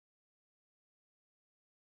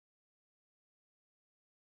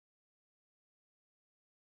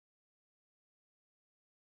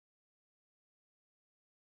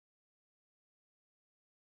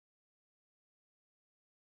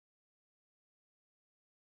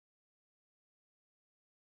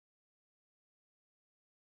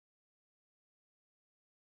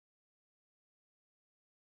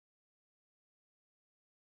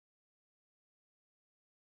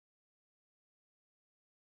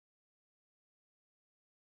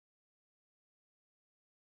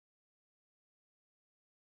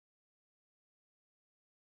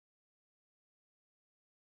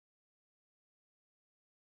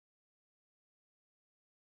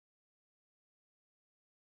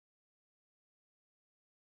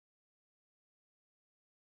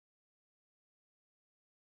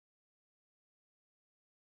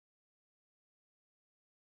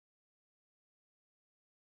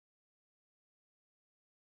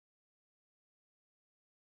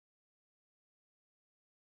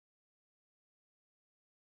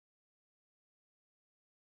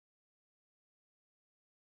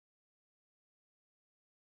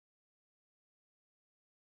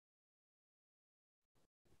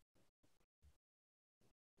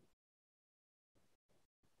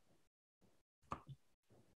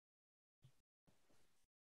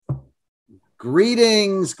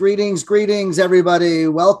Greetings, greetings, greetings, everybody.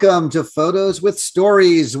 Welcome to Photos with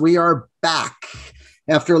Stories. We are back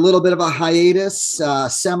after a little bit of a hiatus,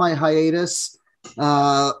 semi-hiatus.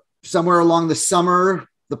 Somewhere along the summer,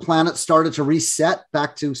 the planet started to reset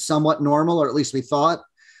back to somewhat normal, or at least we thought.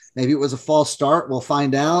 Maybe it was a false start. We'll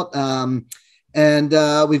find out. And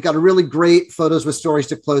we've got a really great Photos with Stories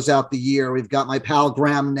to close out the year. We've got my pal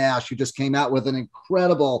Graham Nash, who just came out with an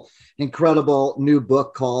incredible new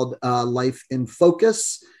book called Life in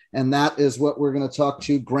Focus. And that is what we're going to talk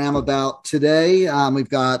to Graham about today. We've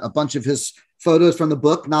got a bunch of his photos from the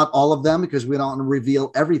book, not all of them, because we don't want to reveal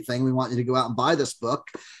everything. We want you to go out and buy this book.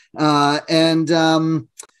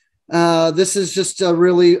 This is just a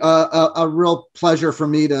real pleasure for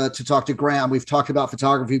me to talk to Graham. We've talked about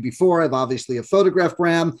photography before. I've obviously photographed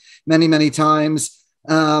Graham many times.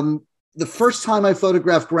 The first time I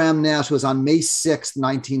photographed Graham Nash was on May 6th,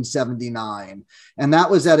 1979. And that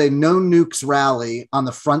was at a No Nukes rally on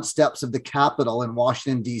the front steps of the Capitol in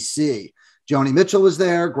Washington, D.C. Joni Mitchell was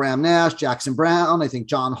there, Graham Nash, Jackson Browne, I think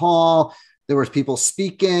John Hall. There was people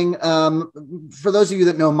speaking. For those of you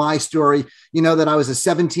that know my story, you know that I was a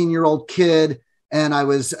 17-year-old kid and I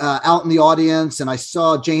was out in the audience and I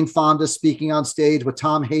saw Jane Fonda speaking on stage with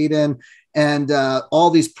Tom Hayden and all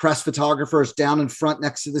these press photographers down in front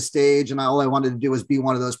next to the stage. And all I wanted to do was be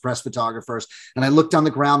one of those press photographers. And I looked on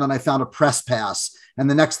the ground and I found a press pass. And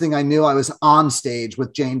the next thing I knew, I was on stage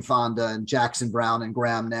with Jane Fonda and Jackson Browne and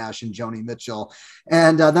Graham Nash and Joni Mitchell.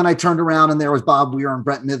 And then I turned around and there was Bob Weir and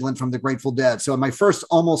Brett Midland from the Grateful Dead. So my first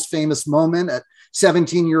almost famous moment at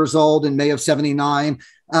 17 years old in May of 79.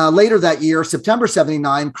 Later that year, September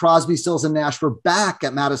 79, Crosby, Stills, and Nash were back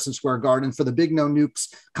at Madison Square Garden for the big No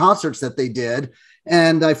Nukes concerts that they did.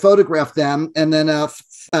 And I photographed them. And then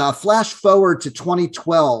flash forward to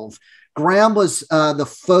 2012. Graham was the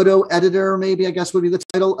photo editor, maybe I guess would be the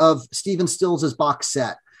title, of Stephen Stills' box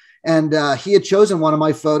set. And he had chosen one of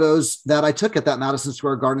my photos that I took at that Madison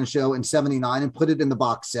Square Garden show in 79 and put it in the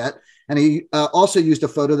box set. And he also used a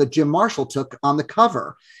photo that Jim Marshall took on the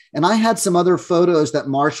cover. And I had some other photos that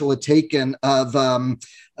Marshall had taken of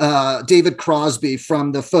David Crosby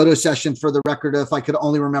from the photo session for the record, If I Could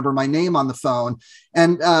Only Remember My Name on the Phone.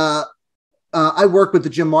 And I work with the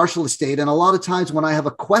Jim Marshall estate. And a lot of times when I have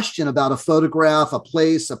a question about a photograph, a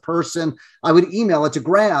place, a person, I would email it to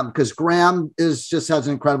Graham because Graham just has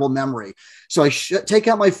an incredible memory. So I take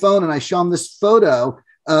out my phone and I show him this photo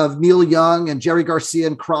of Neil Young and Jerry Garcia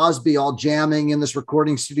and Crosby all jamming in this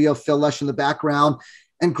recording studio, Phil Lesh in the background.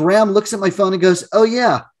 And Graham looks at my phone and goes, "Oh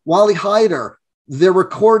yeah, Wally Heider. They're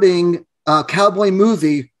recording a cowboy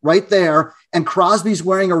movie right there. And Crosby's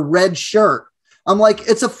wearing a red shirt." I'm like,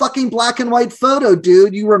 "It's a fucking black and white photo,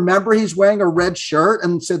 dude. You remember he's wearing a red shirt?"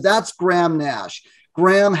 And so that's Graham Nash.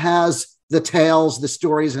 Graham has the tales, the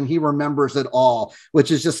stories, and he remembers it all,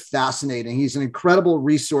 which is just fascinating. He's an incredible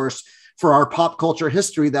resource for our pop culture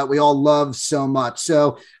history that we all love so much.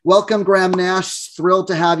 So welcome, Graham Nash. Thrilled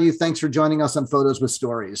to have you. Thanks for joining us on Photos with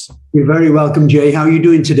Stories. You're very welcome, Jay. How are you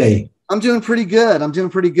doing today? I'm doing pretty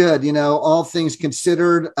good. You know, all things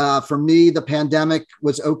considered, for me, the pandemic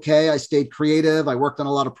was okay. I stayed creative. I worked on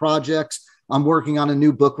a lot of projects. I'm working on a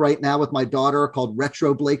new book right now with my daughter called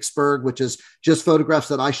Retro Blakesberg, which is just photographs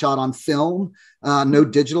that I shot on film, no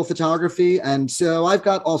digital photography. And so I've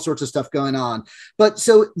got all sorts of stuff going on. But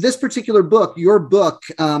so this particular book, your book,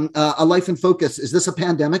 A Life in Focus, is this a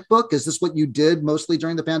pandemic book? Is this what you did mostly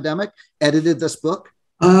during the pandemic? Edited this book?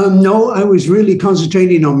 No, I was really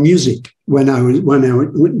concentrating on music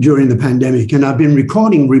during the pandemic, and I've been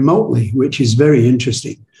recording remotely, which is very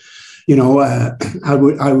interesting. You know, I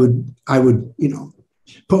would, you know,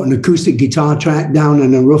 put an acoustic guitar track down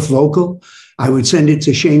and a rough vocal. I would send it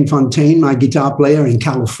to Shane Fontaine, my guitar player in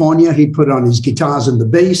California. He'd put on his guitars and the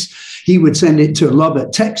bass. He would send it to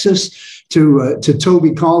Lubbock, Texas, to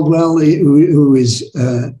Toby Caldwell, who is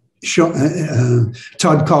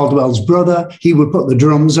Todd Caldwell's brother. He would put the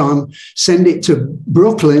drums on, send it to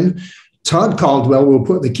Brooklyn. Todd Caldwell will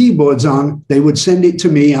put the keyboards on. They would send it to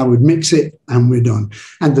me. I would mix it and we're done.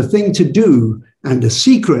 And the thing to do, and the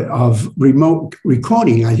secret of remote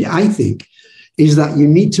recording, I think, is that you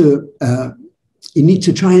need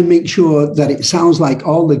to try and make sure that it sounds like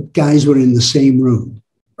all the guys were in the same room.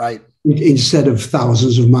 Right. Instead of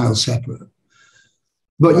thousands of miles separate.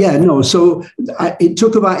 But yeah, no, so it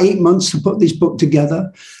took about 8 months to put this book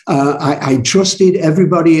together. I trusted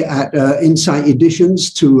everybody at Insight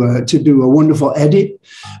Editions to do a wonderful edit.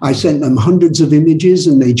 I sent them hundreds of images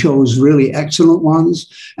and they chose really excellent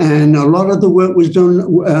ones. And a lot of the work was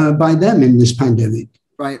done by them in this pandemic.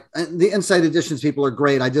 Right. And the Insight Editions people are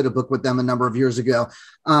great. I did a book with them a number of years ago.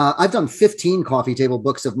 I've done 15 coffee table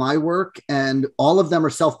books of my work, and all of them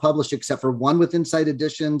are self-published except for one with Insight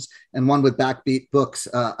Editions and one with Backbeat Books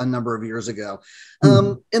a number of years ago.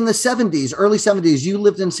 In the 70s, early 70s, you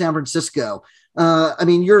lived in San Francisco. I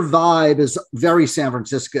mean, your vibe is very San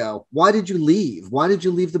Francisco. Why did you leave? Why did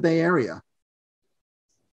you leave the Bay Area?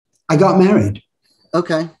 I got married.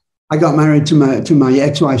 Okay. I got married to my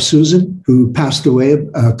ex-wife, Susan, who passed away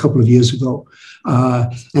a couple of years ago.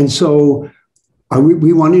 And so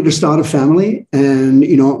we wanted to start a family. And,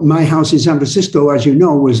 you know, my house in San Francisco, as you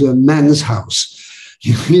know, was a man's house.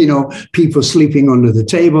 You know, people sleeping under the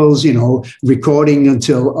tables, you know, recording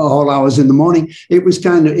until all hours in the morning. It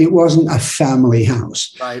wasn't a family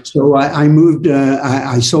house. Right. So I moved,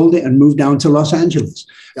 I sold it and moved down to Los Angeles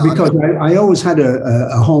because I always had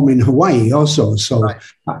a home in Hawaii also. So right.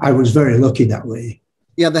 I was very lucky that way.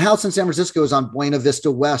 Yeah, the house in San Francisco is on Buena Vista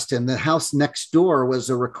West, and the house next door was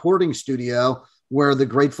a recording studio where the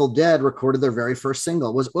Grateful Dead recorded their very first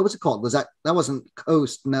single. What was it called? That wasn't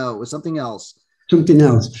Coast? No, it was something else. Something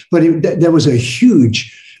else, but there was a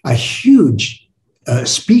huge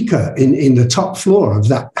speaker in the top floor of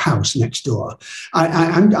that house next door.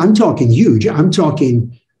 I'm talking huge. I'm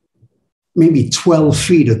talking maybe 12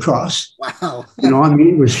 feet across. Wow. You know, I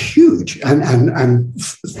mean, it was huge and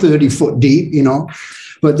 30 foot deep. You know,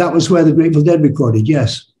 but that was where the Grateful Dead recorded.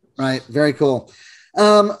 Yes. Right. Very cool.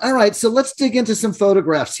 All right, so let's dig into some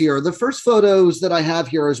photographs here. The first photos that I have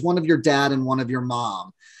here is one of your dad and one of your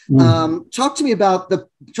mom. Talk to me about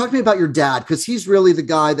your dad, because he's really the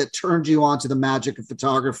guy that turned you on to the magic of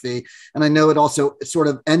photography. And I know it also sort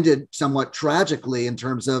of ended somewhat tragically in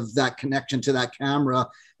terms of that connection to that camera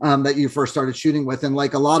that you first started shooting with. And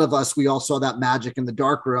like a lot of us, we all saw that magic in the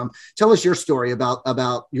darkroom. Tell us your story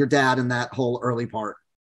about your dad and that whole early part.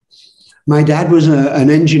 My dad was an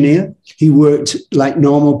engineer. He worked like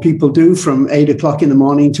normal people do from 8 o'clock in the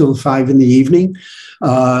morning till 5 in the evening.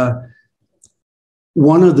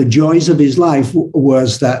 One of the joys of his life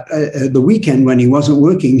was that the weekend when he wasn't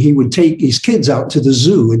working, he would take his kids out to the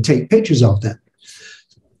zoo and take pictures of them.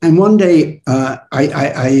 And one day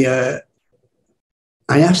I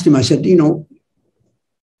asked him, I said, you know,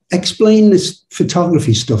 explain this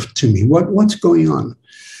photography stuff to me. What's going on?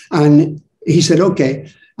 And he said, okay.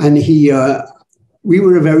 And we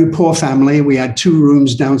were a very poor family. We had 2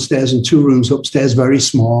 rooms downstairs and 2 rooms upstairs, very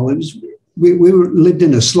small. We lived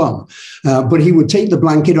in a slum, but he would take the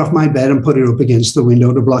blanket off my bed and put it up against the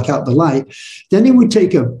window to block out the light. Then he would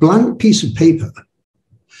take a blank piece of paper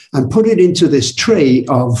and put it into this tray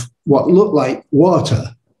of what looked like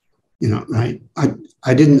water, you know, right?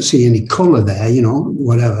 I didn't see any color there, you know,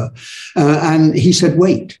 whatever. And he said,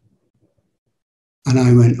 wait. And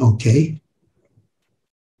I went, okay.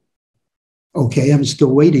 Okay, I'm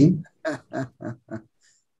still waiting.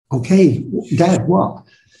 Okay, Dad, what?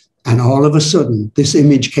 And all of a sudden, this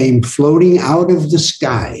image came floating out of the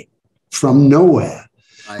sky from nowhere.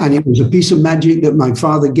 And it was a piece of magic that my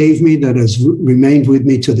father gave me that has remained with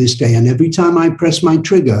me to this day. And every time I press my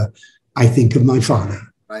trigger, I think of my father.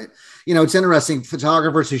 Right. You know, it's interesting.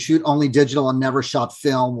 Photographers who shoot only digital and never shot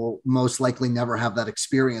film will most likely never have that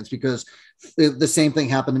experience, because the same thing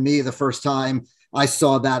happened to me the first time I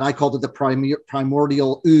saw that. I called it the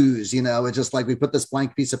primordial ooze. You know, it's just like we put this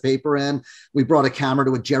blank piece of paper in. We brought a camera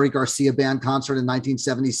to a Jerry Garcia band concert in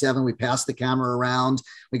 1977. We passed the camera around.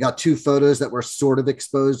 We got 2 photos that were sort of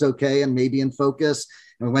exposed okay and maybe in focus.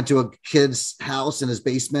 And we went to a kid's house in his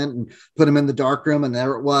basement and put him in the darkroom, and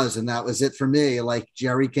there it was. And that was it for me. Like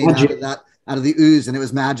Jerry came out of the ooze, and it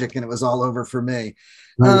was magic, and it was all over for me.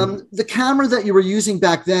 The camera that you were using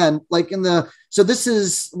back then, like so this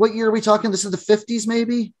is, what year are we talking? This is the 50s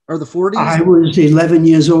maybe, or the 40s? I was 11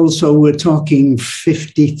 years old, so we're talking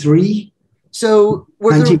 53. So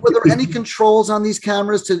were there any controls on these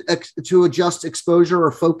cameras to adjust exposure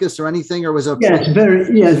or focus or anything, or was it?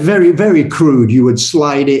 Very, very crude. You would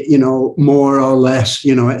slide it, you know, more or less,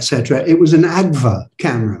 you know, etc. It was an Agfa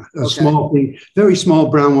camera, small thing, very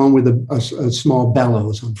small brown one with a small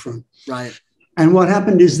bellows on front. Right. And what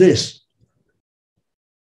happened is this.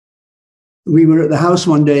 We were at the house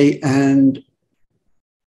one day and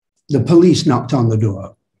the police knocked on the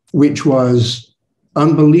door, which was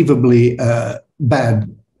unbelievably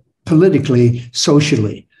bad politically,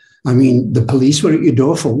 socially. I mean, the police were at your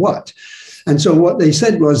door for what? And so what they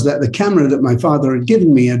said was that the camera that my father had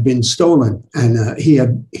given me had been stolen, and he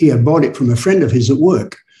had bought it from a friend of his at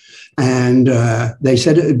work. And they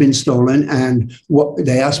said it had been stolen, and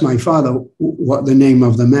they asked my father what the name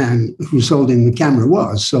of the man who sold him the camera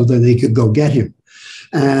was, so that they could go get him.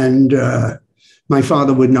 And my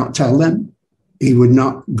father would not tell them. He would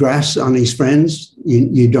not grass on his friends.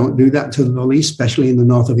 You don't do that to the police, especially in the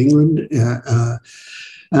north of England.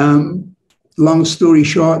 Long story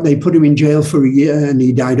short, they put him in jail for a year and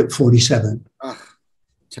he died at 47. Ugh,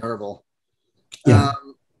 terrible. Yeah.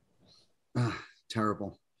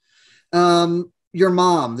 Terrible. Your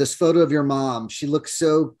mom, this photo of your mom, she looks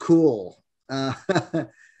so cool.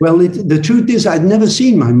 Well, the truth is I'd never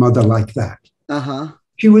seen my mother like that.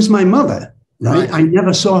 She was my mother, right? I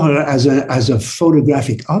never saw her as a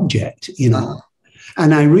photographic object, you know.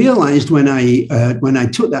 And I realized when I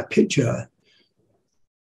took that picture,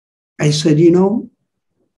 I said, you know,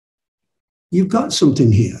 you've got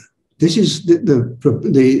something here. This is the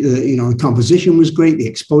you know, the composition was great, the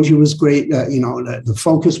exposure was great, you know, the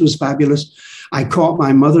focus was fabulous. I caught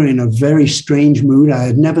my mother in a very strange mood. I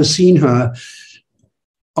had never seen her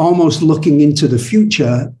almost looking into the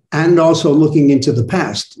future and also looking into the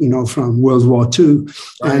past, you know, from World War II.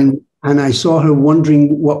 Right. And I saw her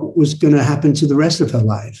wondering what was going to happen to the rest of her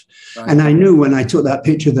life. Right. And I knew when I took that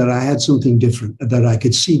picture that I had something different, that I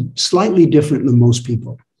could see slightly different than most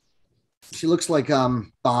people. She looks like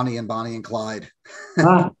Bonnie and Clyde.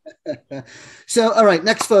 So, all right,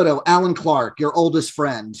 next photo, Alan Clark, your oldest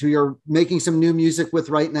friend, who you're making some new music with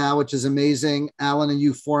right now, which is amazing. Alan and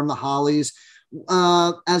you formed the Hollies.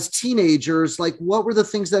 As teenagers, like, what were the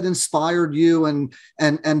things that inspired you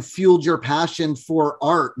and fueled your passion for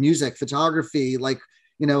art, music, photography? Like,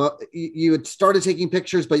 you know, you had started taking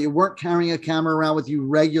pictures, but you weren't carrying a camera around with you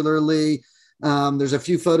regularly. There's a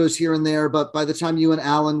few photos here and there, but by the time you and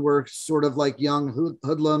Alan were sort of like young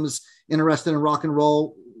hoodlums interested in rock and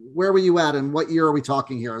roll, where were you at and what year are we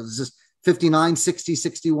talking here? Is this 59, 60,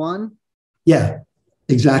 61? Yeah,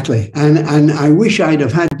 exactly. And I wish I'd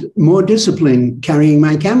have had more discipline carrying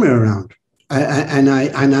my camera around. And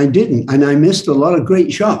I didn't. And I missed a lot of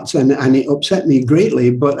great shots and it upset me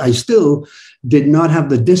greatly, but I still did not have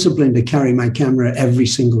the discipline to carry my camera every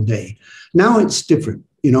single day. Now it's different,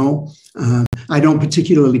 you know. I don't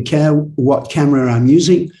particularly care what camera I'm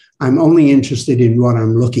using. I'm only interested in what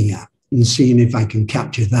I'm looking at and seeing if I can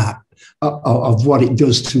capture that of what it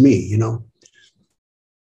does to me, you know.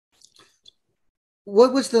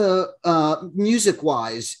 What was the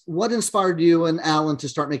music-wise? What inspired you and Alan to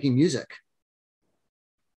start making music?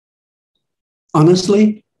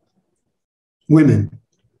 Honestly, women.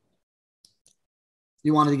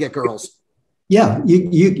 You wanted to get girls. Yeah,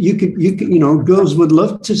 you could, you know, girls would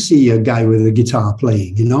love to see a guy with a guitar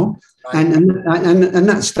playing, you know, right. and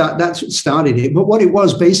that's what started it. But what it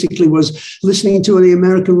was basically was listening to the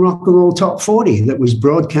American Rock and Roll Top 40 that was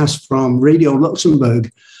broadcast from Radio Luxembourg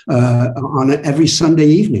on every Sunday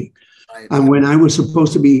evening. Right. And when I was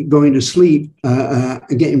supposed to be going to sleep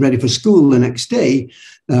and getting ready for school the next day,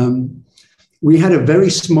 we had a very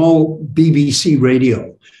small BBC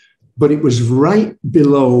radio. But it was right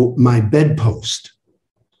below my bedpost.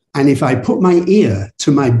 And if I put my ear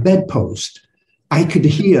to my bedpost, I could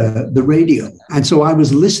hear the radio. And so I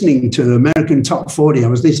was listening to the American Top 40. I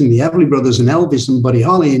was listening to the Everly Brothers and Elvis and Buddy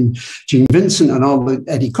Holly and Gene Vincent and all the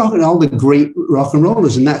Eddie Cochran, all the great rock and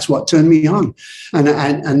rollers. And that's what turned me on.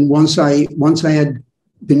 And once I had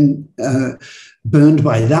been burned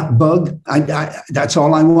by that bug, that's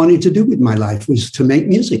all I wanted to do with my life was to make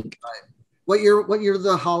music. Right. What year did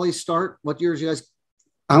the Hollies start? What years you guys?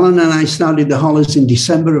 Alan and I started the Hollies in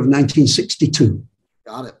December of 1962.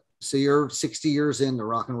 Got it. So you're 60 years into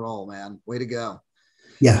rock and roll, man. Way to go.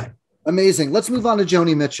 Yeah. Amazing. Let's move on to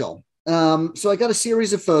Joni Mitchell. So I got a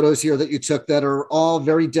series of photos here that you took that are all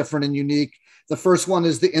very different and unique. The first one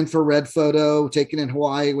is the infrared photo taken in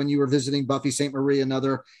Hawaii when you were visiting Buffy St. Marie,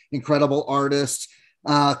 another incredible artist.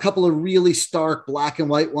 A couple of really stark black and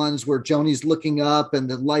white ones where Joni's looking up and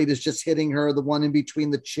the light is just hitting her, the one in between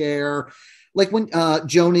the chair. Like when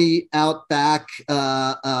Joni out back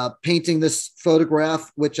painting this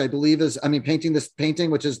photograph, which I believe is, painting this painting,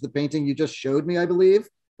 which is the painting you just showed me, I believe.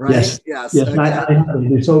 Right? Yes. Okay.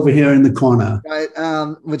 It's over here in the corner. Right,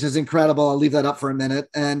 which is incredible. I'll leave that up for a minute.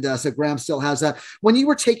 And so Graham still has that. When you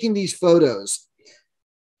were taking these photos,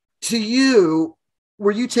 to you, were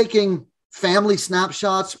you taking family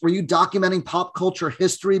snapshots? Were you documenting pop culture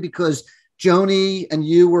history because Joni and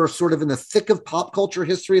you were sort of in the thick of pop culture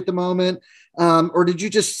history at the moment? Or did you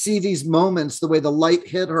just see these moments, the way the light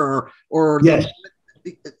hit her? Or yes.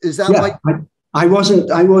 Is that why? I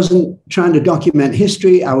wasn't trying to document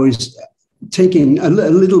history. I was taking a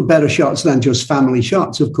little better shots than just family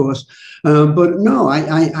shots, of course. But no,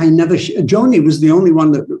 I never, Joni was the only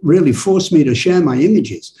one that really forced me to share my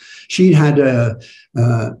images. She had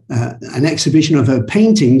an exhibition of her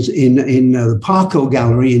paintings in the Parko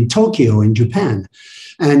Gallery in Tokyo, in Japan.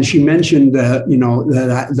 And she mentioned,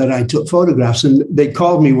 that I took photographs, and they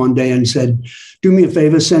called me one day and said, do me a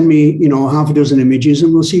favor, send me, half a dozen images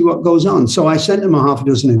and we'll see what goes on. So I sent them a half a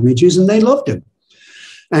dozen images and they loved it.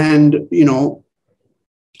 And,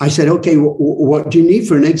 I said, okay, what do you need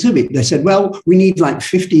for an exhibit? They said, well, we need like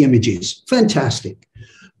 50 images. Fantastic.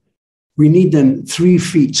 We need them 3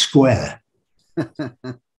 feet square.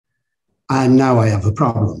 And now I have a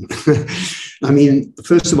problem. I mean,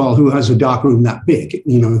 first of all, who has a darkroom that big,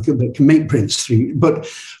 that can make prints 3? But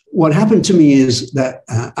what happened to me is that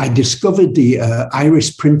I discovered the iris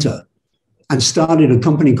printer and started a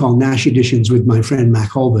company called Nash Editions with my friend Mac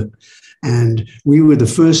Holbert. And we were the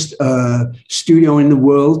first studio in the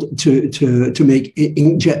world to make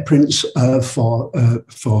inkjet prints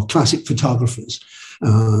for classic photographers.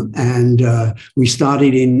 And we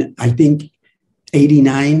started in, I think,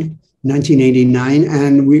 1989,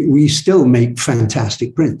 and we still make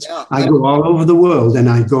fantastic prints. Yeah. I go all over the world and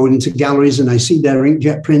I go into galleries and I see their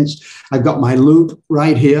inkjet prints. I've got my loupe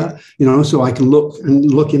right here, so I can look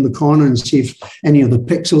in the corner and see if any of the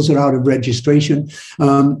pixels are out of registration.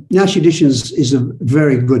 Nash Editions is a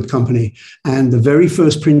very good company, and the very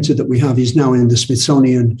first printer that we have is now in the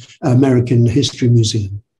Smithsonian American History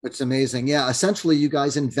Museum. It's amazing. Yeah, essentially you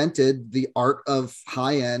guys invented the art of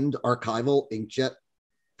high-end archival inkjet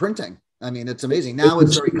printing. I mean, it's amazing. Now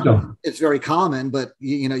it's very common, but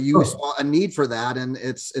you saw a need for that, and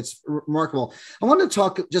it's remarkable. I want to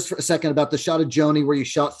talk just for a second about the shot of Joni where you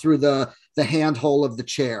shot through the handhole of the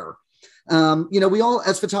chair. We all,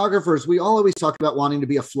 as photographers, we all always talk about wanting to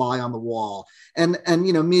be a fly on the wall, and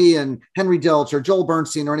me and Henry Delch or Joel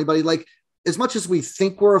Bernstein or anybody, like, as much as we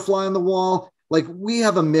think we're a fly on the wall, like, we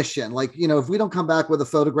have a mission. Like, if we don't come back with a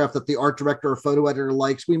photograph that the art director or photo editor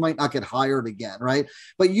likes, we might not get hired again, right?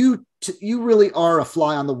 But you really are a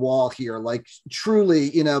fly on the wall here, like, truly,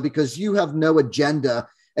 because you have no agenda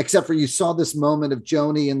except for you saw this moment of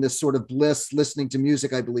Joni in this sort of bliss, listening to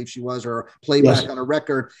music, I believe she was, or playback on a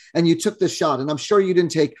record, and you took this shot. And I'm sure you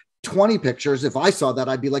didn't take 20 pictures. If I saw that,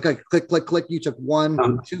 I'd be like, click, click, click. You took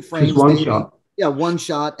 2 frames. One shot. Yeah, one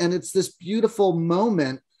shot. And it's this beautiful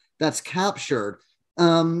moment that's captured.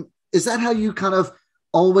 Is that how you kind of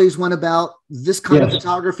always went about this kind of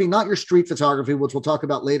photography? Not your street photography, which we'll talk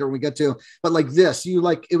about later when we get to, but like this, it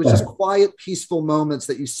was just quiet, peaceful moments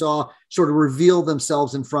that you saw sort of reveal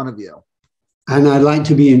themselves in front of you. And I like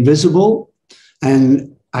to be invisible.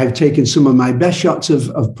 And I've taken some of my best shots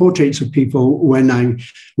of portraits of people when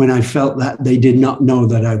I felt that they did not know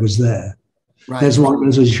that I was there. Right. There's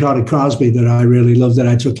a shot of Crosby that I really love that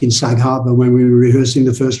I took in Sag Harbor when we were rehearsing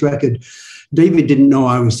the first record. David didn't know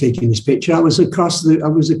I was taking this picture. I was across, on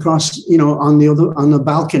the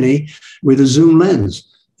balcony with a zoom lens.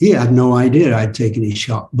 He had no idea I'd taken his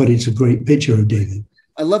shot, but it's a great picture of David.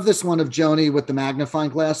 I love this one of Joni with the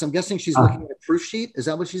magnifying glass. I'm guessing she's looking at a proof sheet. Is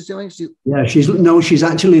that what she's doing? She's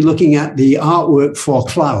actually looking at the artwork for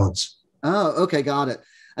Clouds. Oh, okay. Got it.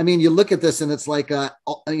 I mean, you look at this and it's like, an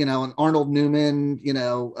Arnold Newman,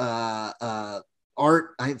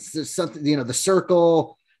 art. It's something, the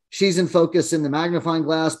circle. She's in focus in the magnifying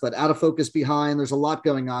glass, but out of focus behind. There's a lot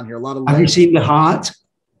going on here. A lot of. Have you seen the heart?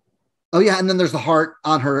 Oh yeah, and then there's the heart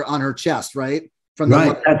on her chest, right?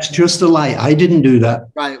 That's just the light. I didn't do that.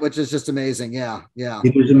 Right, which is just amazing. Yeah.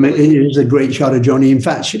 It is a great shot of Joni. In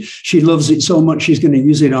fact, she loves it so much she's going to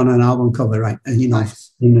use it on an album cover, right? And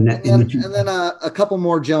nice. In the net. And then a couple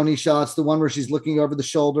more Joni shots. The one where she's looking over the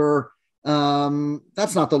shoulder.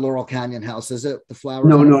 That's not the Laurel Canyon house, is it? The flower.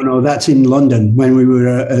 No. That's in London when we were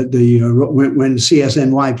at when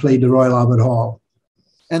CSNY played the Royal Albert Hall.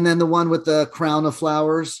 And then the one with the crown of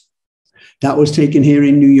flowers. That was taken here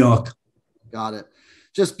in New York. Got it.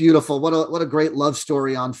 Just beautiful. What a great love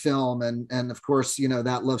story on film. And of course,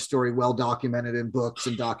 that love story well documented in books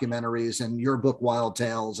and documentaries, and your book, Wild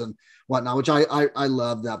Tales and whatnot, which I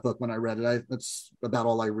loved that book when I read it. That's about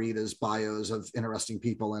all I read is bios of interesting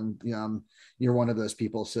people. And you're one of those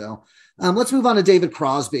people. So let's move on to David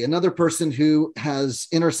Crosby, another person who has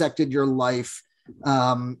intersected your life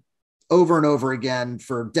over and over again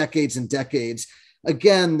for decades and decades.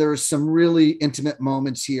 Again, there's some really intimate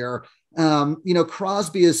moments here.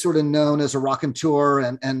 Crosby is sort of known as a raconteur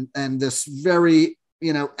and this very,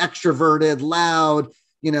 extroverted, loud,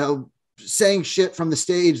 saying shit from the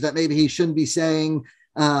stage that maybe he shouldn't be saying.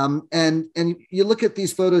 And you look at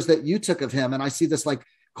these photos that you took of him, and I see this like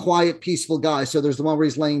quiet, peaceful guy. So there's the one where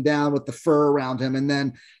he's laying down with the fur around him. And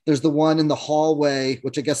then there's the one in the hallway,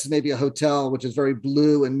 which I guess is maybe a hotel, which is very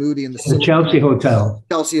blue and moody in the Chelsea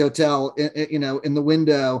Hotel, in the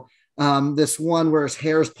window. This one where his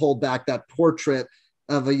hair's pulled back, that portrait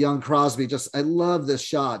of a young Crosby. Just, I love this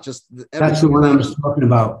shot. Just that's the one I was talking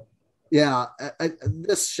about. Yeah,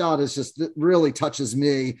 this shot is just, it really touches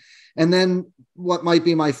me. And then what might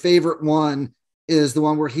be my favorite one is the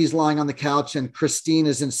one where he's lying on the couch and Christine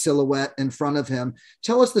is in silhouette in front of him.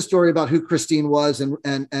 Tell us the story about who Christine was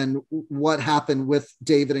and what happened with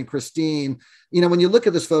David and Christine. You know, when you look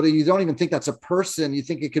at this photo, you don't even think that's a person. You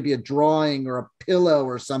think it could be a drawing or a pillow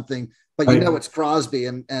or something, but you know it's Crosby,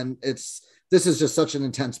 and this is just such an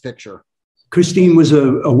intense picture. Christine was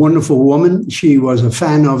a wonderful woman. She was a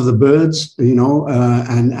fan of the Byrds, you know,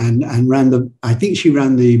 and ran I think she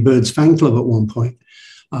ran the Byrds fan club at one point.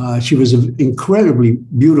 She was an incredibly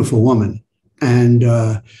beautiful woman.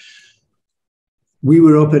 And we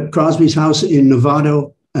were up at Crosby's house in Nevada,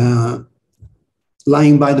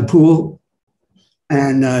 lying by the pool.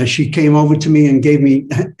 And she came over to me and gave me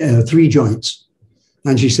 3 joints.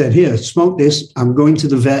 And she said, "Here, smoke this. I'm going to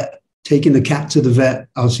the vet. Taking the cat to the vet.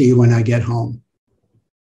 I'll see you when I get home."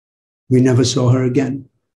 We never saw her again.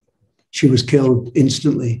 She was killed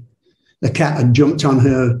instantly. The cat had jumped on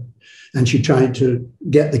her and she tried to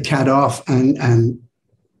get the cat off and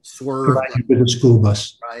swerve with a school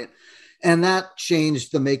bus. Right. And that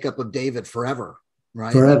changed the makeup of David forever,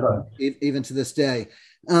 right? Forever. Even to this day.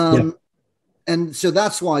 Yeah. And so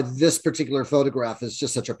that's why this particular photograph is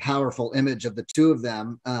just such a powerful image of the two of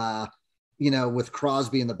them, you know, with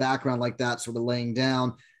Crosby in the background like that, sort of laying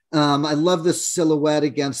down. I love this silhouette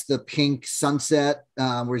against the pink sunset,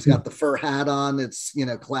 where he's got the fur hat on. It's, you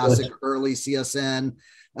know, classic early CSN.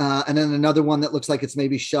 And then another one that looks like it's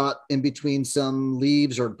maybe shot in between some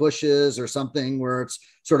leaves or bushes or something, where it's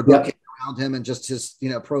sort of bouquet around him and just his, you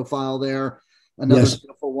know, profile there. Another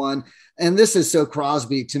beautiful one. And this is so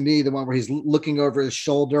Crosby to me, the one where he's looking over his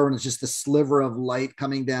shoulder and it's just the sliver of light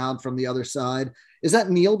coming down from the other side. Is that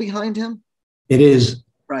Neil behind him? It is.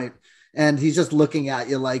 Right. And he's just looking at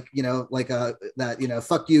you like, you know, like that, you know,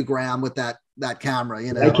 fuck you, Graham, with that camera,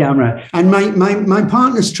 you know. That camera. And my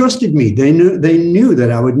partners trusted me. They knew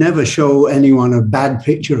that I would never show anyone a bad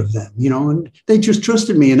picture of them, you know, and they just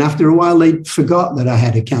trusted me. And after a while, they forgot that I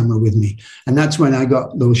had a camera with me. And that's when I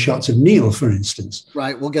got those shots of Neil, for instance.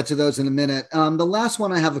 Right. We'll get to those in a minute. The last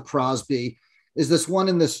one I have of Crosby is this one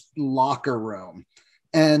in this locker room.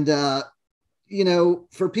 And, you know,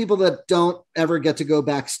 for people that don't ever get to go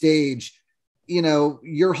backstage, you know,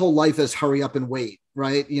 your whole life is hurry up and wait,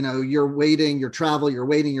 right? You know, you're waiting, your travel, you're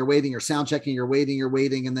waiting, you're sound checking, you're waiting.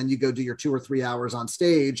 And then you go do your 2 or 3 hours on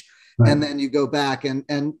stage, and then you go back.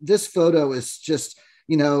 And this photo is just,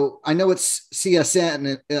 you know, I know it's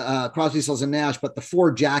CSN, Crosby, Stills and Nash, but the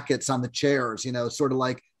 4 jackets on the chairs, you know, sort of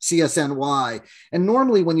like CSNY. And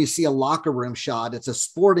normally when you see a locker room shot, it's a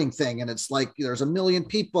sporting thing. And it's like, there's a million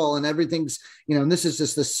people and everything's, you know, and this is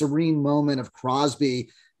just the serene moment of Crosby,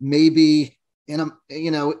 maybe in a, you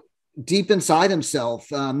know, deep inside himself.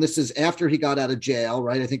 This is after he got out of jail,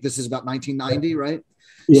 right? I think this is about 1990, right?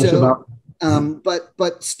 Yes, so,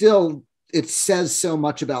 but still, it says so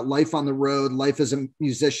much about life on the road, life as a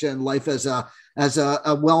musician, life as a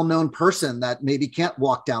well-known person that maybe can't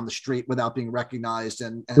walk down the street without being recognized.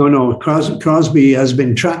 And no, Crosby has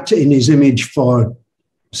been trapped in his image for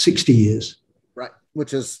 60 years. Right,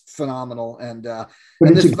 which is phenomenal. And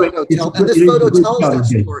this photo tells that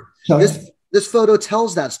story. This photo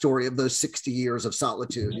tells that story of those 60 years of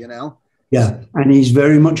solitude, you know? Yeah, and he's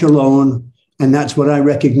very much alone. And that's what I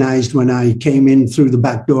recognized when I came in through the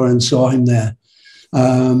back door and saw him there.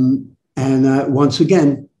 Once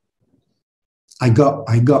again, I got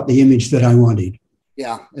the image that I wanted.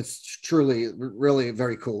 Yeah, it's truly, really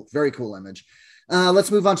very cool image.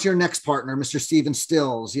 Let's move on to your next partner, Mr. Stephen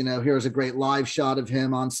Stills. You know, here's a great live shot of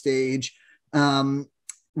him on stage.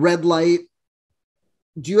 Red light.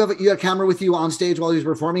 You had a camera with you on stage while he was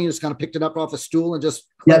performing? You just kind of picked it up off a stool and just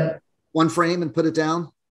one frame and put it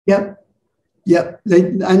down? Yep.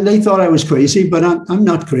 They thought I was crazy, but I'm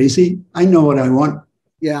not crazy. I know what I want.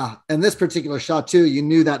 Yeah. And this particular shot too, you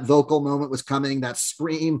knew that vocal moment was coming, that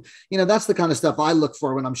scream. You know, that's the kind of stuff I look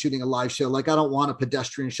for when I'm shooting a live show. Like, I don't want a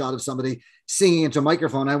pedestrian shot of somebody singing into a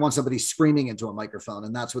microphone. I want somebody screaming into a microphone.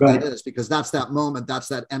 And that's what that is, because that's that moment. That's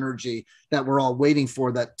that energy that we're all waiting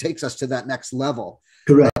for that takes us to that next level.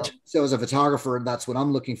 Correct. So as a photographer, that's what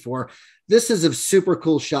I'm looking for. This is a super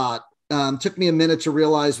cool shot. Took me a minute to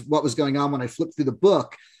realize what was going on when I flipped through the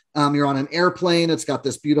book. You're on an airplane. It's got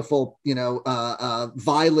this beautiful, you know,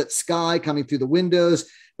 violet sky coming through the windows,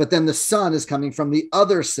 but then the sun is coming from the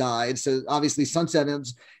other side. So obviously sunset, and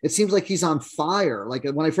it seems like he's on fire. Like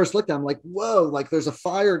when I first looked at him, I'm like, whoa, like there's a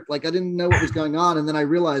fire. Like I didn't know what was going on. And then I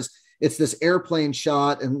realized it's this airplane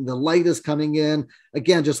shot and the light is coming in.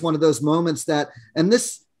 Again, just one of those moments that, and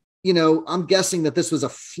this, you know, I'm guessing that this was a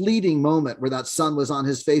fleeting moment where that sun was on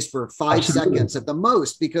his face for 5 seconds at the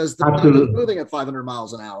most, because the plane was moving at 500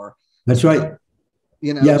 miles an hour. That's right.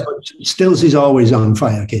 You know, yeah, but stills is always on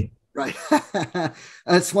fire, kid. Right.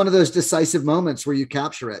 It's one of those decisive moments where you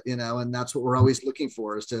capture it, you know, and that's what we're always looking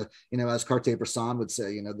for, is to, you know, as Cartier-Bresson would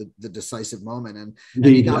say, you know, the decisive moment. And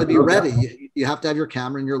you got to be ready. You have to have your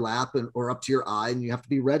camera in your lap or up to your eye, and you have to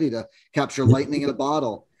be ready to capture lightning in a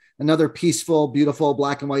bottle. Another peaceful, beautiful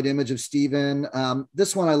black and white image of Stephen.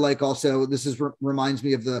 This one I like also. This reminds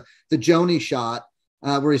me of the Joni shot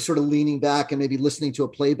where he's sort of leaning back and maybe listening to a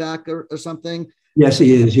playback or something. Yes,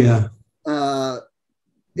 he is. Yeah.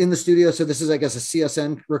 In the studio. So this is, I guess, a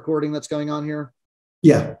CSN recording that's going on here.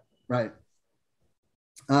 Yeah. Right.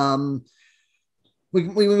 We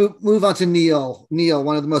move on to Neil. Neil,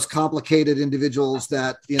 one of the most complicated individuals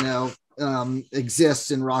that, you know,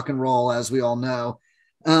 exists in rock and roll, as we all know.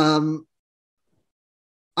 I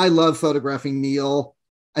love photographing Neil.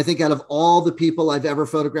 I think out of all the people I've ever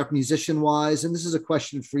photographed musician-wise, and this is a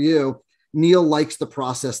question for you, Neil likes the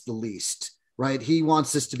process the least. Right. He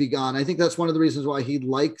wants this to be gone. I think that's one of the reasons why he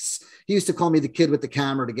used to call me the kid with the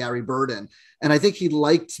camera to Gary Burden. And I think he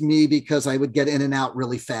liked me because I would get in and out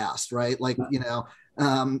really fast. Right. Like, you know,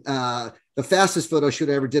 the fastest photo shoot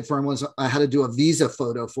I ever did for him was I had to do a visa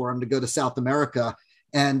photo for him to go to South America.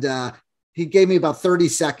 And he gave me about 30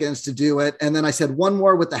 seconds to do it. And then I said, one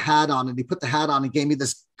more with the hat on. And he put the hat on and gave me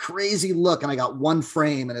this crazy look. And I got one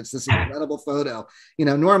frame, and it's this incredible photo. You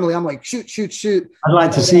know, normally I'm like, shoot. I'd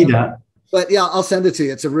like to see that. But yeah, I'll send it to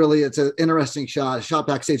you. It's an interesting shot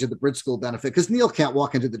backstage at the Bridge School benefit, because Neil can't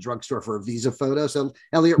walk into the drugstore for a visa photo. So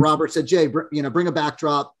Elliot Roberts said, Jay, bring a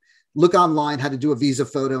backdrop, look online how to do a visa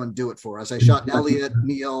photo and do it for us. I shot Elliot,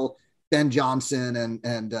 Neil, Ben Johnson,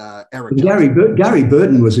 and Eric. Gary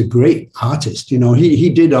Burden was a great artist. You know, he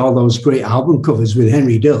did all those great album covers with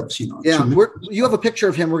Henry Dills. You know, yeah. You have a picture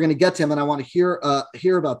of him. We're going to get to him, and I want to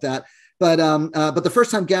hear about that. But the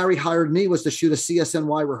first time Gary hired me was to shoot a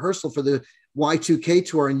CSNY rehearsal for the Y2K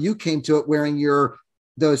tour, and you came to it wearing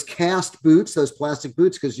those cast boots, those plastic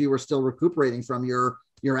boots, because you were still recuperating from your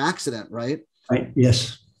accident, right? Right.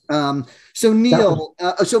 Yes. So Neil,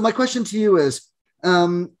 so my question to you is,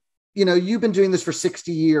 you know, you've been doing this for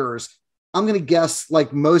 60 years. I'm going to guess,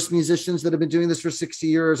 like most musicians that have been doing this for 60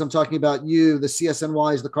 years, I'm talking about you, the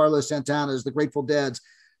CSNYs, the Carlos Santanas, the Grateful Deads.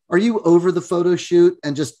 Are you over the photo shoot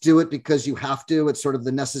and just do it because you have to? It's sort of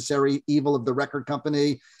the necessary evil of the record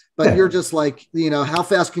company, but you're just like, you know, how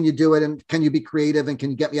fast can you do it? And can you be creative? And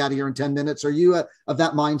can you get me out of here in 10 minutes? Are you of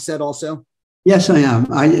that mindset also? Yes, I am.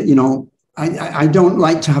 I don't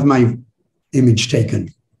like to have my image taken.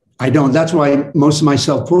 I don't. That's why most of my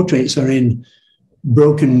self-portraits are in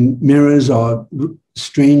broken mirrors or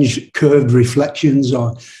strange curved reflections,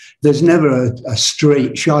 or there's never a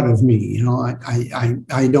straight shot of me. You know,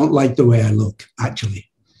 I don't like the way I look,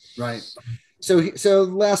 actually. Right. So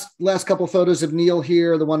last couple of photos of Neil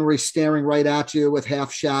here, the one where he's staring right at you with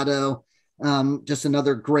half shadow. Just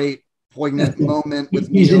another great poignant moment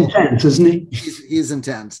with Neil. He's intense, isn't he? He's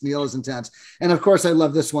intense. Neil is intense. And of course, I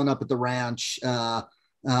love this one up at the ranch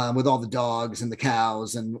with all the dogs and the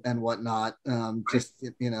cows and whatnot. Just,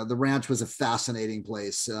 you know, the ranch was a fascinating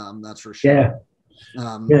place. That's for sure. Yeah.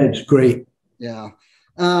 Yeah, it's great. Yeah.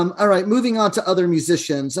 All right. Moving on to other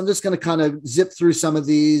musicians. I'm just going to kind of zip through some of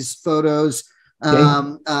these photos.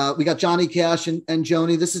 Okay. We got Johnny Cash and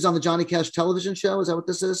Joni. This is on the Johnny Cash television show. Is that what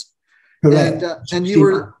this is? Correct. And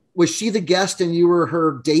was she the guest and you were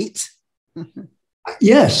her date?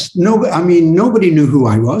 Yes. Nobody knew who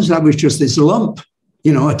I was. I was just this lump,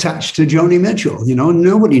 you know, attached to Joni Mitchell. You know,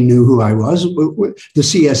 nobody knew who I was. The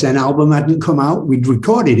CSN album hadn't come out. We'd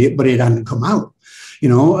recorded it, but it hadn't come out. You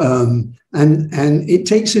know, and it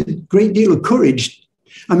takes a great deal of courage.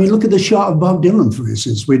 I mean, look at the shot of Bob Dylan, for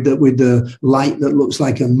instance, with the light that looks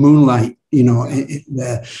like a moonlight. You know,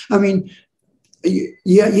 there. I mean,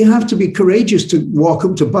 you have to be courageous to walk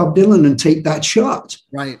up to Bob Dylan and take that shot.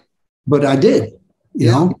 Right. But I did. You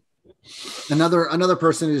know. Another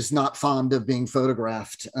person who's not fond of being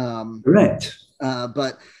photographed. Correct.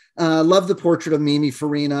 But love the portrait of Mimi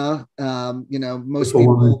Farina. You know, most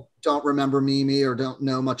people don't remember Mimi or don't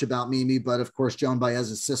know much about Mimi, but of course, Joan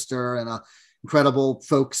Baez's sister and an incredible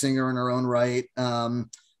folk singer in her own right. And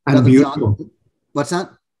beautiful. What's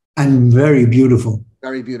that? And very beautiful.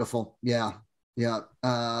 Very beautiful. Yeah. Yeah.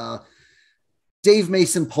 Dave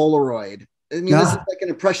Mason Polaroid. I mean, this is like an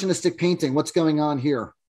impressionistic painting. What's going on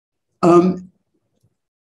here? I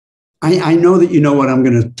know that you know what I'm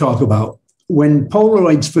going to talk about. When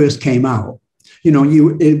Polaroids first came out, you know,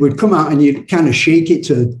 it would come out and you'd kind of shake it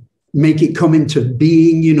to make it come into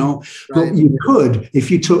being, you know. Right. But you could, if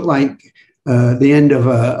you took like the end of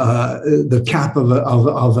the cap of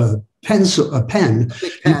a pencil, a pen,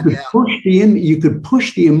 you could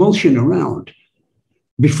push the emulsion around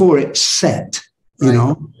before it set, you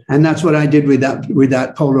know. And that's what I did with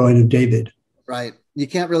that Polaroid of David. Right. You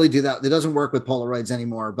can't really do that. It doesn't work with Polaroids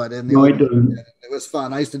anymore, but in the no, it doesn't. It was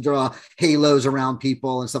fun. I used to draw halos around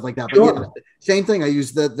people and stuff like that. But yeah, same thing. I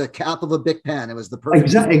used the cap of a Bic pen. It was the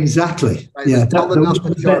perfect. Exactly. Right? Yeah,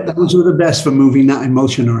 those were the best for moving that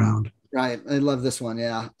emulsion around. Right. I love this one.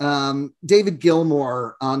 Yeah. David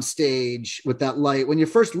Gilmour on stage with that light. When you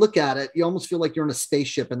first look at it, you almost feel like you're in a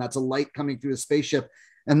spaceship and that's a light coming through the spaceship.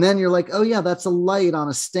 And then you're like, oh yeah, that's a light on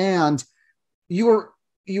a stand. You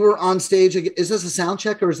were on stage. Is this a sound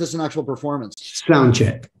check or is this an actual performance? Sound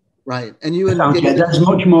check. Right. And you and David, there's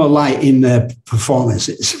much more light in the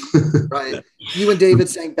performances. Right. You and David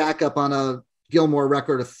sang backup on a Gilmour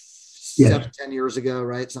record of 10 years ago,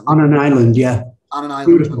 right? Something on an island. Yeah. On an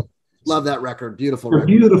island. Beautiful. Love that record. Beautiful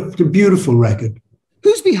record. Beautiful record.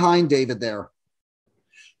 Who's behind David there?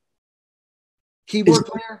 Keyboard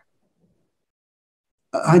player?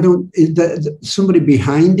 I don't, is that somebody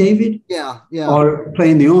behind David? Yeah. Or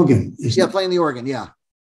playing the organ? Playing the organ, yeah.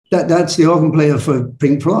 That's the organ player for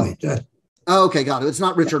Pink Floyd. Oh, okay, got it. It's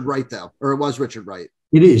not Richard Wright, though, or it was Richard Wright.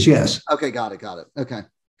 It is, yes. Okay, got it. Okay,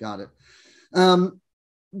 got it.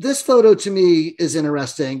 This photo to me is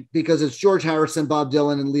interesting because it's George Harrison, Bob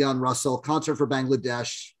Dylan, and Leon Russell, concert for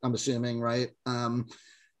Bangladesh, I'm assuming, right?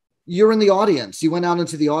 You're in the audience. You went out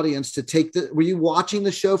into the audience to take were you watching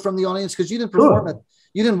the show from the audience? Because you didn't perform it.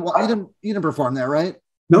 You didn't perform there, right?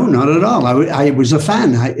 No, not at all. I was a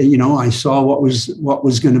fan. I saw what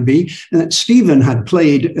was going to be. Stephen had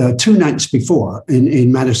played 2 nights before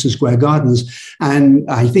in Madison Square Gardens, and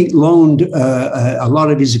I think loaned a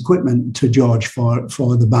lot of his equipment to George for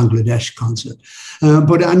the Bangladesh concert.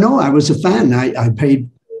 But I know I was a fan.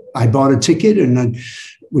 I bought a ticket and I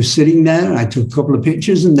was sitting there. I took a couple of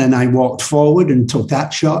pictures and then I walked forward and took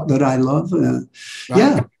that shot that I love. Right.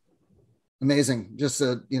 Yeah. Amazing. Just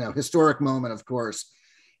a, historic moment, of course.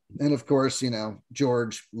 And of course,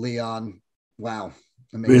 George, Leon. Wow.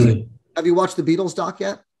 Amazing. Really? Have you watched the Beatles doc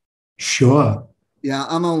yet? Sure. Yeah.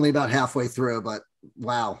 I'm only about halfway through, but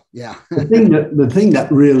wow. Yeah. the thing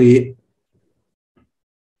that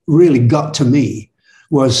really got to me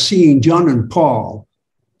was seeing John and Paul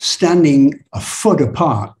standing a foot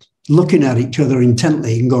apart, looking at each other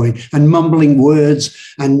intently and mumbling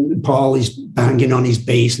words, and Paul is banging on his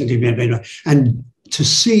bass and to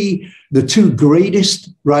see the 2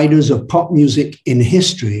 greatest writers of pop music in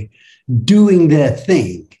history doing their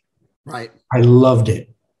thing. Right. I loved it.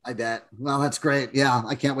 I bet. Well, that's great. Yeah.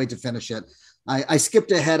 I can't wait to finish it. I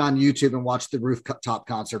skipped ahead on YouTube and watched the rooftop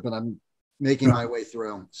concert, but I'm making my way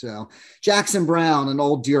through. So Jackson Browne, an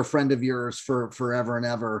old dear friend of yours for forever and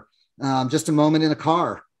ever. Just a moment in a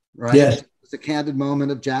car, right? Yes. It's a candid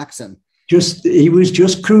moment of Jackson. He was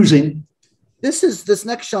just cruising. This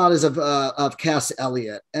next shot is of Cass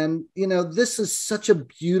Elliot. And, this is such a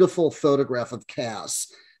beautiful photograph of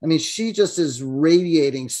Cass. I mean, she just is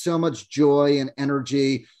radiating so much joy and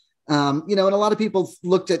energy. And a lot of people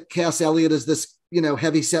looked at Cass Elliot as this,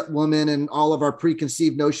 heavy set woman and all of our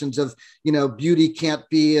preconceived notions of, beauty can't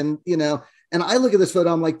be. And I look at this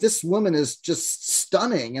photo, I'm like, this woman is just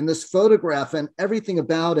stunning. And this photograph and everything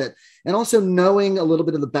about it. And also knowing a little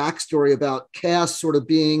bit of the backstory about Cass sort of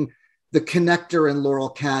being the connector in Laurel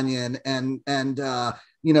Canyon and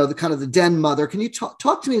the kind of the den mother. Can you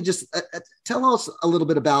talk to me, just tell us a little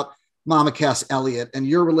bit about Mama Cass Elliot and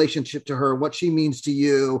your relationship to her, what she means to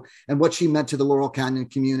you and what she meant to the Laurel Canyon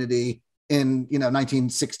community in,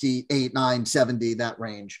 1968, 9, 70, that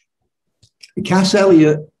range. Cass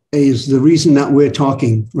Elliot is the reason that we're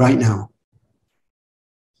talking right now.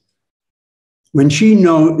 When she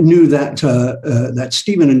knew that that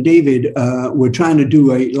Stephen and David were trying to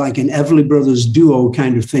do an Everly Brothers duo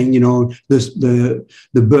kind of thing, the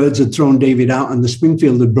Byrds had thrown David out and the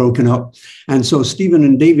Springfield had broken up, and so Stephen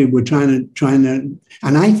and David were trying to,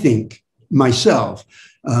 and I think myself,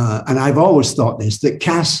 and I've always thought this, that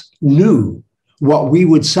Cass knew what we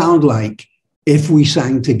would sound like if we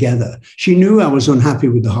sang together. She knew I was unhappy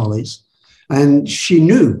with the Hollies, and she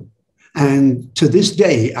knew. And to this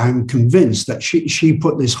day, I'm convinced that she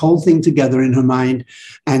put this whole thing together in her mind.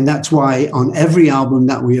 And that's why on every album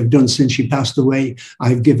that we have done since she passed away,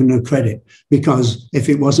 I've given her credit. Because if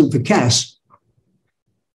it wasn't for Cass,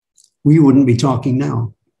 we wouldn't be talking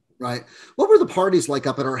now. Right. What were the parties like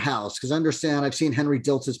up at our house? Because I understand I've seen Henry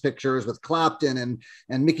Diltz's pictures with Clapton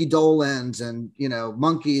and Mickey Dolenz and, you know,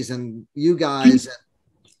 Monkeys and you guys.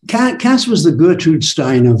 Cass was the Gertrude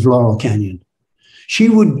Stein of Laurel Canyon. She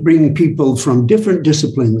would bring people from different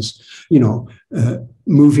disciplines, you know,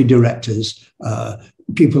 movie directors,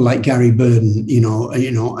 people like Gary Burden,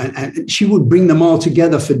 and she would bring them all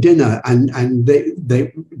together for dinner, and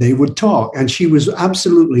they would talk. And she was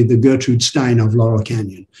absolutely the Gertrude Stein of Laurel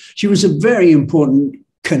Canyon. She was a very important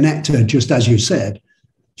connector, just as you said.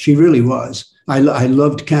 She really was. I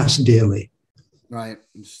loved Cass dearly. Right.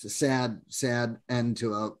 It's a sad end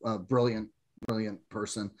to a brilliant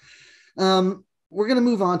person. We're going to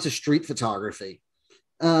move on to street photography.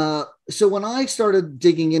 So when I started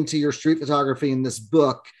digging into your street photography in this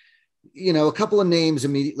book, you know, a couple of names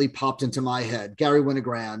immediately popped into my head: Gary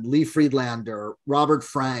Winogrand, Lee Friedlander, Robert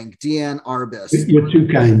Frank, Deanne Arbus. You're too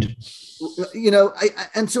kind. You know,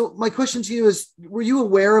 and so my question to you is, were you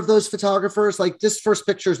aware of those photographers? Like, this first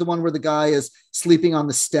picture is the one where the guy is sleeping on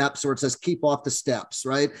the steps, or it says "keep off the steps,"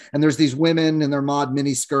 right? And there's these women in their mod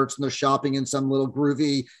mini skirts and they're shopping in some little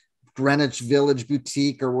groovy Greenwich Village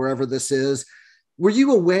boutique or wherever this is. Were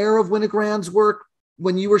you aware of Winogrand's work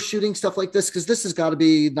when you were shooting stuff like this? Because this has got to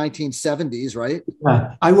be 1970s, right?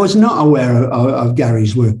 I was not aware of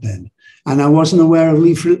Gary's work then. And I wasn't aware of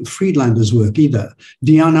Lee Friedlander's work either.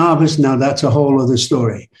 Deanne Arbus, now that's a whole other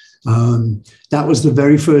story. That was the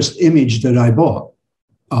very first image that I bought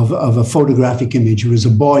of a photographic image. It was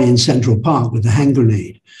a boy in Central Park with a hand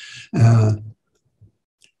grenade.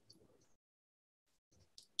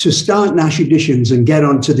 To start Nash Editions and get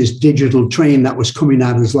onto this digital train that was coming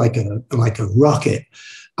at us like a rocket,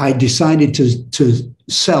 I decided to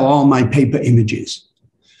sell all my paper images.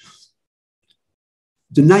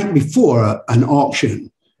 The night before an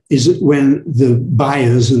auction is when the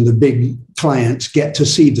buyers and the big clients get to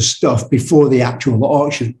see the stuff before the actual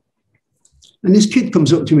auction. And this kid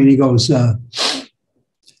comes up to me and he goes, "Do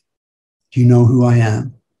you know who I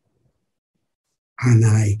am?" And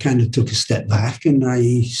I kind of took a step back and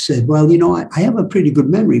I said, "Well, you know, I have a pretty good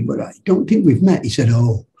memory, but I don't think we've met." He said,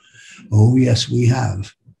 Oh, yes, we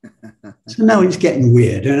have. So now it's getting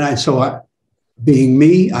weird. And being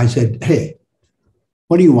me, I said, "Hey,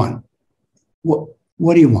 what do you want?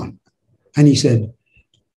 What do you want?" And he said,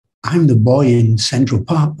 "I'm the boy in Central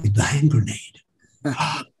Park with the hand grenade."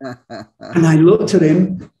 And I looked at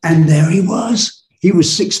him and there he was. He was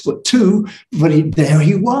 6'2", but there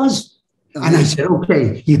he was. And I said,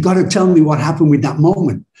 "Okay, you've got to tell me what happened with that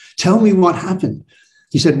moment. Tell me what happened."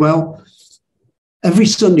 He said, "Well, every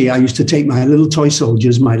Sunday I used to take my little toy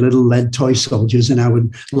soldiers, my little lead toy soldiers, and I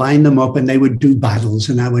would line them up and they would do battles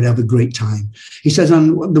and I would have a great time." He says,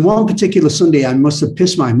 "On the one particular Sunday, I must have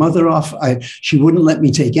pissed my mother off. She wouldn't let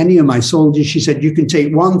me take any of my soldiers. She said, 'You can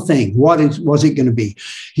take one thing. What was it going to be?'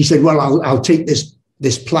 He said, 'Well, I'll take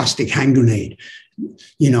this plastic hand grenade.'"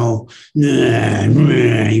 You know,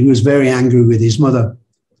 he was very angry with his mother.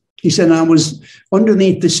 He said, "I was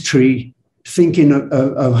underneath this tree thinking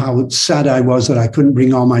of how sad I was that I couldn't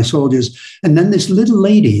bring all my soldiers. And then this little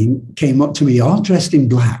lady came up to me, all dressed in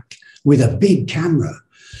black, with a big camera.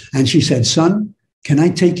 And she said, 'Son, can I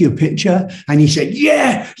take your picture?' And he said,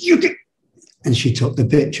 'Yeah, you can.' And she took the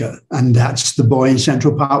picture. And that's the boy in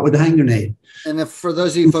Central Park with the hand grenade." And if, for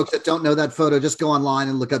those of you folks that don't know that photo, just go online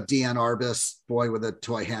and look up Deanne Arbus, boy with a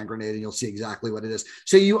toy hand grenade, and you'll see exactly what it is.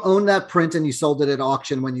 So you own that print and you sold it at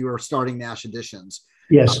auction when you were starting Nash Editions.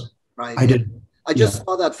 Yes, right. I did. I just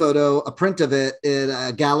saw that photo, a print of it in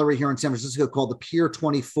a gallery here in San Francisco called the Pier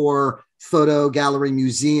 24 Photo Gallery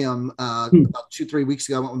Museum about 2-3 weeks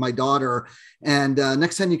ago. I went with my daughter. And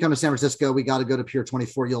next time you come to San Francisco, we got to go to Pier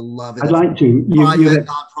 24. You'll love it. I'd like to. Private,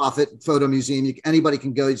 nonprofit photo museum. Anybody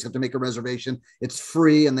can go. You just have to make a reservation. It's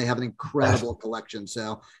free, and they have an incredible collection.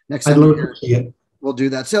 So next time we'll do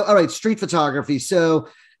that. So, all right, street photography. So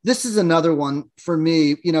this is another one for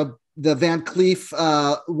me. You know, the Van Cleef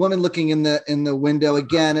woman looking in the window.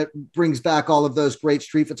 Again, it brings back all of those great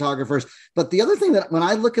street photographers. But the other thing that when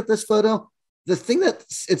I look at this photo, the thing that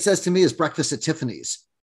it says to me is Breakfast at Tiffany's.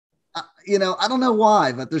 You know, I don't know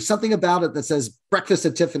why, but there's something about it that says Breakfast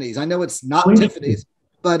at Tiffany's. I know it's not Tiffany's,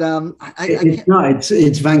 but it's not.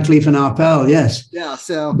 It's Van Cleef and Arpels, yes. Yeah.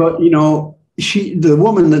 So, but you know, the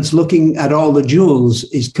woman that's looking at all the jewels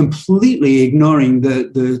is completely ignoring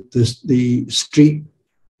the street,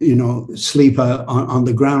 you know, sleeper on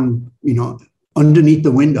the ground, you know, underneath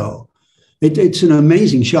the window. It's an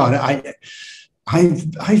amazing shot.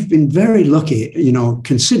 I've been very lucky, you know,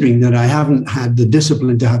 considering that I haven't had the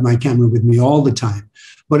discipline to have my camera with me all the time.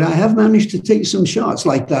 But I have managed to take some shots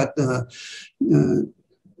like that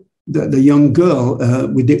the young girl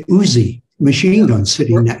with the Uzi machine gun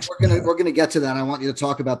sitting next to her. We're gonna get to that. I want you to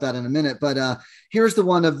talk about that in a minute. But here's the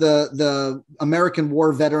one of the American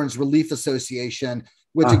War Veterans Relief Association,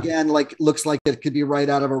 which again, like, looks like it could be right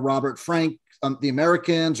out of a Robert Frank, The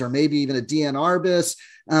Americans, or maybe even a D.N. Arbus.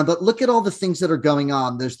 But look at all the things that are going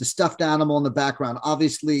on. There's the stuffed animal in the background,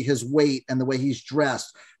 obviously his weight and the way he's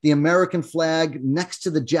dressed, the American flag next to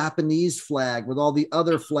the Japanese flag with all the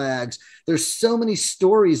other flags. There's so many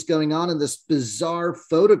stories going on in this bizarre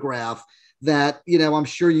photograph that, you know, I'm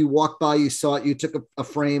sure you walked by, you saw it, you took a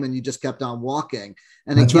frame and you just kept on walking.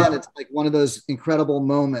 And that's again, right. It's like one of those incredible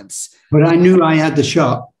moments. But I knew I had the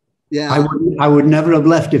shot. Yeah. I would never have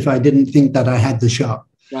left if I didn't think that I had the shot.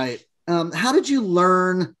 Right. How did you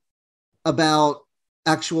learn about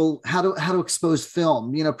how to expose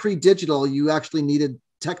film? You know, pre-digital, you actually needed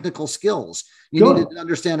technical skills. You needed to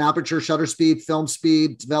understand aperture, shutter speed, film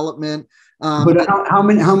speed, development. But how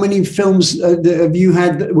many films have you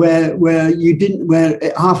had where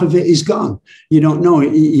half of it is gone? You don't know.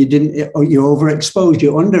 You didn't. Or you're overexposed.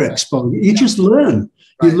 You're underexposed. You just learn.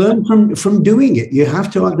 Right. You learn from doing it. You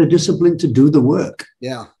have to have the discipline to do the work.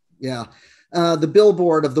 Yeah, yeah. The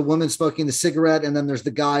billboard of the woman smoking the cigarette, and then there's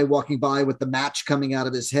the guy walking by with the match coming out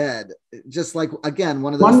of his head. Just like, again,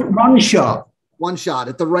 one of those one shot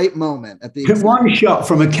at the right moment. One shot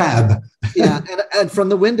from a cab. Yeah, and from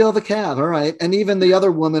the window of a cab. All right, and even the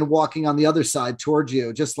other woman walking on the other side towards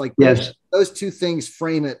you. Just like yes, those two things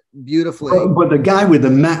frame it beautifully. But the guy with the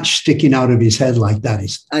match sticking out of his head like that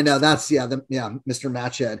is. I know that's Mr.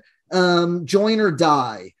 Matchhead. Join or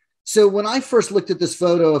die. So when I first looked at this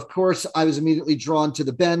photo, of course, I was immediately drawn to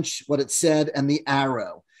the bench, what it said, and the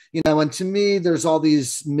arrow. You know, and to me, there's all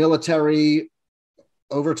these military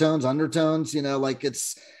overtones, undertones, you know, like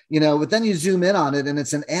it's, you know, but then you zoom in on it and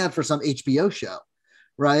it's an ad for some HBO show,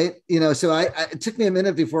 right? You know, so it took me a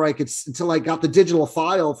minute until I got the digital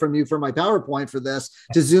file from you for my PowerPoint for this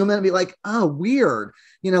to zoom in and be like, oh, weird.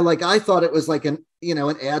 You know, like I thought it was like an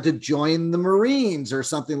ad to join the Marines or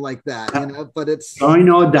something like that, you know, but it's join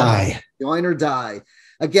or die. Join or die.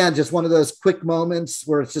 Again, just one of those quick moments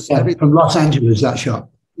where it's just everything. From Los Angeles, that shot.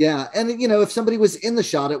 Yeah. And, you know, if somebody was in the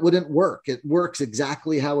shot, it wouldn't work. It works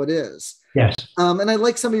exactly how it is. Yes. And I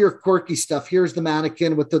like some of your quirky stuff. Here's the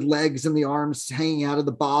mannequin with the legs and the arms hanging out of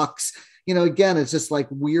the box. You know, again, it's just like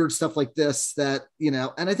weird stuff like this that, you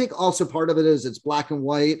know, and I think also part of it is it's black and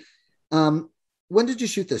white. When did you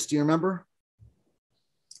shoot this? Do you remember?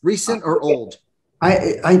 Recent or old?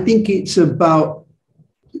 I think it's about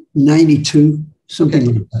 92, something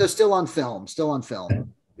like that. So still on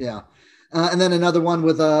film. Yeah. And then another one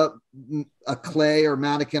with a clay or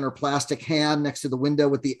mannequin or plastic hand next to the window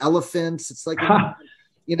with the elephants. It's like,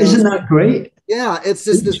 you know, isn't that great? Yeah, it's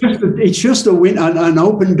just an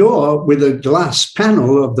open door with a glass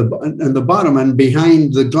panel at the bottom, and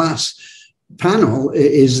behind the glass panel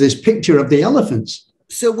is this picture of the elephants.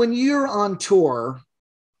 So when you're on tour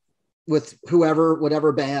with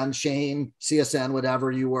whatever band, Shane, CSN, whatever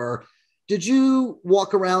you were, did you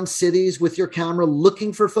walk around cities with your camera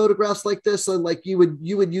looking for photographs like this? So like you would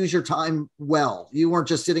use your time well. You weren't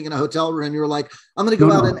just sitting in a hotel room. You were like, I'm going to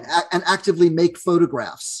go out and actively make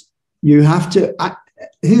photographs. You have to.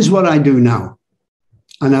 Here's what I do now.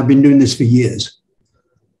 And I've been doing this for years.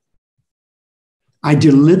 I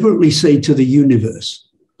deliberately say to the universe,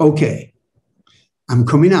 okay, I'm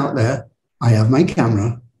coming out there. I have my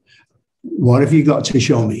camera. What have you got to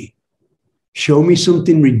show me? Show me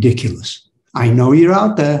something ridiculous. I know you're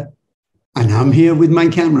out there and I'm here with my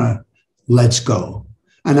camera. Let's go.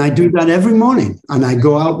 And I do that every morning. And I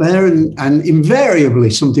go out there and invariably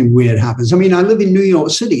something weird happens. I mean, I live in New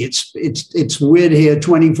York City. It's weird here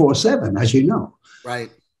 24/7, as you know.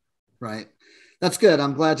 Right. That's good.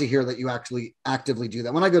 I'm glad to hear that you actually actively do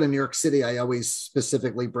that. When I go to New York City, I always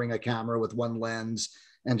specifically bring a camera with one lens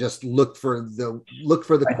and just look for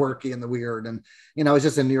the quirky and the weird. And, you know, I was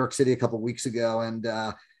just in New York City a couple of weeks ago and,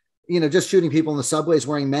 you know, just shooting people in the subways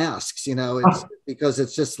wearing masks, you know, it's because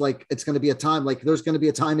it's just like, it's going to be a time, like there's going to be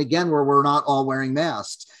a time again where we're not all wearing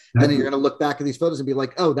masks. And then you're going to look back at these photos and be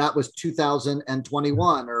like, oh, that was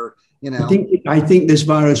 2021 or, you know. I think this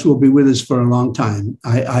virus will be with us for a long time.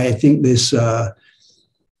 I think this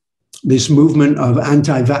movement of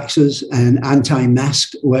anti-vaxxers and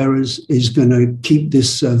anti-mask wearers is going to keep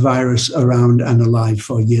this virus around and alive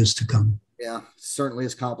for years to come. Yeah, certainly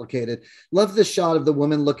is complicated. Love the shot of the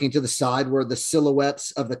woman looking to the side where the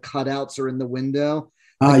silhouettes of the cutouts are in the window.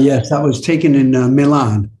 Yes, that was taken in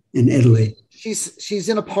Milan in Italy. She's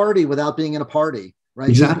in a party without being in a party. right?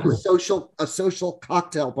 Exactly. A social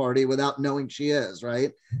cocktail party without knowing she is,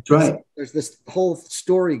 right? That's right. There's this whole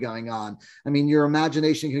story going on. I mean, your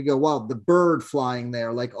imagination can go, wow, the bird flying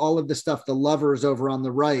there, like all of the stuff, the lovers over on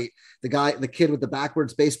the right, the kid with the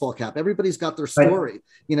backwards baseball cap, everybody's got their story. Right.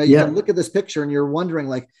 You know, you can look at this picture and you're wondering,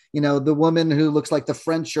 like, you know, the woman who looks like the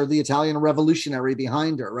French or the Italian revolutionary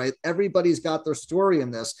behind her, right? Everybody's got their story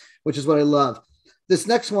in this, which is what I love. This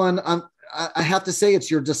next one, I have to say, it's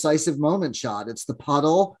your decisive moment shot. It's the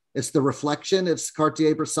puddle, it's the reflection, it's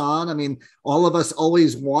Cartier-Bresson. I mean, all of us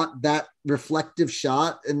always want that reflective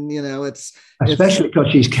shot. And, you know, especially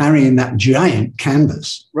because she's carrying that giant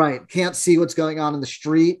canvas. Right. Can't see what's going on in the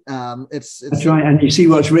street. That's right. And you see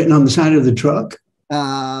what's written on the side of the truck?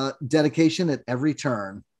 Dedication at every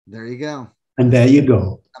turn. There you go. And there you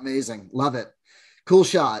go. Amazing. Love it. Cool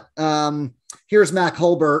shot. Here's Mac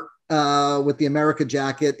Holbert. With the America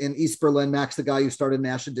jacket in East Berlin. Mac's the guy you started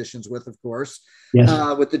Nash Editions with, of course.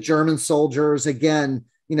 Yes. With the German soldiers. Again,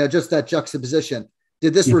 you know, just that juxtaposition.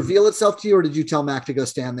 Did this reveal itself to you, or did you tell Mac to go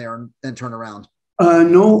stand there and turn around?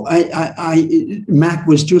 No, Mac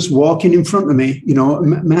was just walking in front of me. You know,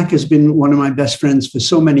 Mac has been one of my best friends for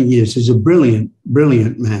so many years. He's a brilliant,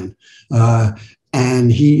 brilliant man. And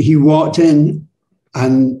he walked in,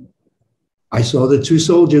 and I saw the two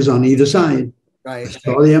soldiers on either side. Right. I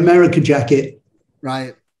saw the America jacket.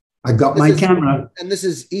 Right. I got my camera. And this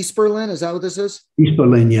is East Berlin? Is that what this is? East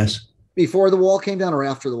Berlin, yes. Before the wall came down or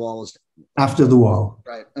after the wall was down? After the wall.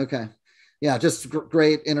 Right. Okay. Yeah, just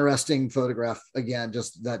great, interesting photograph. Again,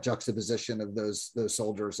 just that juxtaposition of those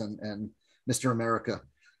soldiers and Mr. America.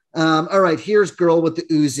 All right, here's Girl with the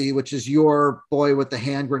Uzi, which is your boy with the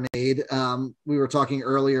hand grenade. We were talking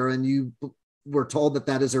earlier, and you were told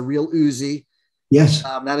that is a real Uzi. Yes.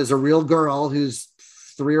 That is a real girl who's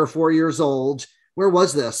 3 or 4 years old. Where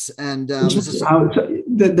was this? And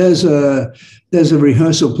there's a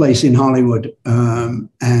rehearsal place in Hollywood,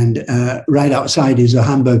 and right outside is a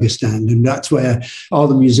hamburger stand, and that's where all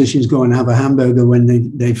the musicians go and have a hamburger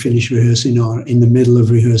when they finish rehearsing or in the middle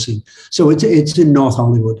of rehearsing. So it's in North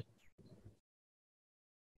Hollywood.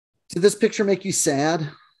 Did this picture make you sad?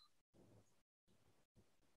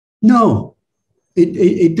 No,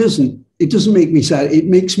 it doesn't. It doesn't make me sad. It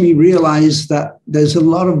makes me realize that there's a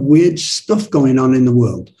lot of weird stuff going on in the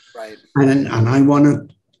world. Right. And I want to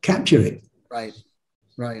capture it. Right.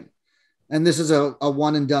 Right. And this is a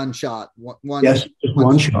one and done shot. Yes, just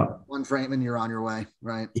one shot. One frame and you're on your way.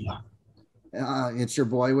 Right. Yeah. It's your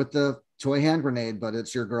boy with the toy hand grenade, but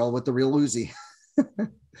it's your girl with the real Uzi.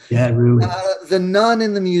 Yeah, really. The nun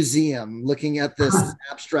in the museum looking at this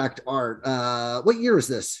abstract art. What year is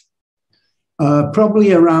this?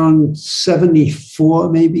 Probably around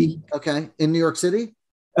 74, maybe. Okay, in New York City.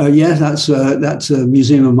 Yeah, that's a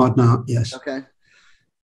Museum of Modern Art. Yes. Okay.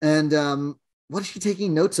 And what is she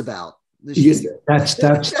taking notes about? That's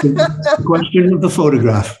the question of the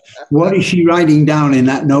photograph. What is she writing down in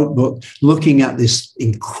that notebook, looking at this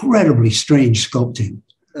incredibly strange sculpting?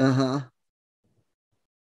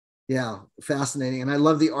 Yeah, fascinating. And I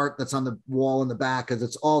love the art that's on the wall in the back because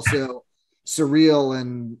it's also surreal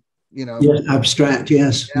and. You know, abstract,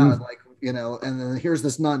 yes. Yeah, like, you know, and then here's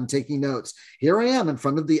this nun taking notes. Here I am in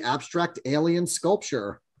front of the abstract alien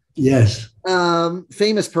sculpture. Yes.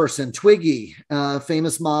 Famous person, Twiggy,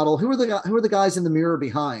 famous model. Who are the guys in the mirror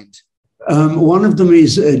behind? One of them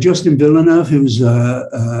is Justin Villeneuve, who's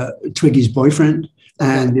Twiggy's boyfriend. Okay.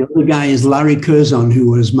 And the other guy is Larry Curzon,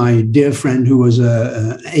 who was my dear friend, who was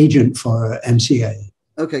an agent for MCA.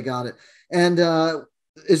 Okay, got it. And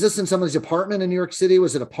is this in somebody's apartment in New York City?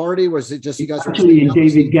 Was it a party? Was it just you guys? Actually, in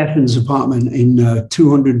David Geffen's apartment in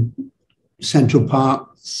 200 Central Park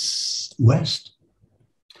West,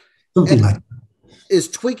 something like that. Is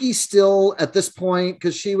Twiggy still at this point?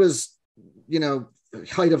 Because she was, you know,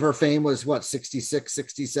 height of her fame was what, 66,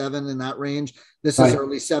 67 in that range. This is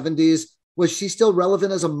early 70s. Was she still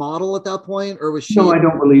relevant as a model at that point, or was she? No, I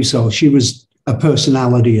don't believe so. She was a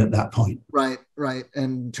personality at that point. Right.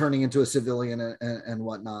 And turning into a civilian and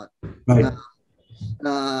whatnot. Right.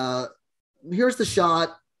 Here's the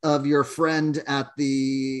shot of your friend at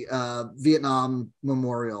the Vietnam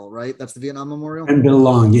Memorial, right? That's the Vietnam Memorial? And Bill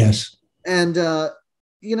Long, yes. And,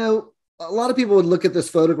 you know, a lot of people would look at this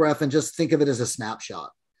photograph and just think of it as a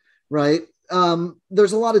snapshot, right?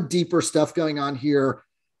 There's a lot of deeper stuff going on here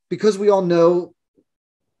because we all know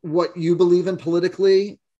what you believe in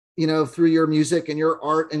politically, you know, through your music and your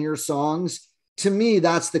art and your songs. To me,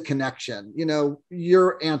 that's the connection. You know,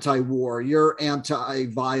 you're anti-war, you're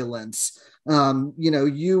anti-violence.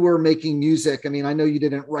 You were making music. I mean, I know you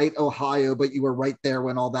didn't write Ohio, but you were right there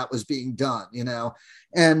when all that was being done,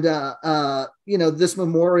 and, this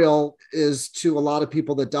memorial is to a lot of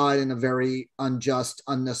people that died in a very unjust,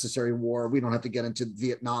 unnecessary war. We don't have to get into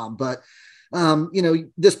Vietnam, but,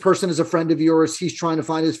 this person is a friend of yours. He's trying to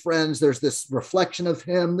find his friends. There's this reflection of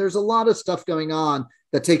him. There's a lot of stuff going on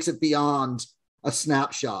that takes it beyond a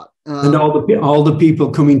snapshot. And all the people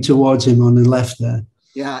coming towards him on the left there.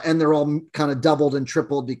 Yeah. And they're all kind of doubled and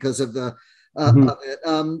tripled because of the, of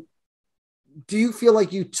it. Do you feel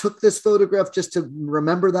like you took this photograph just to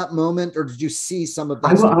remember that moment, or did you see some of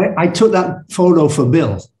that? I took that photo for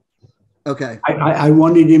Bill. Okay. I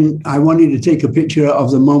wanted to take a picture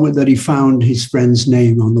of the moment that he found his friend's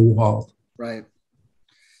name on the wall. Right.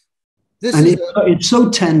 It's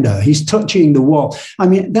so tender. He's touching the wall. I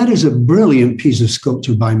mean, that is a brilliant piece of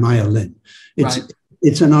sculpture by Maya Lin.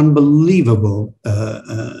 It's an unbelievable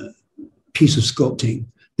piece of sculpting.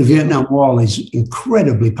 The Vietnam Wall is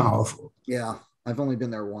incredibly powerful. Yeah, I've only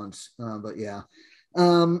been there once, but yeah.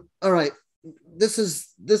 All right,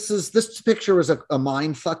 this picture is a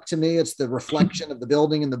mind fuck to me. It's the reflection of the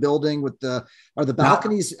building with are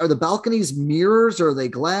the balconies mirrors, or are they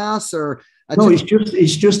glass, or no?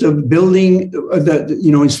 It's just a building that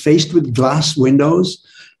is faced with glass windows,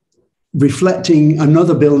 reflecting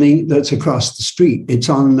another building that's across the street. It's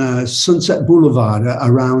on Sunset Boulevard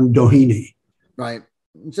around Doheny. Right,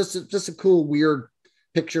 just a cool weird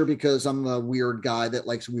picture, because I'm a weird guy that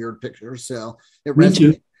likes weird pictures, so it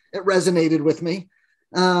resonated with me.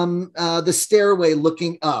 The stairway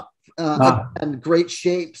looking up, and great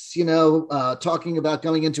shapes, talking about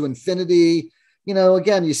going into infinity.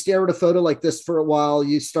 Again, you stare at a photo like this for a while,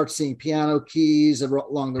 you start seeing piano keys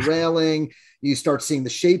along the railing. You start seeing the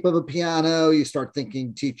shape of a piano. You start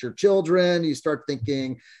thinking teach your children. You start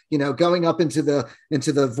thinking, going up into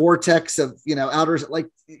the vortex of, outer,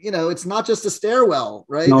 it's not just a stairwell,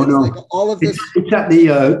 right? No. Like all of this. It's at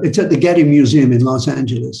the Getty Museum in Los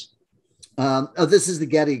Angeles. This is the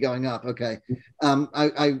Getty going up. Okay.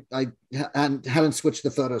 I haven't switched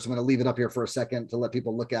the photos. I'm going to leave it up here for a second to let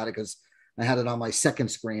people look at it, because I had it on my second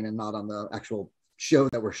screen and not on the actual show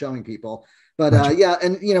that we're showing people. But yeah,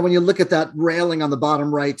 and when you look at that railing on the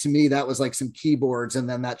bottom right, to me that was like some keyboards, and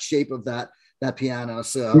then that shape of that piano.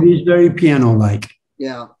 So it is very piano-like.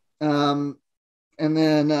 Yeah. And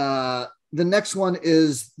then the next one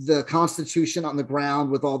is the Constitution on the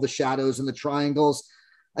ground with all the shadows and the triangles.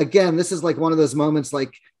 Again, this is like one of those moments,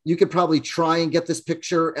 like you could probably try and get this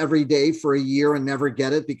picture every day for a year and never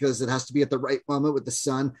get it, because it has to be at the right moment with the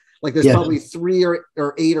sun. Like there's probably 3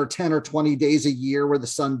 or 8 or 10 or 20 days a year where the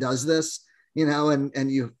sun does this,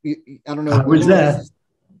 and you I don't know. I was there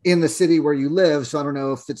in the city where you live. So I don't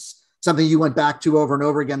know if it's something you went back to over and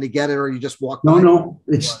over again to get it, or you just walked by. No,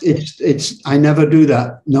 it's, I never do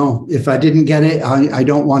that. No, if I didn't get it, I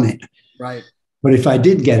don't want it. Right. But if I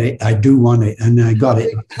did get it, I do want it, and I got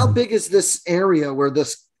it. How big is this area where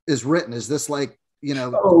this is written? Is this like,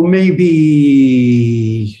 Oh,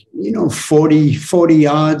 maybe, 40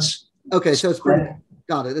 yards. Okay. So it's pretty,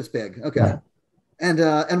 got it. It's big. Okay. Yeah.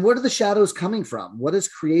 And where are the shadows coming from? What is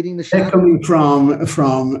creating the shadows? They're coming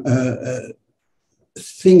from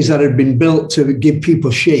things that have been built to give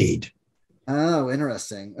people shade. Oh,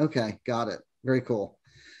 interesting. Okay. Got it. Very cool.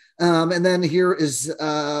 And then here is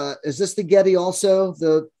this the Getty also,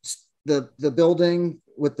 the building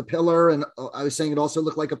with the pillar? And I was saying it also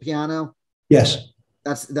looked like a piano. Yes.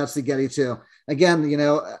 That's the Getty too. Again,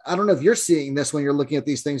 I don't know if you're seeing this when you're looking at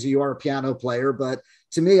these things, or you are a piano player, but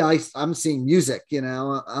to me, I'm seeing music,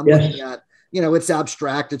 I'm looking at, it's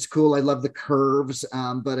abstract. It's cool. I love the curves.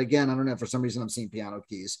 But again, I don't know, for some reason I'm seeing piano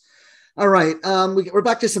keys. All right. We're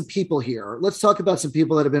back to some people here. Let's talk about some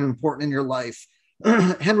people that have been important in your life.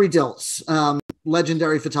 Henry Diltz,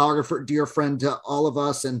 legendary photographer, dear friend to all of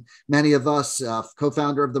us and many of us,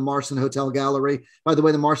 co-founder of the Marston Hotel Gallery. By the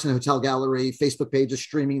way, the Marston Hotel Gallery Facebook page is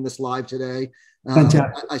streaming this live today.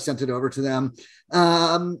 I sent it over to them.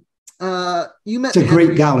 You met. It's a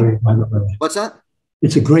great gallery, by the way. What's that?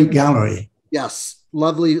 It's a great gallery. Yes.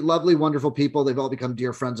 Lovely, lovely, wonderful people. They've all become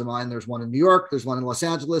dear friends of mine. There's one in New York, there's one in Los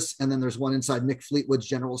Angeles, and then there's one inside Nick Fleetwood's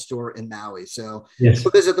general store in Maui. So yes.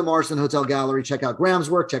 Visit the Marston Hotel Gallery, check out Graham's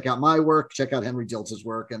work, check out my work, check out Henry Diltz's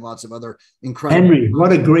work, and lots of other incredible. Henry,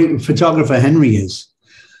 what a great photographer Henry is.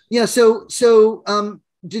 Yeah. So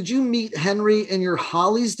did you meet Henry in your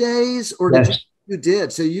Hollies days, or did you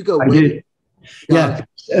did? So you go. I did. Yeah.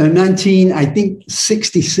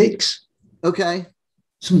 1966. Okay.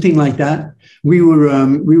 Something like that. We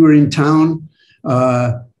were in town.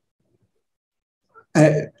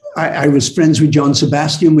 I was friends with John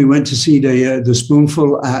Sebastian. We went to see the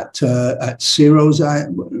Spoonful at Ciro's.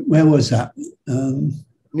 Where was that?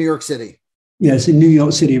 New York City. Yes, in New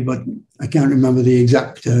York City, but I can't remember the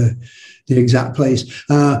exact place.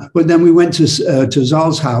 But then we went to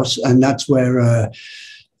Zal's house, and that's where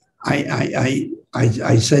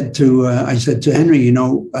I said to Henry, you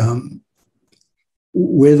know,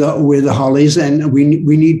 we're the Hollies, and we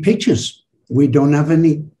need pictures. We don't have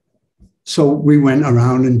any. So we went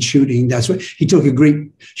around and shooting. That's what he took a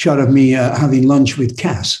great shot of me having lunch with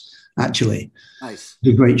Cass. Actually, nice.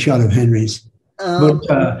 The great shot of Henry's.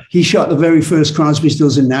 But he shot the very first Crosby,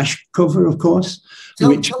 Stills and Nash cover, of course.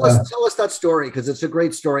 Tell us that story, because it's a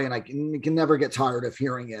great story, and I can never get tired of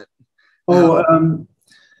hearing it.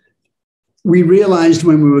 We realized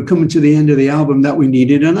when we were coming to the end of the album that we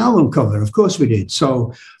needed an album cover. Of course we did.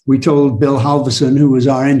 So we told Bill Halverson, who was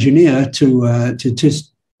our engineer, to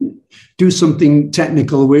do something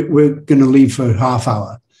technical. We're going to leave for half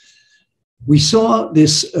hour. We saw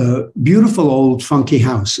this beautiful old funky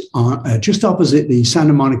house just opposite the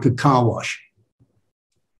Santa Monica car wash.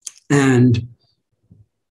 And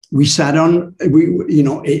we sat on,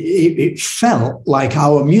 it felt like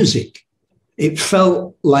our music. It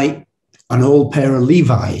felt like an old pair of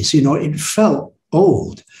Levi's, it felt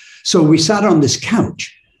old. So we sat on this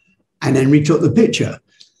couch and then we took the picture.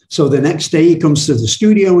 So the next day he comes to the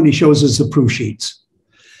studio and he shows us the proof sheets.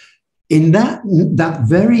 In that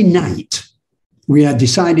very night, we had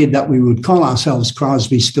decided that we would call ourselves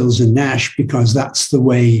Crosby, Stills and Nash because that's the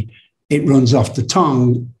way it runs off the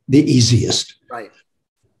tongue the easiest. Right.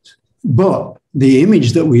 But the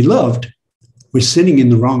image that we loved was sitting in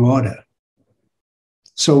the wrong order.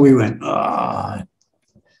 So we went, but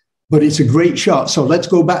it's a great shot. So let's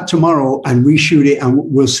go back tomorrow and reshoot it and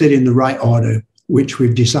we'll sit in the right order, which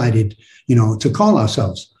we've decided, to call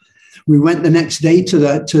ourselves. We went the next day to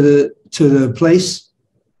the place.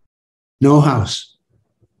 No house.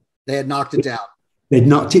 They had knocked it down. They'd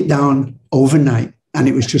knocked it down overnight, and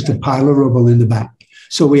it was just a pile of rubble in the back.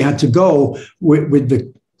 So we had to go with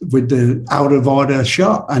the out of order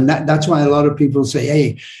shot, and that's why a lot of people say,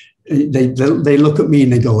 "Hey," they look at me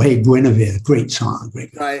and they go, "Hey, Guinevere, great song,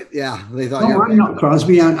 great." Right? Yeah, they thought. No, I'm not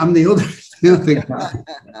Crosby. I'm the other guy.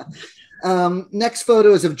 Next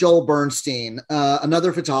photo is of Joel Bernstein,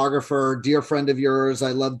 another photographer, dear friend of yours.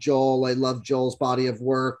 I love Joel. I love Joel's body of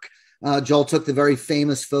work. Joel took the very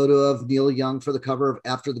famous photo of Neil Young for the cover of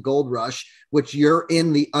After the Gold Rush, which you're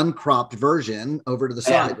in the uncropped version over to the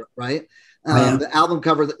side, right? The album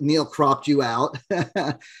cover that Neil cropped you out.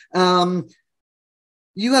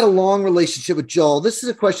 You had a long relationship with Joel. This is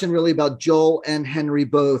a question really about Joel and Henry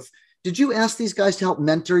both. Did you ask these guys to help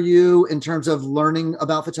mentor you in terms of learning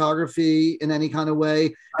about photography in any kind of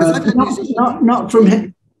way? Not from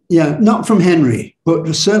Henry,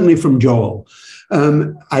 but certainly from Joel.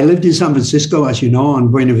 I lived in San Francisco, as you know,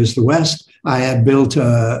 on Buena Vista West. I had built,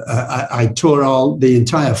 I tore the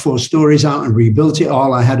entire 4 stories out and rebuilt it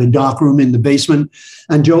all. I had a dark room in the basement.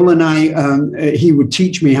 And Joel and I, he would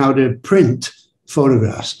teach me how to print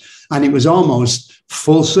photographs. And it was almost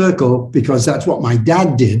full circle because that's what my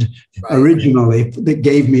dad did originally that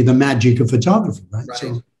gave me the magic of photography. Right.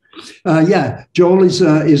 So, Joel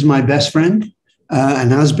is my best friend.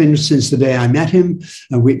 And has been since the day I met him,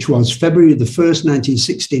 which was February the 1st,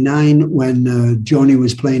 1969, when Joni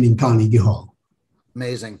was playing in Carnegie Hall.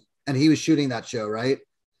 Amazing. And he was shooting that show, right?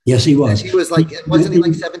 Yes, he was. And he was wasn't he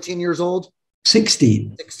like 17 years old?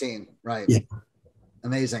 16. 16, right. Yeah.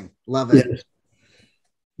 Amazing. Love it. Yes.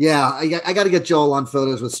 Yeah, I got to get Joel on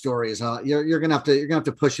photos with stories. You're gonna have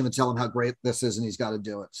to push him and tell him how great this is, and he's got to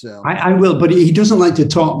do it. So I will, but he doesn't like to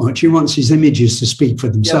talk much. He wants his images to speak for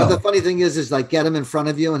themselves. Yeah, but the funny thing is like get him in front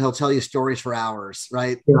of you, and he'll tell you stories for hours,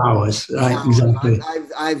 right? For hours, right? Exactly.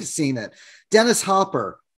 I've seen it. Dennis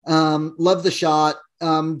Hopper, love the shot.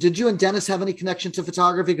 Did you and Dennis have any connection to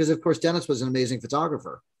photography? Because of course Dennis was an amazing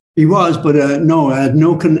photographer. He was, but no, I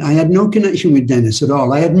had no connection with Dennis at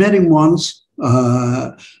all. I had met him once.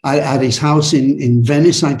 At his house in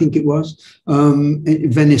Venice, I think it was,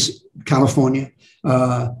 in Venice, California.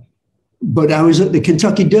 But I was at the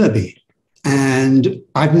Kentucky Derby, and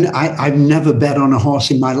I've never bet on a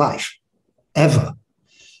horse in my life, ever.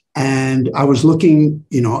 And I was looking,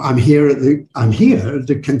 I'm here at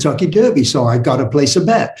the Kentucky Derby, so I got to place a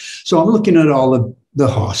bet. So I'm looking at all the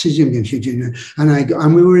horses, and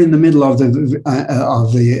we were in the middle of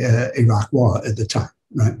the Iraq War at the time,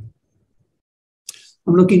 right?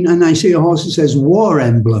 I'm looking and I see a horse that says War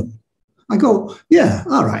Emblem. I go, yeah,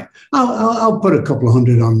 all right. I'll put a couple of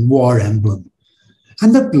hundred on War Emblem.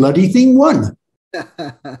 And the bloody thing won.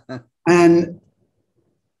 And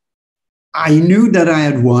I knew that I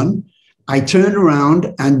had won. I turned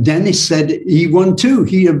around and Dennis said he won too.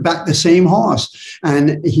 He had backed the same horse,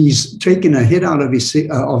 and he's taking a hit out of his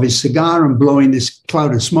cigar and blowing this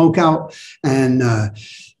cloud of smoke out. And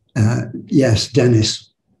yes,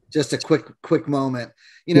 Dennis. Just a quick moment.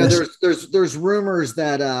 You know, yes. there's rumors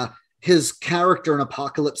that his character in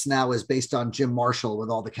Apocalypse Now is based on Jim Marshall with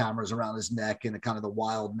all the cameras around his neck and a kind of the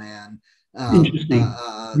wild man. Interesting.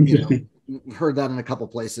 You know, heard that in a couple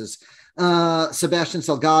places. Sebastian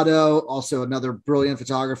Salgado, also another brilliant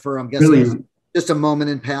photographer. I'm guessing just a moment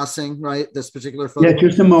in passing, right? This particular photo. Yeah,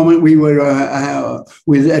 just a moment. We were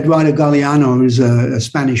with Eduardo Galeano, who's a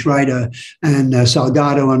Spanish writer, and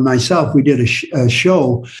Salgado and myself. We did a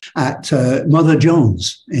show at Mother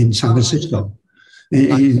Jones in San Francisco,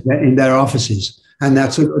 in their offices. And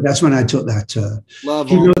that's when I took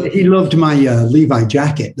that. He loved my Levi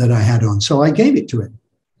jacket that I had on, so I gave it to him.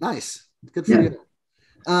 Nice. Good for you.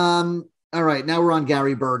 All right, now we're on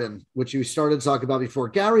Gary Burden, which you started to talk about before.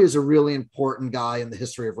 Gary is a really important guy in the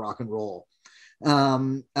history of rock and roll.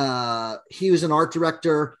 He was an art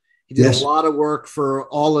director. He did a lot of work for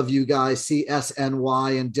all of you guys,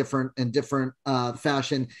 CSNY in different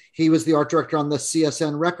fashion. He was the art director on the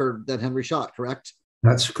CSN record that Henry shot, correct?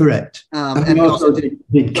 That's correct. And he also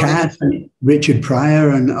did Cat and Richard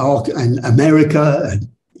Pryor and America and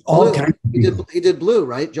all kinds of people. He did Blue,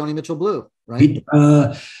 right? Joni Mitchell Blue, right?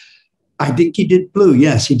 I think he did Blue.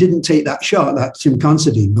 Yes, he didn't take that shot. That's Tim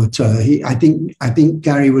Considine, but I think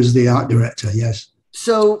Gary was the art director. Yes.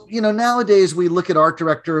 So, you know, nowadays we look at art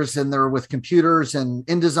directors and they're with computers and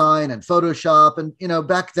InDesign and Photoshop. And, you know,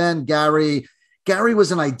 back then, Gary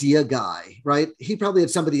was an idea guy, right? He probably had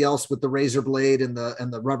somebody else with the razor blade and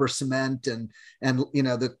the rubber cement and you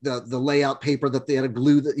know, the layout paper that they had to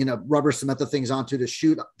glue the, you know, rubber cement the things onto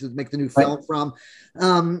to make the new film from.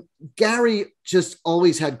 Gary just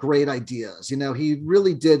always had great ideas. You know, he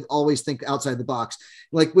really did always think outside the box.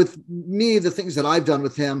 Like with me, the things that I've done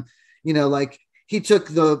with him, you know, like he took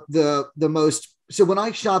the most, so when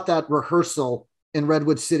I shot that rehearsal in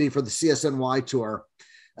Redwood City for the CSNY tour,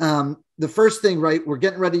 the first thing, right, we're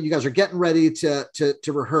getting ready. You guys are getting ready to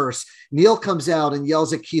rehearse. Neil comes out and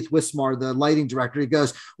yells at Keith Wismar, the lighting director. He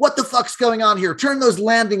goes, "What the fuck's going on here? Turn those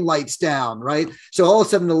landing lights down," right? So all of a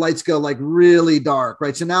sudden the lights go like really dark,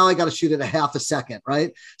 right? So now I got to shoot it a half a second,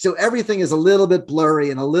 right? So everything is a little bit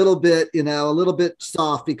blurry and a little bit, you know, a little bit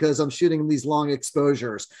soft because I'm shooting these long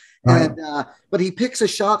exposures. Right. And but he picks a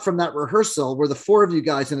shot from that rehearsal where the four of you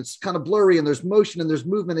guys, and it's kind of blurry and there's motion and there's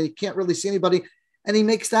movement and you can't really see anybody. And he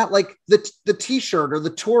makes that like the T-shirt or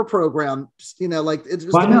the tour program, you know, like it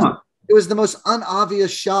was the most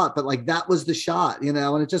unobvious shot, but like that was the shot, you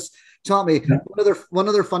know, and it just taught me. One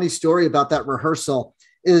other funny story about that rehearsal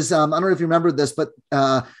is, I don't know if you remember this, but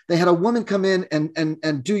they had a woman come in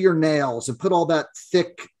and do your nails and put all that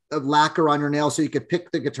thick lacquer on your nails so you could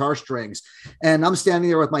pick the guitar strings. And I'm standing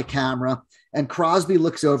there with my camera and Crosby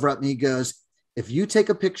looks over at me and goes, "If you take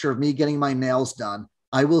a picture of me getting my nails done,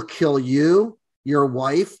 I will kill you, your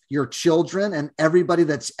wife, your children, and everybody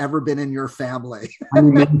that's ever been in your family." I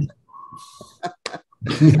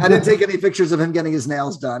didn't take any pictures of him getting his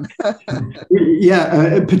nails done.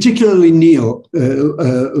 Particularly Neil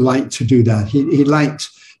liked to do that. He liked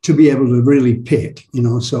to be able to really pick, you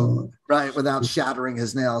know, so. Right, without shattering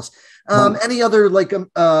his nails. Any other like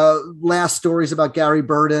last stories about Gary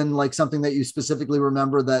Burden, like something that you specifically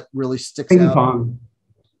remember that really sticks out? Ping pong.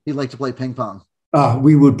 He'd like to play ping pong.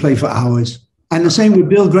 We would play for hours. And the same with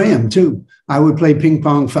Bill Graham, too. I would play ping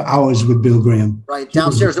pong for hours with Bill Graham. Right,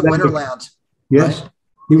 downstairs at Winterland. Yes, right?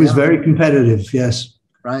 He was very competitive, yes.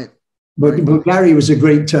 Right. But Gary was a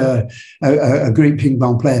great ping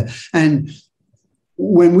pong player. And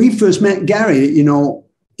when we first met Gary, you know,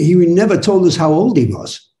 he never told us how old he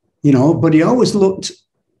was, you know, but he always looked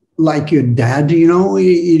like your dad, you know.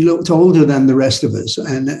 He looked older than the rest of us.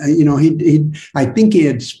 And, you know, I think he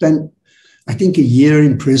had spent, a year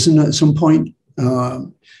in prison at some point.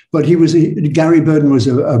 But Gary Burden was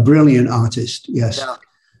a brilliant artist. Yes. Yeah.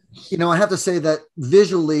 You know, I have to say that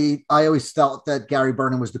visually, I always felt that Gary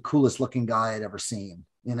Burden was the coolest looking guy I'd ever seen.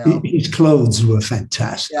 You know, his clothes were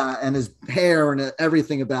fantastic. Yeah. And his hair and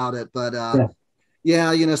everything about it. But,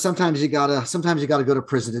 yeah, you know, sometimes you gotta go to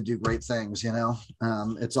prison to do great things, you know.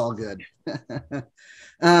 It's all good.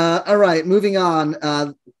 All right, moving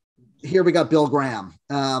on. Here we got Bill Graham.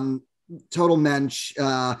 Total mensch.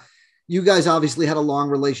 You guys obviously had a long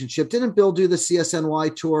relationship. Didn't Bill do the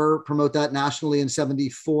CSNY tour, promote that nationally in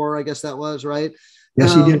 '74? I guess that was right.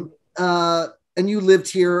 Yes, he did. And you lived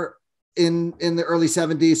here in the early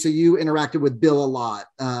 '70s, so you interacted with Bill a lot.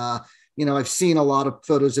 I've seen a lot of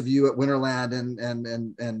photos of you at Winterland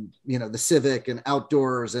and the Civic and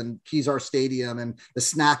outdoors and Kezar Stadium and the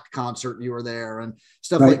Snack concert, you were there and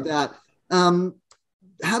stuff like that.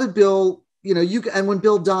 How did Bill, and when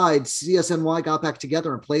Bill died, CSNY got back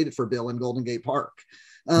together and played it for Bill in Golden Gate Park.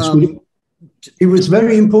 It was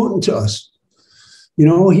very important to us.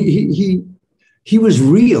 He was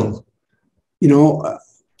real,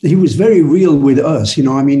 he was very real with us.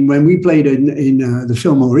 When we played in the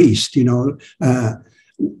Fillmore East,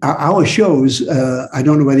 our shows, I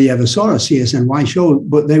don't know whether you ever saw a CSNY show,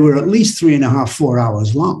 but they were at least 3.5, 4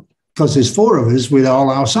 hours long because there's 4 of us with all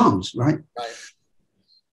our songs, right?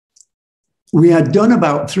 We had done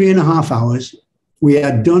about 3.5 hours. We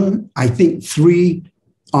had done, I think, 3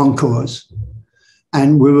 encores,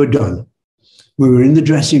 and we were done. We were in the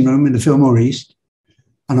dressing room in the Fillmore East,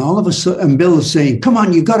 and all of a sudden, and Bill was saying, "Come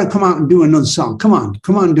on, you got to come out and do another song. Come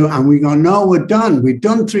on, do it." And we go, "No, we're done. We've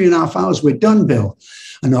done 3.5 hours. We're done, Bill."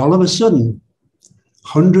 And all of a sudden,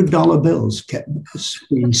 $100 bills kept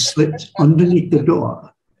being slipped underneath the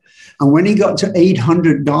door. And when he got to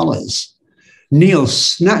 $800, Neil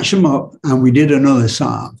snatched them up and we did another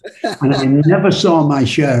song. And I never saw my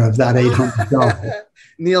share of that $800.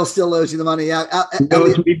 Neil still owes you the money.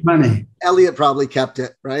 Elliot probably kept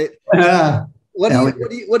it, right?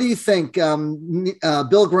 What do you think?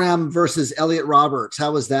 Bill Graham versus Elliot Roberts.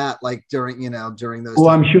 How was that like during those? Oh,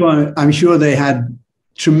 times? I'm sure they had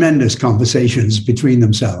tremendous conversations between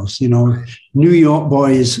themselves. New York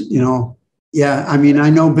boys. Yeah, I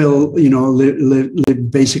know Bill.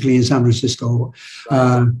 Lived basically in San Francisco,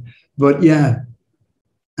 but yeah,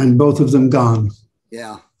 and both of them gone.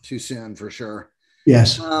 Yeah, too soon for sure.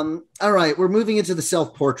 Yes. All right, we're moving into the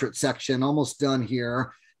self-portrait section. Almost done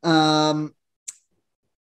here.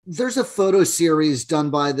 There's a photo series done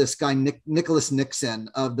by this guy, Nicholas Nixon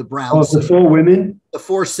of the Browns. Oh, the 4 women? The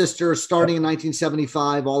 4 sisters starting in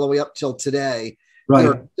 1975 all the way up till today.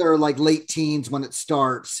 Right. They're like late teens when it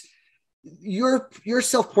starts. Your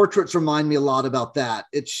self-portraits remind me a lot about that.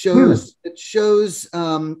 It shows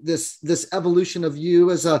this evolution of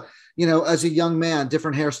you as a young man,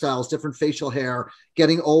 different hairstyles, different facial hair,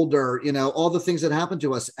 getting older, all the things that happen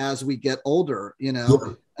to us as we get older,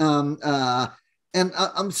 and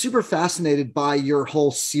I'm super fascinated by your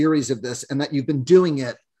whole series of this and that you've been doing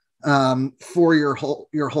it for your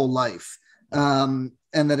whole life. And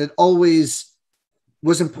that it always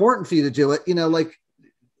was important for you to do it.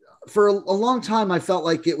 For a long time, I felt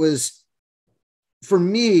like for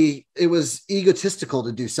me, it was egotistical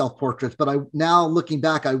to do self-portraits, but now looking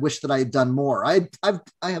back, I wish that I had done more. I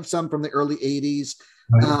have some from the early 80s.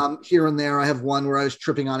 Right. Here and there. I have one where I was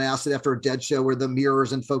tripping on acid after a Dead show where the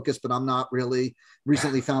mirror's in focus, but I'm not really.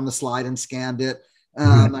 Recently found the slide and scanned it.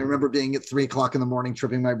 I remember being at 3:00 in the morning,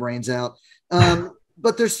 tripping my brains out.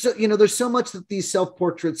 But there's so much that these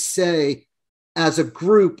self-portraits say as a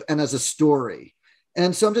group and as a story.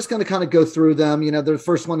 And so I'm just going to kind of go through them. The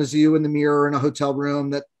first one is you in the mirror in a hotel room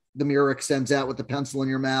that the mirror extends out with the pencil in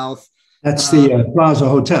your mouth. That's the Plaza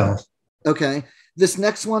Hotel. Okay. This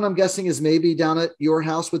next one, I'm guessing, is maybe down at your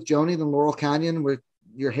house with Joni in Laurel Canyon, with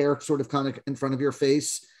your hair sort of kind of in front of your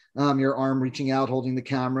face, your arm reaching out, holding the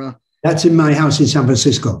camera. That's in my house in San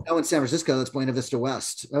Francisco. Oh, in San Francisco, that's Buena Vista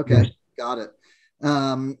West. Okay, yes. Got it.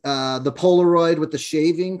 The Polaroid with the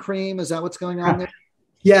shaving cream, is that what's going on there?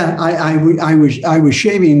 Yeah, I was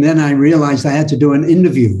shaving. Then I realized I had to do an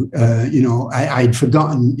interview. I'd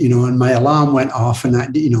forgotten. And my alarm went off, and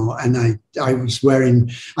I'd been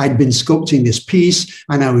sculpting this piece,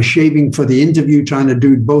 and I was shaving for the interview, trying to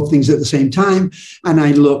do both things at the same time, and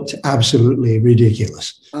I looked absolutely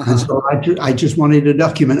ridiculous. And so I just wanted to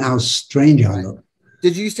document how strange I looked.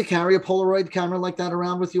 Did you used to carry a Polaroid camera like that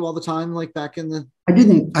around with you all the time, like back in the? I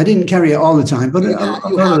didn't carry it all the time, but you had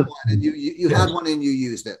one, and you had one, and you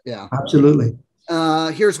used it. Yeah, absolutely.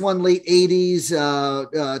 Here's one late 80s,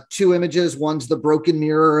 2 images. One's the broken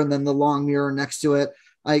mirror, and then the long mirror next to it.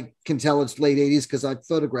 I can tell it's late 80s because I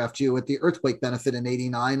photographed you at the earthquake benefit in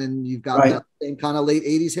 '89, and you've got that same kind of late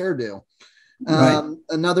 80s hairdo.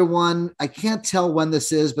 Another one, I can't tell when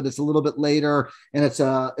this is, but it's a little bit later, and it's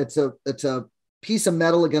a piece of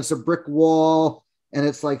metal against a brick wall, and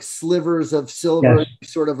it's like slivers of silver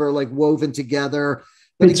sort of are like woven together.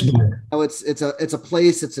 But it's a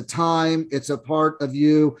place, it's a time, it's a part of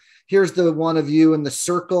you. Here's the one of you in the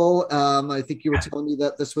circle. I think you were telling me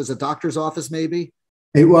that this was a doctor's office, maybe.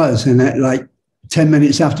 It was, and like 10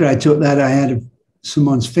 minutes after I took that, I had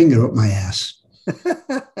someone's finger up my ass. You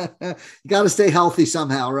got to stay healthy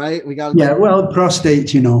somehow, right? We got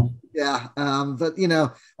prostate, Yeah. But,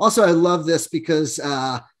 also I love this because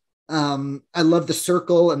I love the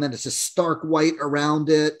circle, and then it's just stark white around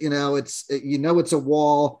it. It's a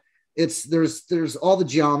wall. There's all the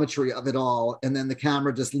geometry of it all, and then the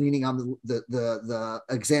camera just leaning on the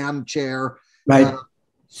exam chair. Right.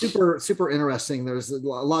 Super interesting. There's a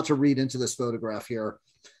lot to read into this photograph here.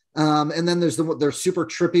 And then there's super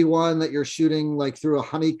trippy one that you're shooting like through a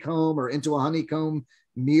honeycomb or into a honeycomb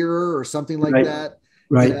mirror or something like that.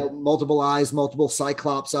 Right. Multiple eyes, multiple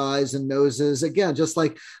cyclops eyes and noses. Again, just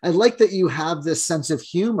like, I like that you have this sense of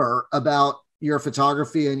humor about your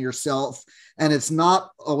photography and yourself. And it's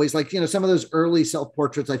not always like, some of those early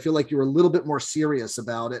self-portraits, I feel like you were a little bit more serious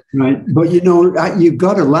about it. Right. But, you've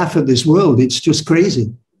got to laugh at this world. It's just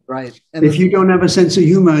crazy. Right. And if you don't have a sense of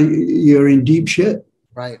humor, you're in deep shit.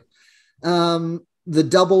 Right. The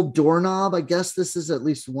double doorknob, I guess this is at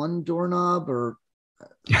least one doorknob or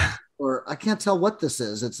I can't tell what this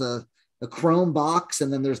is. It's a chrome box,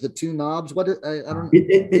 and then there's the two knobs. I don't know.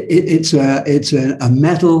 It's a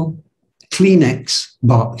metal Kleenex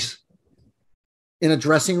box in a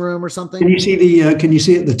dressing room or something. Can you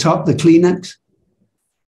see at the top the Kleenex?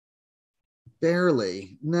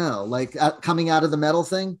 Barely. No, like coming out of the metal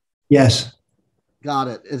thing. Yes. Got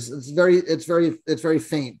it. It's very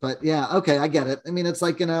faint, but yeah. Okay. I get it. I mean, it's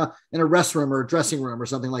like in a restroom or a dressing room or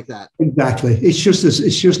something like that. Exactly. It's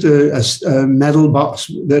just a metal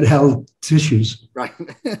box that held tissues. Right.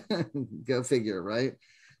 Go figure. Right.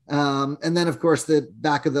 And then of course the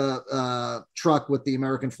back of the truck with the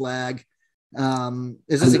American flag.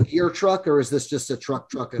 Is this a gear truck or is this just a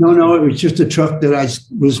truck? No, it was just a truck that I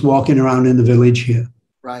was walking around in the village here.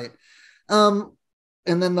 Right.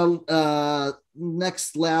 And then the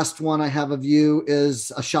last one I have of you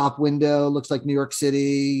is a shop window. Looks like New York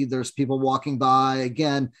City. There's people walking by.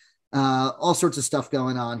 Again, all sorts of stuff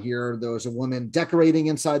going on here. There was a woman decorating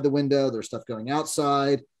inside the window. There's stuff going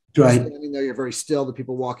outside. Right. Standing there, you're very still. The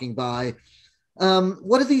people walking by.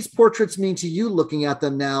 What do these portraits mean to you looking at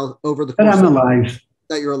them now over the course that I'm alive.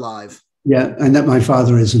 That you're alive. Yeah, and that my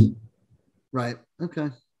father isn't. Right. Okay.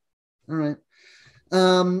 All right.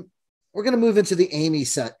 We're going to move into the Amy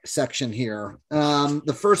section here.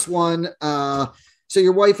 The first one, so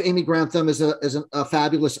your wife, Amy Grantham, is a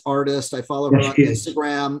fabulous artist. I follow her on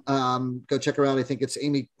Instagram. Go check her out. I think it's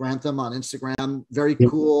Amy Grantham on Instagram. Very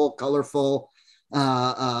cool, colorful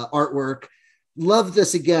artwork. Love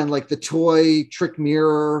this again, like the toy trick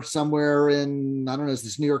mirror somewhere in, I don't know, is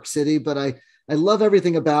this New York City, but I love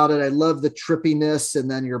everything about it. I love the trippiness,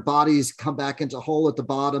 and then your bodies come back into whole at the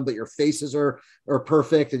bottom, but your faces are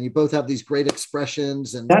perfect, and you both have these great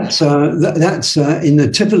expressions. And that's in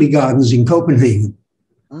the Tivoli Gardens in Copenhagen.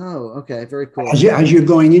 Oh, okay, very cool. As you're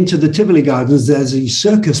going into the Tivoli Gardens, there's these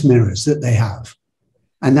circus mirrors that they have,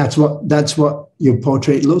 and that's what your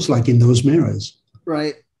portrait looks like in those mirrors.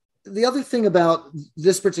 Right. The other thing about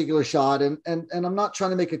this particular shot, and I'm not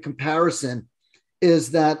trying to make a comparison,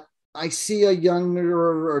 is that I see a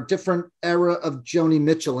younger or different era of Joni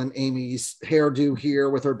Mitchell in Amy's hairdo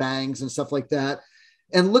here with her bangs and stuff like that.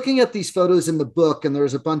 And looking at these photos in the book, and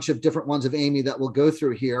there's a bunch of different ones of Amy that we'll go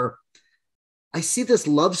through here, I see this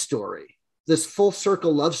love story, this full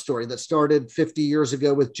circle love story that started 50 years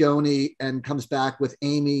ago with Joni and comes back with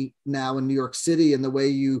Amy now in New York City, and the way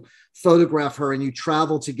you photograph her and you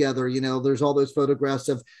travel together. There's all those photographs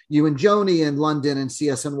of you and Joni in London and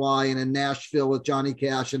CSNY and in Nashville with Johnny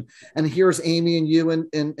Cash. And here's Amy and you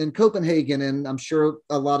in Copenhagen. And I'm sure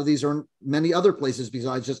a lot of these are many other places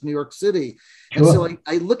besides just New York City. And so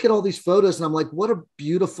I look at all these photos and I'm like, what a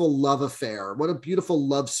beautiful love affair. What a beautiful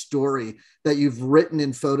love story that you've written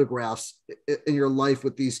in photographs in your life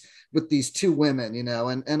with these two women,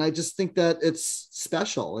 and I just think that it's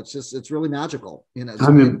special. It's really magical.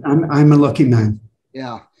 I'm a lucky man.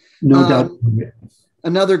 Yeah. No doubt.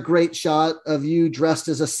 Another great shot of you dressed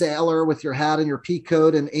as a sailor with your hat and your pea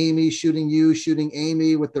coat, and Amy shooting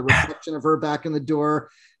Amy with the reflection of her back in the door.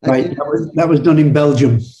 Right. That was done in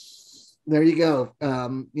Belgium. There you go.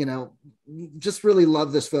 Just really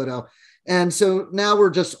love this photo. And so now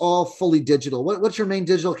we're just all fully digital. What's your main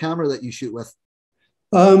digital camera that you shoot with?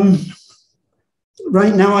 Right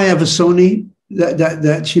now I have a Sony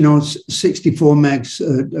that's 64 megs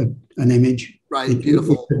an image. Right,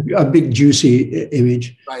 beautiful. A big juicy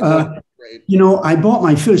image. Right. Great. I bought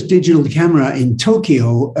my first digital camera in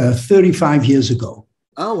Tokyo 35 years ago.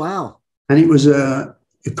 Oh wow! And it was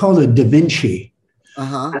called a Da Vinci.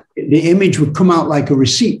 Uh-huh. The image would come out like a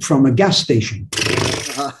receipt from a gas station.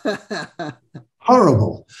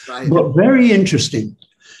 Horrible, right. But very interesting.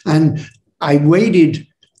 And I waited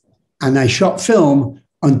and I shot film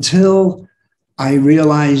until I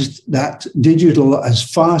realized that digital has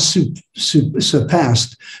far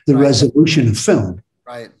surpassed the resolution of film.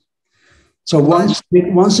 Right. So once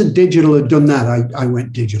the digital had done that, I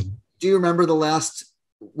went digital. Do you remember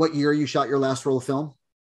what year you shot your last roll of film?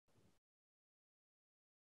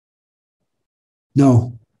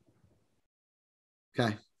 No.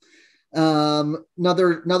 Okay.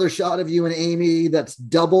 Another shot of you and Amy that's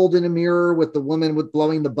doubled in a mirror with the woman with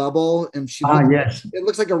blowing the bubble, and yes, it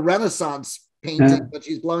looks like a Renaissance painting, but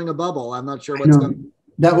she's blowing a bubble. I'm not sure what's going on.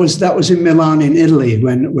 That was in Milan, in Italy,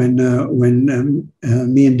 when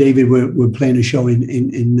me and David were playing a show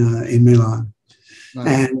in Milan.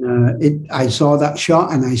 Nice. And I saw that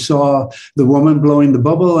shot, and I saw the woman blowing the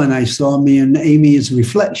bubble, and I saw me and Amy's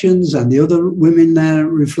reflections, and the other women there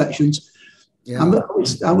reflections. Yeah,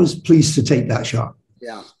 I was pleased to take that shot.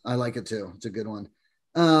 Yeah, I like it too. It's a good one.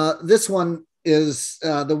 This one is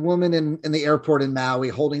the woman in the airport in Maui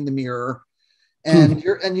holding the mirror,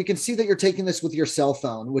 and you can see that you're taking this with your cell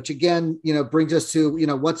phone, which again, brings us to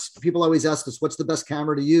people always ask us, what's the best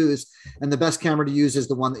camera to use, and the best camera to use is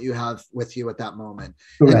the one that you have with you at that moment.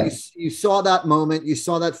 Correct. And you saw that moment, you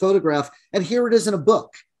saw that photograph, and here it is in a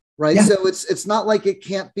book, right? Yeah. So it's not like it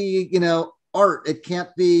can't be art, it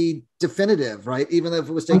can't be definitive, right? Even if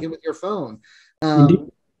it was taken with your phone.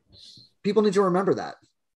 People need to remember that.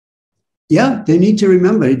 Yeah, they need to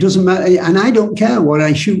remember. It doesn't matter. And I don't care what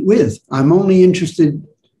I shoot with. I'm only interested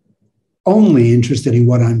in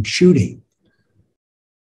what I'm shooting.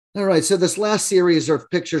 All right. So this last series of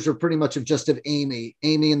pictures are pretty much just of Amy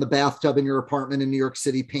in the bathtub in your apartment in New York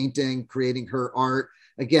City, painting, creating her art.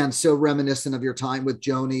 Again, so reminiscent of your time with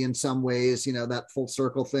Joni in some ways, that full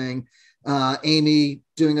circle thing. Amy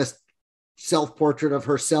doing a self-portrait of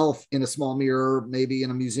herself in a small mirror, maybe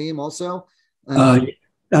in a museum also.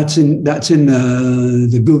 That's in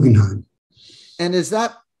the Guggenheim. And is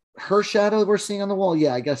that her shadow we're seeing on the wall?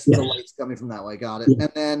 Yeah, I guess the light's coming from that way. Got it. Yeah.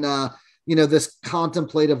 And then this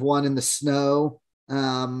contemplative one in the snow.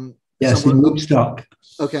 Yes, in Woodstock.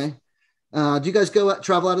 Okay. Do you guys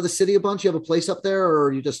travel out of the city a bunch? You have a place up there, or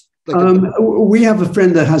are you just we have a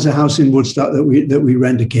friend that has a house in Woodstock that we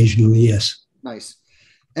rent occasionally. Yes. Nice.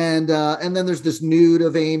 And then there's this nude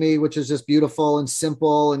of Amy, which is just beautiful and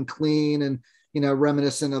simple and clean and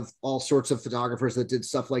reminiscent of all sorts of photographers that did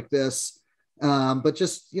stuff like this. But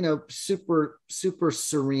just, super, super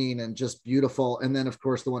serene and just beautiful. And then, of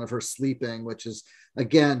course, the one of her sleeping, which is,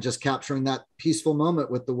 again, just capturing that peaceful moment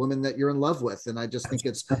with the woman that you're in love with. And I just think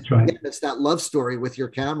it's that love story with your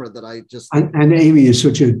camera that I just... And Amy is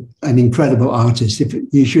such an incredible artist.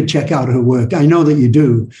 You should check out her work. I know that you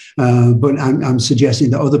do, but I'm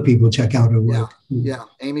suggesting that other people check out her work. Yeah.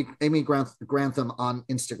 Amy Grantham on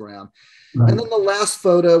Instagram. Right. And then the last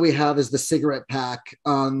photo we have is the cigarette pack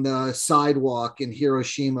on the sidewalk in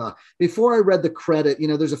Hiroshima. Before I read the credit,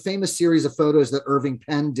 there's a famous series of photos that Irving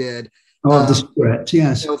Penn did. Oh, the cigarettes,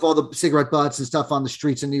 yes. With all the cigarette butts and stuff on the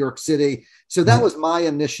streets in New York City. So that was my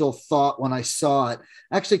initial thought when I saw it.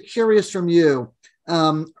 Actually, curious from you,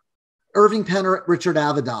 Irving Penn or Richard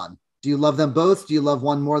Avedon? Do you love them both? Do you love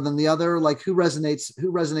one more than the other? Like who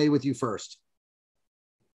resonated with you first?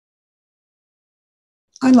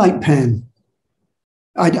 I like Penn.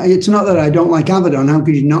 It's not that I don't like Avedon. How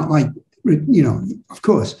could you not like, of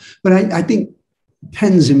course. But I think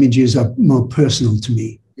Penn's images are more personal to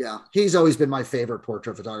me. Yeah, he's always been my favorite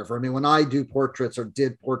portrait photographer. I mean, when I do portraits or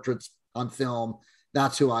did portraits on film,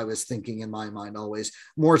 that's who I was thinking in my mind always,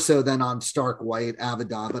 more so than on stark white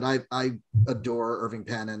Avedon. But I adore Irving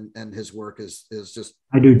Penn and his work is just...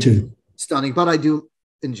 I do too. Stunning. But I do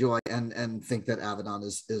enjoy and think that Avedon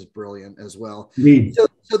is brilliant as well.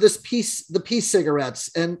 So this piece, the peace cigarettes,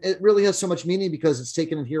 and it really has so much meaning because it's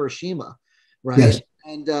taken in Hiroshima, right? Yes.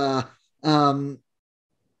 And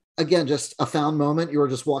again, just a found moment. You were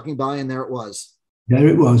just walking by and there it was. There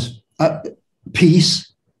it was.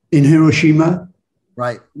 Peace in Hiroshima.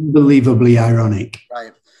 Right. Unbelievably ironic.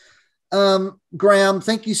 Right. Graham,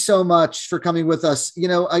 thank you so much for coming with us.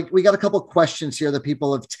 We got a couple of questions here that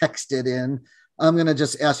people have texted in. I'm going to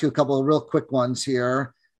just ask you a couple of real quick ones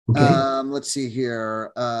here. Okay. Let's see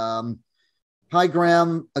here. Hi,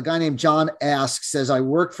 Graham. A guy named John says, I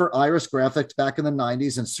worked for Iris Graphics back in the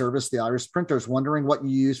 90s and serviced the Iris printers, wondering what you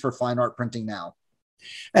use for fine art printing now.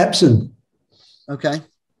 Epson. Okay.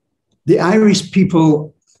 The Iris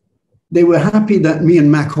people, they were happy that me and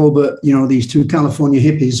Mac Holbert, these two California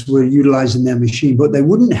hippies were utilizing their machine, but they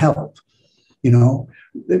wouldn't help. I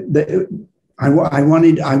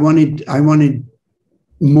wanted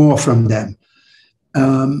more from them.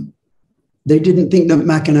 They didn't think that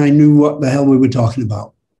Mac and I knew what the hell we were talking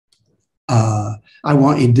about. I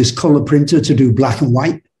wanted this color printer to do black and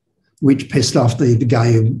white, which pissed off the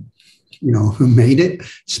guy who made it,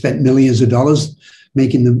 spent millions of dollars.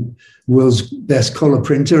 making the world's best color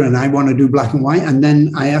printer, and I want to do black and white. And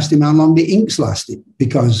then I asked him how long the inks lasted,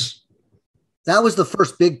 because that was the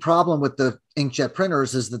first big problem with the inkjet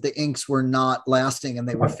printers, is that the inks were not lasting and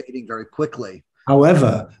they were fading very quickly.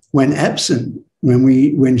 However, when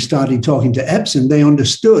we started talking to Epson, they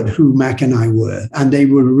understood who Mac and I were, and they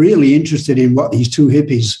were really interested in what these two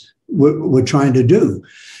hippies were trying to do.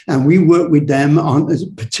 And we worked with them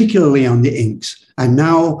particularly on the inks. And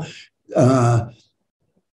now,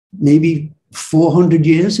 maybe 400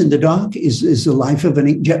 years in the dark is the life of an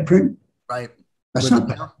inkjet print. Right. That's not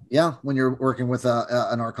bad. Yeah, when you're working with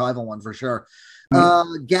an archival one, for sure.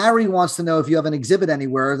 Gary wants to know if you have an exhibit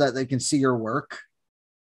anywhere that they can see your work.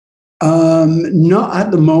 Not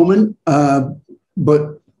at the moment,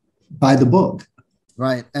 but buy the book.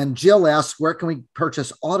 Right. And Jill asks, where can we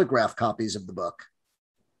purchase autograph copies of the book?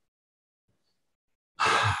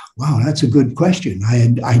 Wow, that's a good question.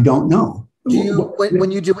 I don't know.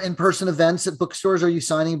 When you do in-person events at bookstores, are you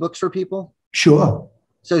signing books for people? Sure.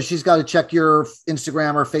 So she's got to check your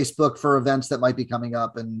Instagram or Facebook for events that might be coming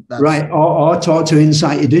up. And that's right. Or talk to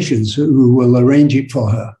Insight Editions, who will arrange it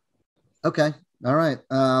for her. Okay. All right.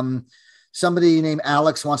 Somebody named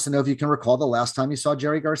Alex wants to know if you can recall the last time you saw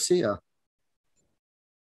Jerry Garcia.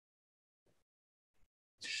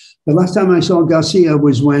 The last time I saw Garcia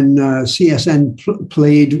was when CSN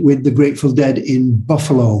played with the Grateful Dead in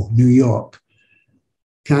Buffalo, New York.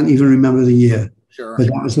 Can't even remember the year. Sure. But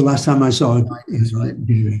that was the last time I saw it. Right.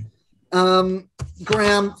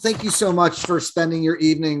 Graham, thank you so much for spending your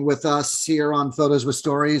evening with us here on Photos with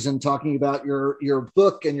Stories and talking about your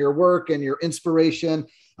book and your work and your inspiration.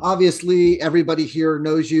 Obviously, everybody here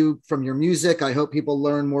knows you from your music. I hope people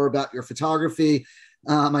learn more about your photography.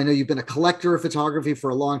 I know you've been a collector of photography for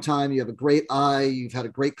a long time. You have a great eye. You've had a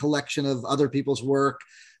great collection of other people's work.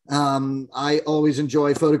 I always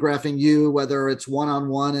enjoy photographing you, whether it's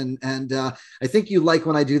one-on-one, and I think you like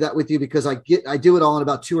when I do that with you, because I do it all in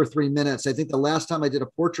about 2 or 3 minutes. I think the last time I did a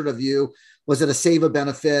portrait of you was at a Save a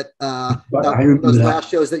Benefit, those last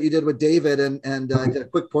shows that you did with David, and I did a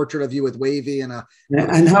quick portrait of you with Wavy. And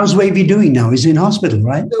how's Wavy doing now? He's in hospital,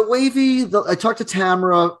 right? So Wavy, I talked to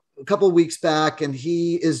Tamara a couple of weeks back, and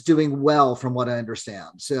he is doing well from what I understand.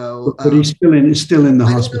 So, but he's still in the hospital.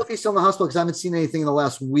 I don't know if he's still in the hospital because I haven't seen anything in the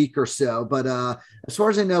last week or so. But as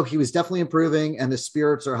far as I know, he was definitely improving, and his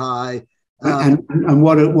spirits are high. And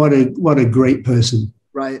what a great person.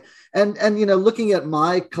 Right. And looking at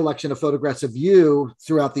my collection of photographs of you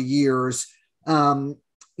throughout the years,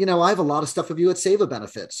 I have a lot of stuff of you at Save a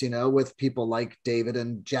Benefits, with people like David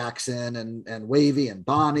and Jackson and Wavy and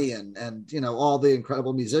Bonnie and all the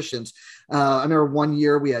incredible musicians. I remember one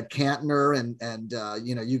year we had Cantner and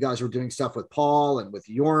you guys were doing stuff with Paul and with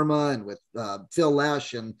Yorma and with Phil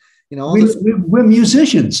Lesh and, we're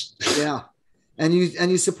musicians. Yeah. And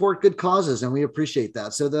you support good causes, and we appreciate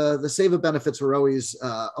that. So the Save a Benefits were always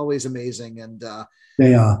amazing, and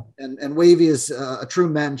they are. And Wavy is a true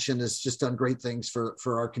mensch and has just done great things for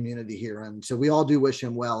our community here. And so we all do wish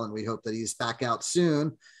him well, and we hope that he's back out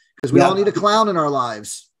soon, because we all need a clown in our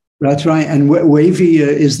lives. That's right. And Wavy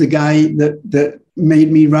is the guy that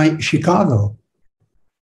made me write Chicago.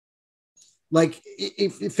 Like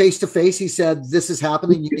face to face, he said, "This is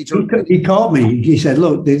happening." He called me. He said,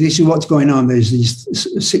 "Look, this is what's going on. There's these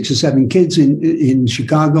 6 or 7 kids in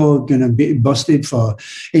Chicago going to be busted for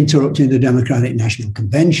interrupting the Democratic National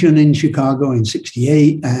Convention in Chicago in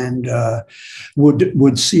 '68. And would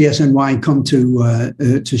CSNY come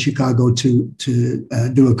to Chicago to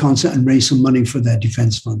do a concert and raise some money for their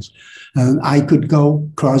defense funds?" I could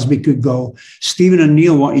go. Crosby could go. Stephen and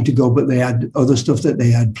Neil wanted to go, but they had other stuff that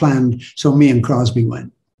they had planned. So me and Crosby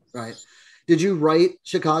went. Right. Did you write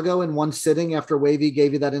Chicago in one sitting after Wavy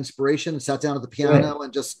gave you that inspiration and sat down at the piano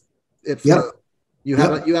and just you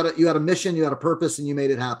had a mission, you had a purpose, and you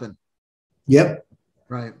made it happen? Yep.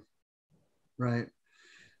 Right. Right.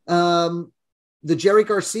 The Jerry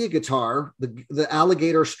Garcia guitar, the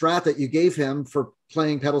alligator Strat that you gave him for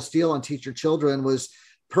playing pedal steel on Teach Your Children, was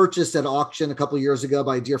purchased at auction a couple of years ago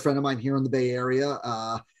by a dear friend of mine here in the Bay Area.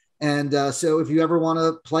 So if you ever want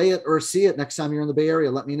to play it or see it next time you're in the Bay Area,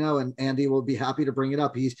 let me know, and Andy will be happy to bring it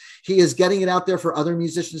up. He is getting it out there for other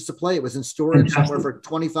musicians to play. It was in storage somewhere for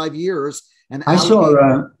 25 years. And I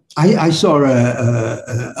saw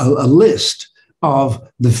a list of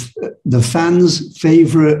the fans'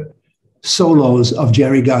 favorite solos of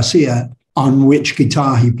Jerry Garcia on which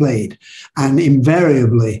guitar he played, and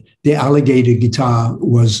invariably the alligator guitar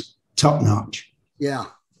was top notch. Yeah.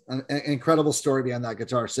 An incredible story behind that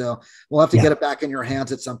guitar. So we'll have to get it back in your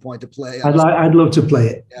hands at some point to play. I'd love to play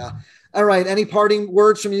it. Yeah. All right. Any parting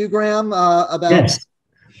words from you, Graham, about? Yes.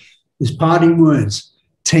 His parting words: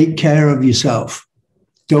 take care of yourself.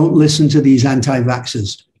 Don't listen to these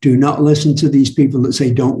anti-vaxxers. Do not listen to these people that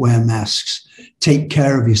say don't wear masks. Take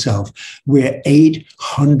care of yourself. We're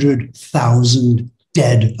 800,000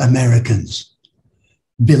 dead Americans.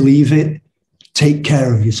 Believe it. Take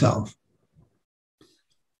care of yourself.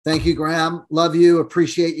 Thank you, Graham. Love you.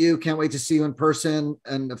 Appreciate you. Can't wait to see you in person.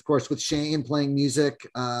 And of course, with Shane playing music,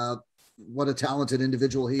 what a talented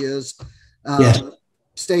individual he is. Yes.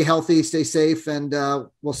 Stay healthy, stay safe, and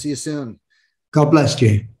we'll see you soon. God bless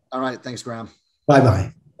you. All right. Thanks, Graham.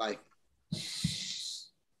 Bye-bye. Bye.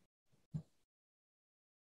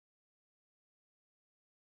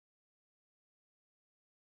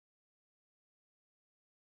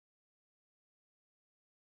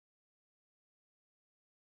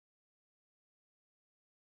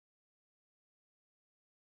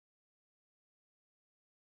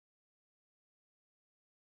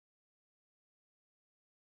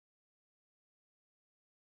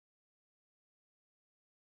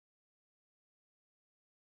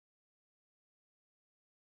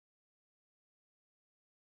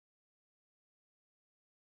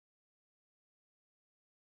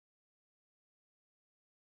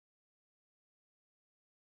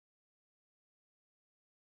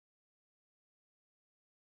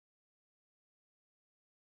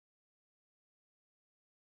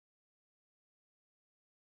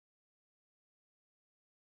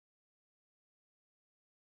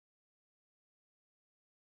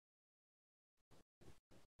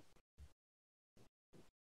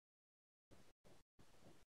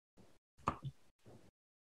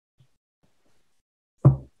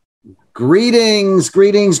 Greetings,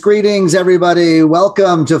 greetings, greetings, everybody.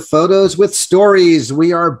 Welcome to Photos with Stories.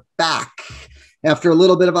 We are back after a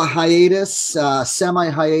little bit of a hiatus,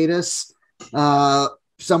 semi-hiatus.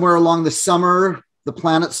 Somewhere along the summer, the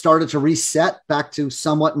planet started to reset back to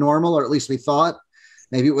somewhat normal, or at least we thought.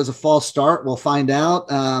 Maybe it was a false start. We'll find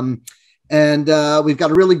out. And we've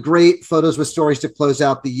got a really great Photos with Stories to close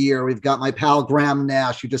out the year. We've got my pal Graham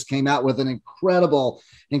Nash, who just came out with an incredible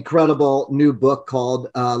new book called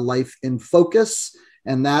Life in Focus.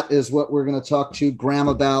 And that is what we're going to talk to Graham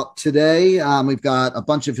about today. We've got a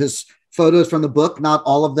bunch of his photos from the book, not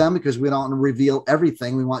all of them, because we don't want to reveal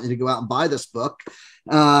everything. We want you to go out and buy this book.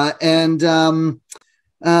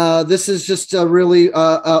 This is just a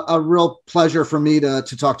real pleasure for me to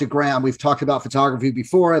talk to Graham. We've talked about photography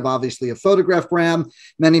before. I've obviously photographed Graham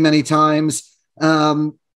many times.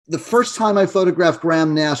 The first time I photographed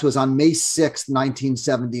Graham Nash was on May 6th,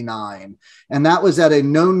 1979. And that was at a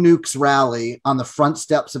No Nukes rally on the front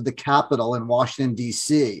steps of the Capitol in Washington,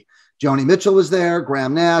 D.C. Joni Mitchell was there,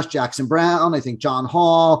 Graham Nash, Jackson Browne, I think John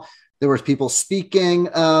Hall. There was people speaking.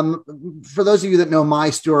 For those of you that know my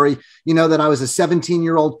story, you know that I was a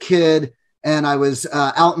 17-year-old kid and I was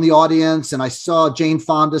out in the audience and I saw Jane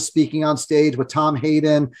Fonda speaking on stage with Tom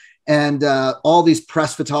Hayden and all these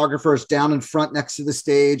press photographers down in front next to the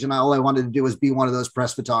stage. And all I wanted to do was be one of those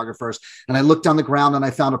press photographers. And I looked on the ground and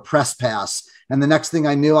I found a press pass. And the next thing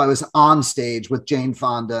I knew, I was on stage with Jane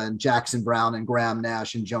Fonda and Jackson Browne and Graham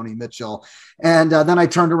Nash and Joni Mitchell. And then I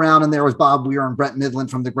turned around and there was Bob Weir and Brett Midland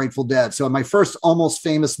from the Grateful Dead. So my first almost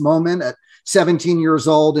famous moment at 17 years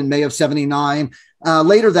old in May of 79.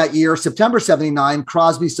 Later that year, September 79,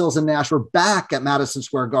 Crosby, Stills, and Nash were back at Madison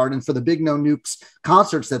Square Garden for the big No Nukes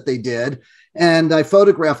concerts that they did. And I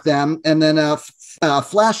photographed them. And then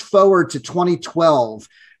flash forward to 2012.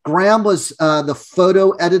 Graham was the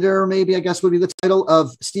photo editor, maybe I guess would be the title, of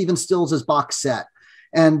Stephen Stills' box set.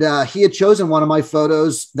 And he had chosen one of my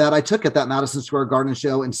photos that I took at that Madison Square Garden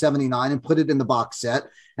show in 79 and put it in the box set.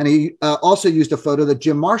 And he also used a photo that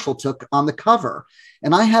Jim Marshall took on the cover.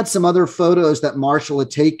 And I had some other photos that Marshall had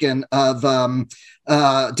taken of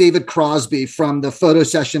David Crosby from the photo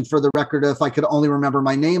session for the record, If I Could Only Remember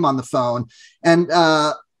My Name on the Phone. And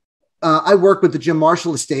I work with the Jim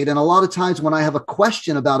Marshall estate. And a lot of times when I have a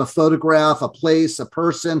question about a photograph, a place, a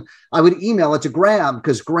person, I would email it to Graham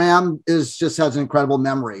because Graham just has an incredible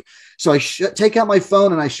memory. So I take out my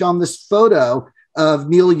phone and I show him this photo of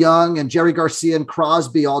Neil Young and Jerry Garcia and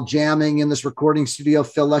Crosby all jamming in this recording studio,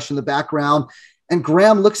 Phil Lesh in the background. And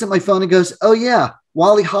Graham looks at my phone and goes, "Oh yeah,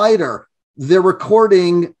 Wally Heider. They're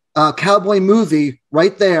recording a cowboy movie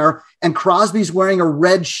right there. And Crosby's wearing a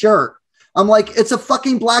red shirt." I'm like, "It's a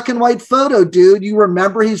fucking black and white photo, dude. You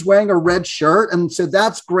remember he's wearing a red shirt?" And so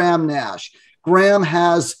that's Graham Nash. Graham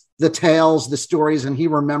has the tales, the stories, and he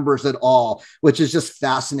remembers it all, which is just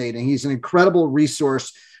fascinating. He's an incredible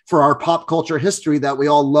resource for our pop culture history that we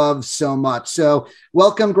all love so much. So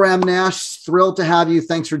welcome, Graham Nash. Thrilled to have you.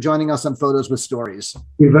 Thanks for joining us on Photos with Stories.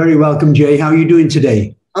 You're very welcome, Jay. How are you doing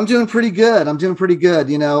today? I'm doing pretty good. I'm doing pretty good.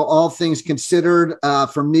 You know, all things considered,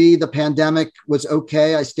 for me, the pandemic was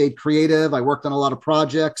okay. I stayed creative. I worked on a lot of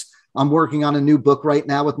projects. I'm working on a new book right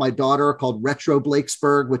now with my daughter called Retro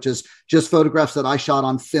Blakesberg, which is just photographs that I shot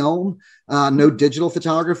on film, no digital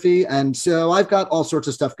photography. And so I've got all sorts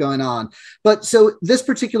of stuff going on. But so this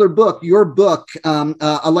particular book, your book,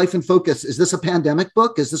 A Life in Focus, is this a pandemic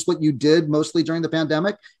book? Is this what you did mostly during the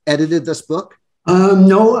pandemic? Edited this book?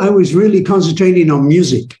 No, I was really concentrating on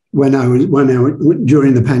music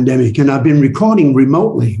during the pandemic, and I've been recording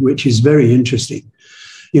remotely, which is very interesting.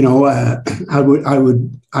 You know, I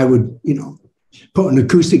would, you know, put an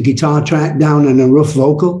acoustic guitar track down and a rough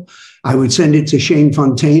vocal. I would send it to Shane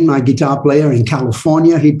Fontaine, my guitar player in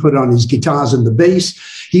California. He'd put on his guitars and the bass.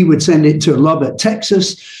 He would send it to Lubbock,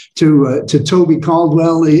 Texas, to Toby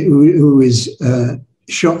Caldwell, who is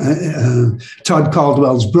Todd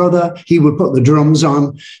Caldwell's brother. He would put the drums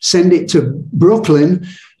on, send it to Brooklyn.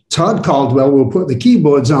 Todd Caldwell will put the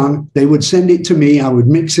keyboards on. They would send it to me. I would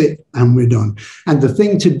mix it, and we're done. And the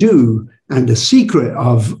thing to do, and the secret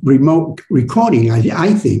of remote recording,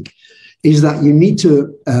 I think, is that you need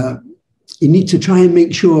to try and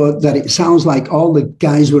make sure that it sounds like all the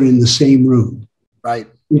guys were in the same room, right?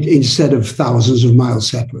 Instead of thousands of miles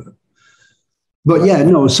separate. But yeah,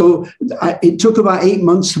 no, so it took about 8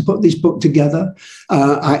 months to put this book together.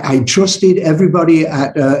 I trusted everybody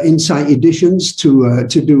at Insight Editions to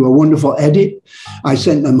do a wonderful edit. I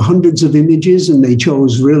sent them hundreds of images, and they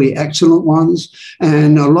chose really excellent ones.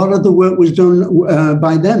 And a lot of the work was done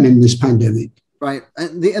by them in this pandemic. Right.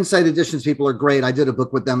 And the Insight Editions people are great. I did a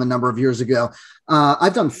book with them a number of years ago.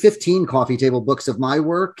 I've done 15 coffee table books of my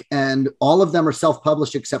work, and all of them are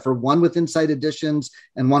self-published except for one with Insight Editions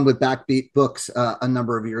and one with Backbeat Books a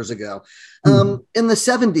number of years ago. In the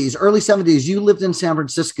 70s, early 70s, you lived in San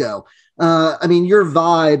Francisco. I mean, your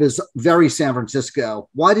vibe is very San Francisco.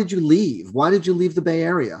 Why did you leave? Why did you leave the Bay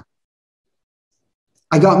Area?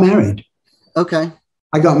 I got married. Okay.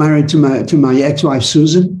 I got married to my ex-wife,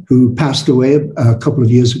 Susan, who passed away a couple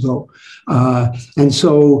of years ago. And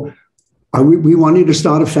so we wanted to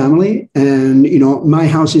start a family. And, you know, my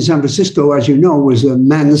house in San Francisco, as you know, was a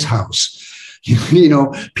man's house. You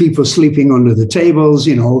know, people sleeping under the tables,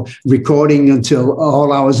 you know, recording until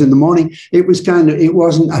all hours in the morning. It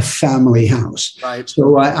wasn't a family house. Right.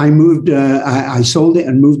 So I moved, I sold it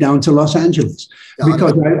and moved down to Los Angeles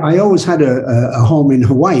because I always had a home in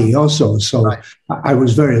Hawaii also. So right. I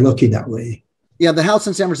was very lucky that way. Yeah, the house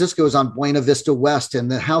in San Francisco is on Buena Vista West,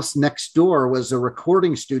 and the house next door was a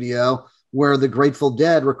recording studio where the Grateful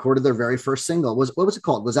Dead recorded their very first single. What was it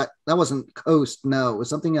called? That wasn't Coast? No, it was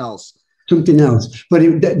something else. Something else.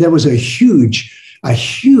 But there was a huge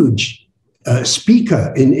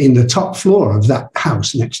speaker in the top floor of that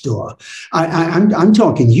house next door. I'm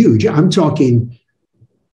talking huge. I'm talking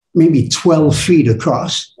maybe 12 feet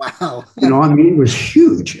across. Wow. You know, I mean, it was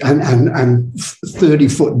huge and 30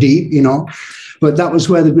 foot deep, you know. But that was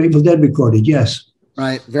where the Grateful Dead recorded, yes.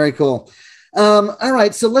 Right. Very cool. All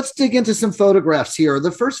right. So let's dig into some photographs here.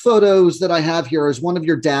 The first photos that I have here is one of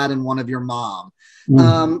your dad and one of your mom.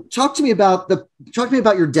 Talk to me about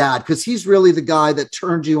your dad, because he's really the guy that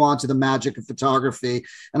turned you on to the magic of photography.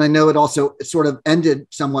 And I know it also sort of ended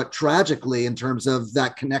somewhat tragically in terms of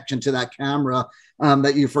that connection to that camera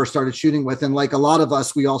that you first started shooting with. And like a lot of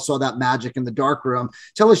us, we all saw that magic in the darkroom.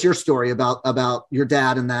 Tell us your story about your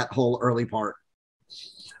dad and that whole early part.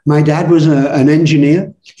 My dad was an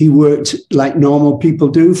engineer. He worked like normal people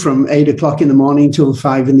do from 8 o'clock in the morning till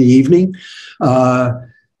 5 in the evening.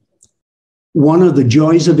 One of the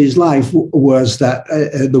joys of his life was that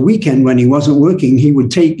the weekend when he wasn't working, he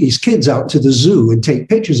would take his kids out to the zoo and take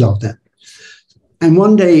pictures of them. And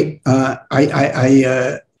one day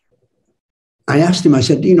I asked him, I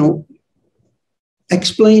said, you know,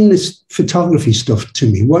 explain this photography stuff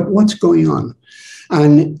to me. What's going on?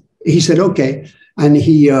 And he said, okay. And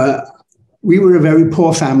we were a very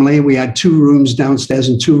poor family. We had 2 rooms downstairs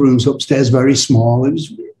and 2 rooms upstairs, very small. It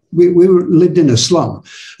was we lived in a slum,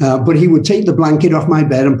 but he would take the blanket off my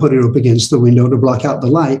bed and put it up against the window to block out the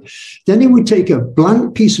light. Then he would take a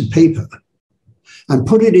blank piece of paper and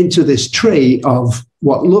put it into this tray of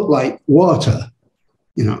what looked like water,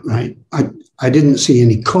 you know, right? I didn't see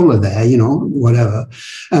any color there, you know, whatever.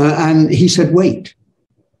 And he said, wait.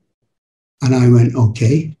 And I went,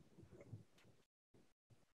 okay,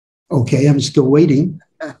 I'm still waiting.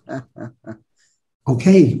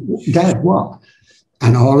 Okay, Dad, what?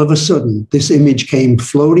 And all of a sudden, this image came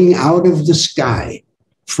floating out of the sky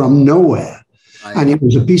from nowhere. And it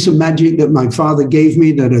was a piece of magic that my father gave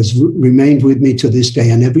me that has remained with me to this day.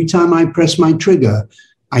 And every time I press my trigger,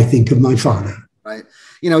 I think of my father. Right.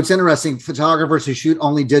 It's interesting. Photographers who shoot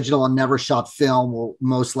only digital and never shot film will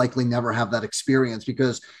most likely never have that experience,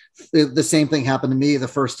 because the same thing happened to me the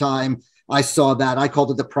first time I saw that. I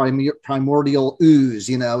called it the primordial ooze.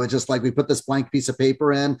 It's just like we put this blank piece of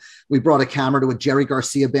paper in. We brought a camera to a Jerry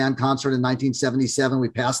Garcia band concert in 1977. We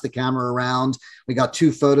passed the camera around. We got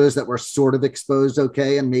 2 photos that were sort of exposed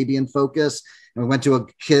okay and maybe in focus. And we went to a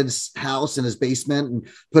kid's house in his basement and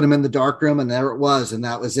put him in the dark room, and there it was. And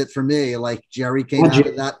that was it for me. Like Jerry came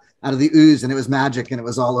out of the ooze, and it was magic, and it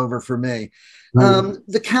was all over for me. Right.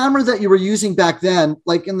 The camera that you were using back then,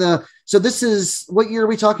 like so this is, what year are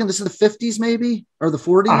we talking? This is the 50s maybe, or the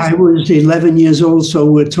 40s? I was 11 years old, so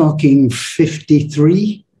we're talking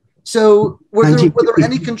 53. So were there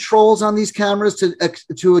any controls on these cameras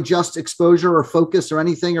to adjust exposure or focus or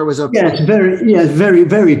anything, or was it? Very,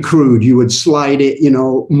 very crude. You would slide it,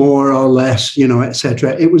 more or less,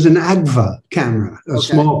 etc. It was an Agfa camera,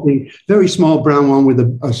 small, very small brown one with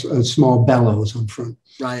a small bellows on front.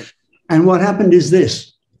 Right. And what happened is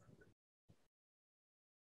this.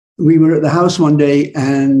 We were at the house one day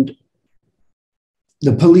and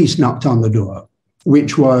the police knocked on the door,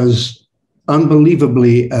 which was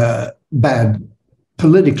unbelievably bad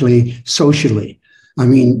politically, socially. I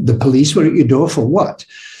mean, the police were at your door for what?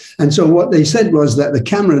 And so what they said was that the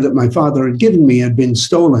camera that my father had given me had been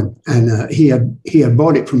stolen, and he had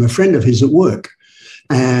bought it from a friend of his at work.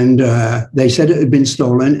 And they said it had been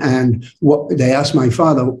stolen, and they asked my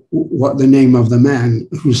father what the name of the man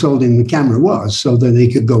who sold him the camera was, so that they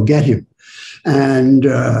could go get him. And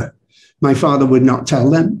my father would not tell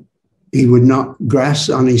them. He would not grass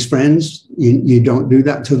on his friends. You don't do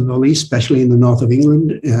that to the police, especially in the north of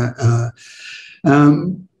England.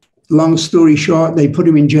 Long story short, they put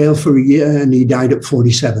him in jail for a year, and he died at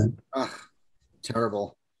 47. Oh,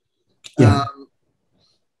 terrible. Yeah.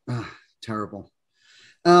 Terrible.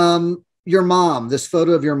 Your mom, this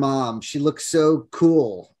photo of your mom, she looks so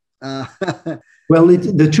cool. Well,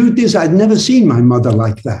 the truth is, I'd never seen my mother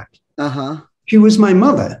like that. She was my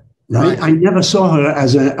mother. Right. I never saw her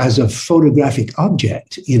as a photographic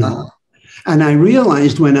object, And I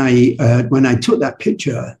realized when I took that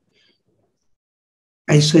picture,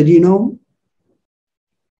 I said, you've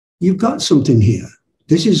got something here.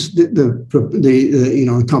 This is the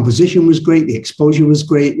composition was great, the exposure was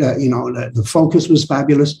great, the focus was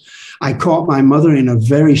fabulous. I caught my mother in a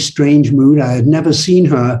very strange mood. I had never seen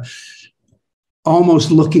her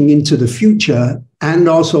almost looking into the future and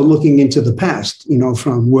also looking into the past,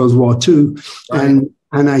 from World War II. Right.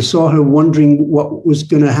 And I saw her wondering what was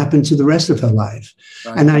going to happen to the rest of her life.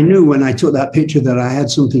 Right. And I knew when I took that picture that I had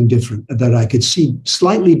something different, that I could see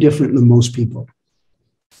slightly different than most people.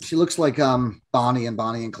 She looks like Bonnie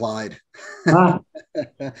and Clyde.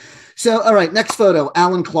 So, all right, next photo,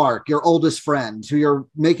 Alan Clark, your oldest friend, who you're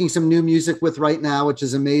making some new music with right now, which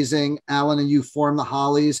is amazing. Alan and you formed the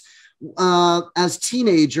Hollies. As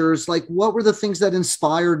teenagers, like, what were the things that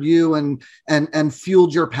inspired you and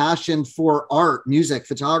fueled your passion for art, music,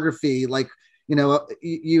 photography? Like,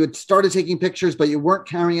 you had started taking pictures, but you weren't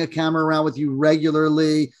carrying a camera around with you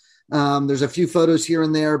regularly. There's a few photos here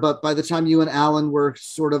and there, but by the time you and Alan were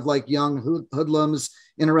sort of like young hoodlums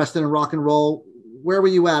interested in rock and roll, where were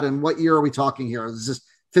you at, and what year are we talking here? Is this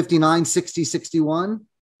 59, 60, 61?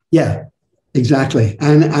 Yeah. Exactly.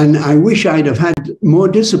 And I wish I'd have had more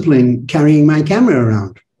discipline carrying my camera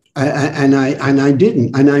around. And I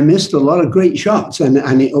didn't. And I missed a lot of great shots, and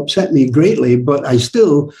it upset me greatly, but I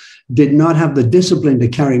still did not have the discipline to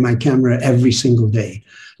carry my camera every single day.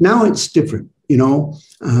 Now it's different.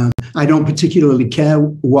 I don't particularly care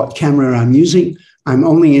what camera I'm using. I'm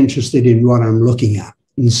only interested in what I'm looking at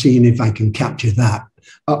and seeing if I can capture that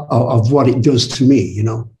of what it does to me,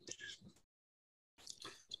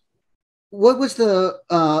 What was the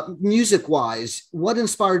music-wise? What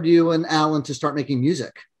inspired you and Alan to start making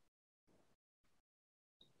music?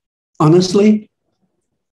 Honestly,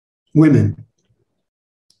 women.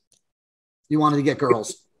 You wanted to get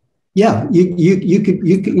girls. Yeah, you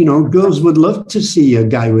could, girls would love to see a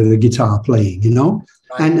guy with a guitar playing,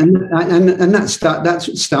 Right. And that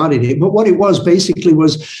started it. But what it was basically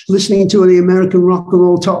was listening to the American Rock and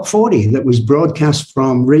Roll Top 40 that was broadcast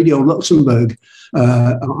from Radio Luxembourg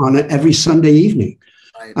on every Sunday evening.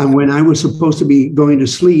 Right. And when I was supposed to be going to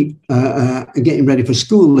sleep and getting ready for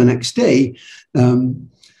school the next day,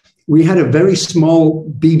 we had a very small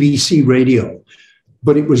BBC radio,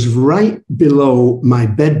 but it was right below my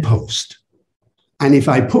bedpost. And if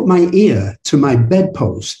I put my ear to my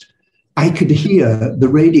bedpost, I could hear the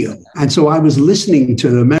radio. And so I was listening to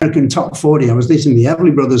the American Top 40. I was listening to the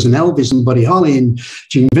Everly Brothers and Elvis and Buddy Holly and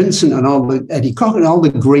Gene Vincent and all the Eddie Cochran, all the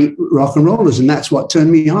great rock and rollers. And that's what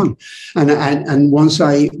turned me on. And once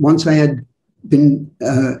I had been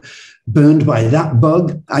burned by that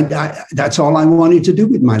bug, that's all I wanted to do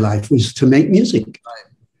with my life, was to make music. Right.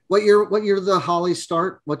 What year did the Hollies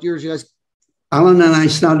start? What years you guys? Alan and I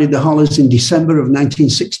started the Hollies in December of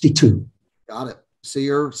 1962. Got it. So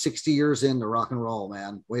you're 60 years into rock and roll,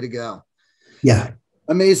 man. Way to go. Yeah.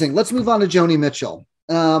 Amazing. Let's move on to Joni Mitchell.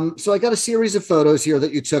 So I got a series of photos here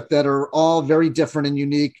that you took that are all very different and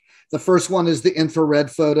unique. The first one is the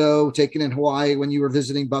infrared photo taken in Hawaii when you were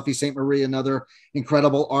visiting Buffy St. Marie, another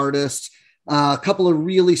incredible artist. A couple of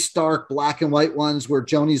really stark black and white ones where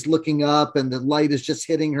Joni's looking up and the light is just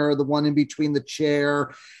hitting her, the one in between the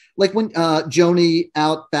chair. Like when Joni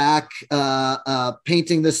out back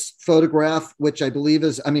painting this photograph, which I believe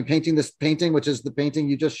is, painting this painting, which is the painting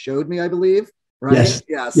you just showed me, I believe, right?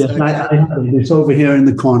 Yes. Okay. It's over here in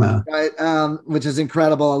the corner. Right, which is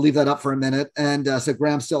incredible. I'll leave that up for a minute. And so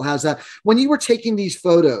Graham still has that. When you were taking these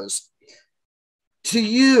photos, to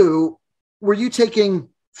you, were you taking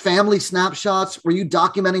family snapshots? Were you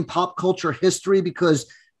documenting pop culture history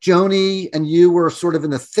because Joni and you were sort of in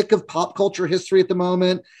the thick of pop culture history at the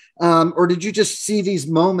moment? Or did you just see these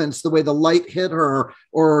moments, the way the light hit her?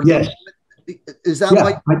 Or yes, is that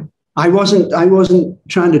why? I wasn't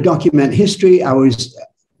trying to document history. I was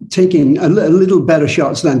taking a little better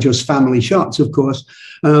shots than just family shots, of course.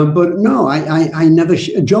 But no, I never.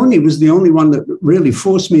 Joni was the only one that really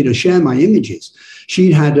forced me to share my images.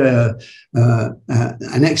 She'd had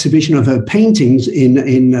an exhibition of her paintings in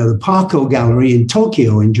the Parko Gallery in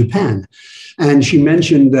Tokyo, in Japan. And she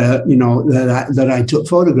mentioned, that I took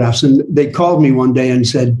photographs, and they called me one day and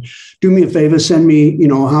said, do me a favor, send me,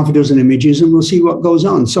 half a dozen images and we'll see what goes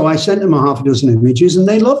on. So I sent them a half a dozen images and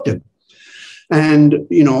they loved them. And,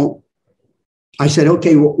 I said,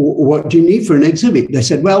 okay, what do you need for an exhibit? They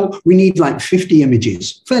said, well, we need like 50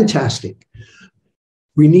 images. Fantastic.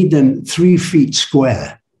 We need them 3 feet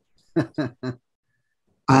square.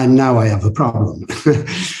 And now I have a problem.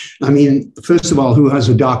 First of all, who has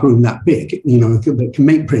a darkroom that big, that can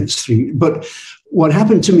make prints 3? But what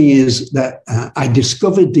happened to me is that I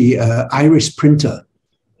discovered the iris printer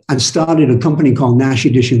and started a company called Nash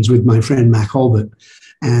Editions with my friend Mac Holbert.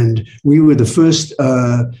 And we were the first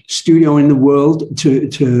studio in the world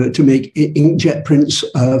to make inkjet prints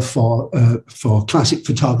for classic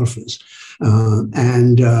photographers.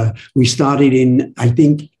 And we started in, I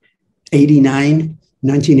think,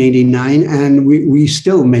 1989, and we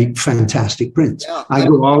still make fantastic prints. Yeah. I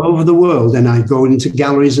go all over the world and I go into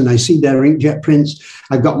galleries and I see their inkjet prints.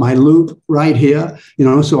 I've got my loupe right here,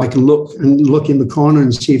 so I can look in the corner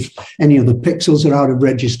and see if any of the pixels are out of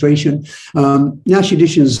registration. Nash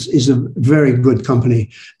Editions is a very good company,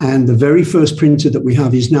 and the very first printer that we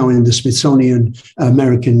have is now in the Smithsonian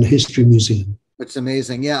American History Museum. It's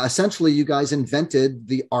amazing. Yeah, essentially you guys invented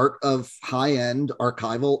the art of high-end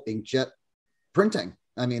archival inkjet printing.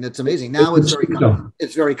 It's amazing. Now it's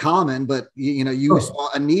very common, but you saw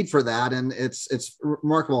a need for that, and it's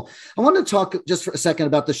remarkable. I want to talk just for a second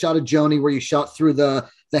about the shot of Joni where you shot through the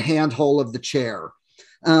handhole of the chair.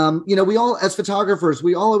 We all, as photographers,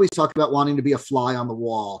 we all always talk about wanting to be a fly on the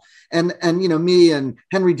wall, and me and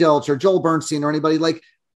Henry Dilch or Joel Bernstein or anybody, like,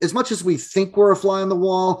 as much as we think we're a fly on the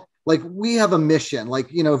wall, like, we have a mission. Like,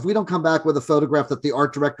 if we don't come back with a photograph that the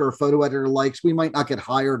art director or photo editor likes, we might not get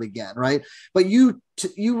hired again, right? But you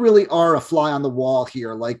really are a fly on the wall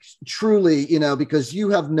here, like, truly, because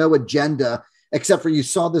you have no agenda except for you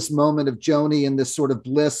saw this moment of Joni in this sort of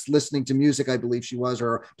bliss, listening to music, I believe she was,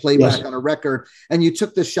 or playback on a record, and you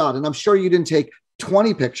took this shot. And I'm sure you didn't take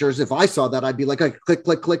 20 pictures. If I saw that, I'd be like, click,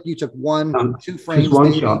 click, click. You took 2 frames.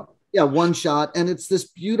 One shot. Yeah, one shot. And it's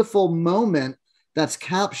this beautiful moment that's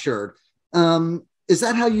captured. Is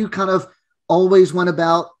that how you kind of always went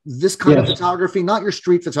about this kind of photography? Not your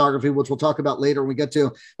street photography, which we'll talk about later when we get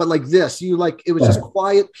to, but like this, it was just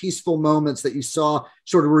quiet, peaceful moments that you saw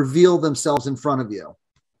sort of reveal themselves in front of you.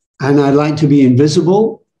 And I like to be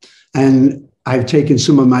invisible. And I've taken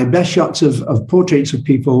some of my best shots of portraits of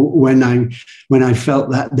people when I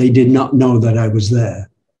felt that they did not know that I was there.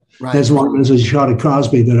 Right. There's a shot of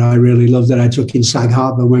Crosby that I really love that I took in Sag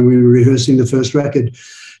Harbor when we were rehearsing the first record.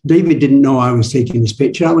 David didn't know I was taking this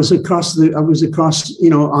picture. I was across, on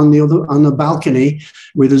the balcony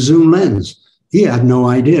with a zoom lens. He had no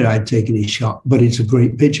idea I'd taken his shot, but it's a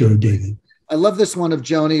great picture of David. I love this one of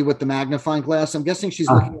Joni with the magnifying glass. I'm guessing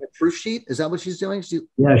she's looking at a proof sheet. Is that what she's doing?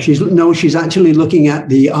 She's actually looking at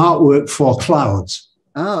the artwork for Clouds.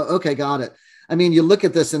 Oh, okay, got it. I mean, you look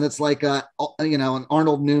at this and it's like, an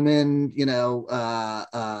Arnold Newman,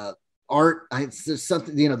 art. It's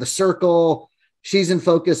something, the circle. She's in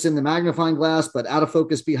focus in the magnifying glass, but out of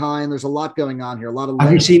focus behind. There's a lot going on here. A lot of.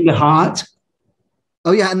 Have you seen the heart?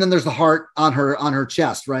 Oh yeah, and then there's the heart on her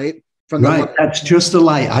chest, right? That's just the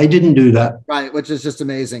light. I didn't do that. Right, which is just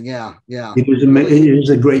amazing. Yeah. It is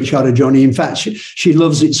a great shot of Joni. In fact, she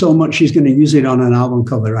loves it so much she's going to use it on an album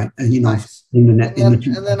cover, right? And nice. And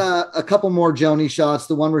then a couple more Joni shots.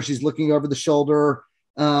 The one where she's looking over the shoulder.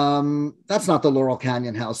 That's not the Laurel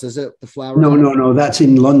Canyon house, is it? The flower. No. That's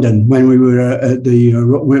in London when we were at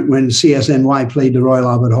when CSNY played the Royal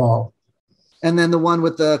Albert Hall. And then the one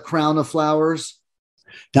with the crown of flowers.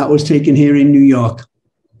 That was taken here in New York.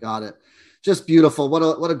 Got it. Just beautiful.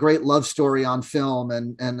 What a great love story on film.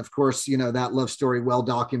 And of course, that love story well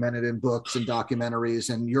documented in books and documentaries,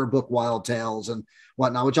 and your book, Wild Tales and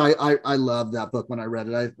whatnot, which I love that book when I read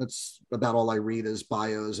it. That's about all I read is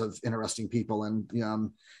bios of interesting people. And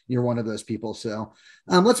you're one of those people. So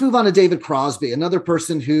let's move on to David Crosby, another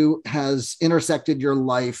person who has intersected your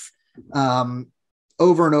life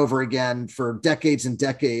over and over again for decades and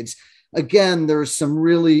decades. Again, there's some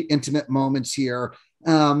really intimate moments here.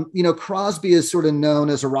 Crosby is sort of known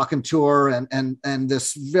as a raconteur and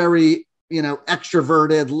this very,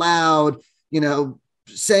 extroverted, loud,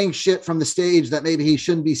 saying shit from the stage that maybe he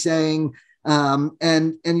shouldn't be saying.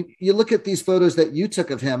 And you look at these photos that you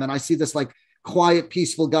took of him, and I see this like quiet,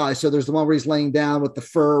 peaceful guy. So there's the one where he's laying down with the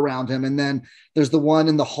fur around him. And then there's the one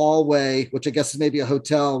in the hallway, which I guess is maybe a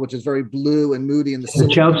hotel, which is very blue and moody in the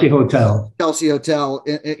Chelsea Hotel,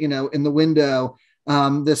 in the window.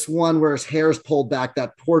 This one where his hair's pulled back,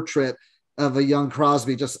 that portrait of a young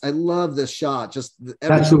Crosby. I love this shot.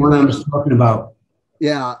 That's the one I was talking about.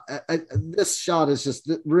 Yeah. This shot it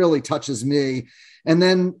really touches me. And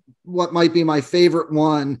then what might be my favorite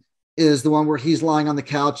one is the one where he's lying on the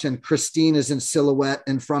couch and Christine is in silhouette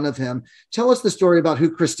in front of him. Tell us the story about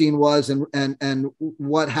who Christine was and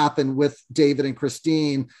what happened with David and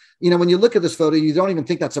Christine. When you look at this photo, you don't even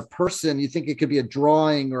think that's a person. You think it could be a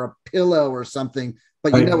drawing or a pillow or something,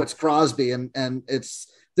 but it's Crosby. And this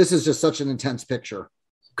is just such an intense picture.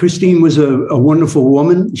 Christine was a wonderful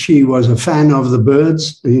woman. She was a fan of the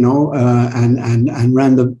Byrds, and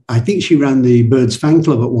I think she ran the Byrds fan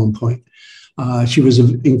club at one point. She was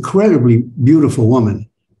an incredibly beautiful woman.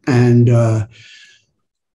 And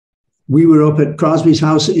we were up at Crosby's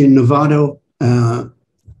house in Nevada,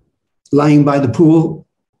 lying by the pool.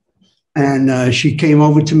 And she came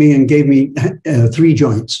over to me and gave me 3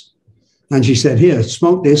 joints. And she said, "Here,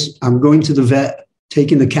 smoke this. I'm going to the vet,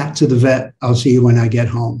 taking the cat to the vet. I'll see you when I get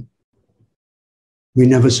home." We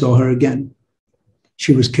never saw her again.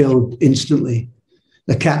 She was killed instantly.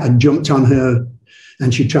 The cat had jumped on her,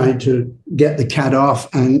 and she tried to get the cat off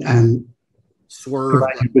and swerve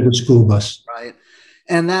with a school bus. Right.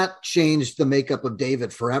 And that changed the makeup of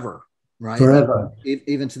David forever, right? Forever.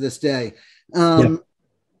 Even to this day.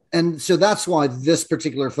 And so that's why this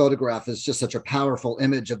particular photograph is just such a powerful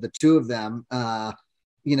image of the two of them,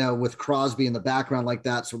 with Crosby in the background like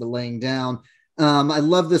that, sort of laying down. I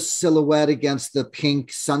love this silhouette against the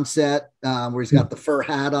pink sunset where he's got the fur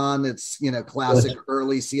hat on. It's, classic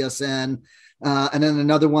early CSN. And then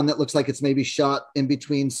another one that looks like it's maybe shot in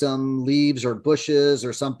between some leaves or bushes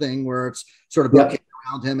or something where it's sort of bouquet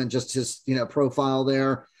around him and just his, profile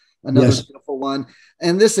there. Another beautiful one.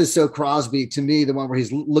 And this is so Crosby to me, the one where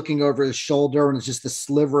he's looking over his shoulder and it's just the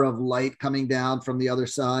sliver of light coming down from the other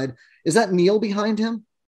side. Is that Neil behind him?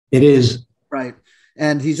 It is. Right.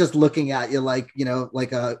 And he's just looking at you like,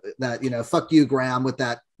 fuck you, Graham, with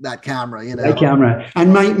that camera, That camera.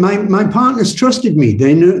 And my partners trusted me.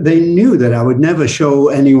 They knew that I would never show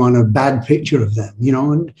anyone a bad picture of them,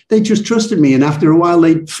 and they just trusted me. And after a while,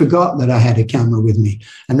 they forgot that I had a camera with me.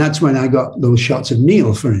 And that's when I got those shots of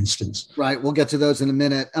Neil, for instance. Right. We'll get to those in a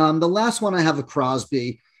minute. The last one I have of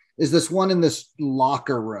Crosby is this one in this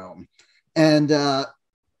locker room. And,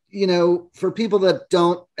 for people that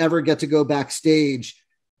don't ever get to go backstage,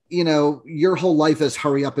 your whole life is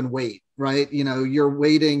hurry up and wait, right? You're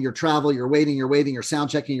waiting, you're travel, you're waiting, you're sound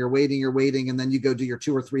checking, you're waiting. And then you go do your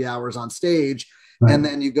 2 or 3 hours on stage and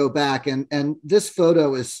then you go back. And this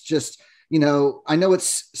photo is just, I know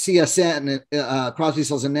it's CSN, Crosby,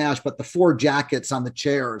 Stills and Nash, but the 4 jackets on the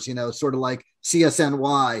chairs, sort of like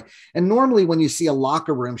CSNY. And normally when you see a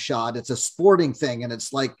locker room shot, it's a sporting thing. And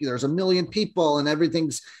it's like, there's a million people and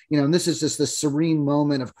everything's, and this is just this serene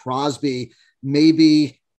moment of Crosby,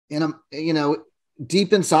 maybe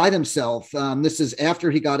deep inside himself. This is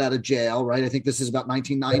after he got out of jail, right? I think this is about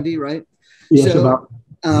 1990, right? Yes, so,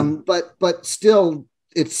 but still,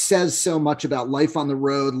 it says so much about life on the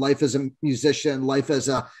road, life as a musician, life as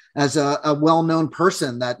a well-known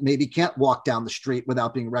person that maybe can't walk down the street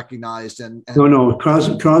without being recognized. And no,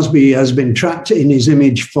 Crosby has been trapped in his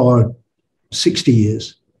image for 60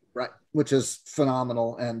 years. Right, which is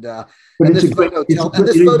phenomenal. And this photo tells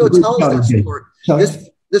that story.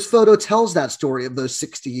 This photo tells that story of those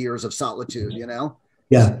 60 years of solitude, you know?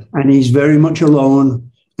 Yeah, and he's very much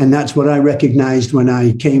alone. And that's what I recognized when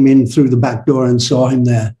I came in through the back door and saw him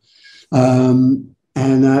there.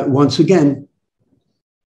 Once again,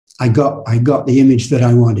 I got the image that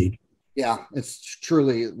I wanted. Yeah, it's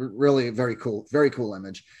truly, really very cool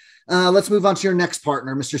image. Let's move on to your next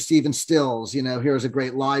partner, Mr. Stephen Stills. You know, here's a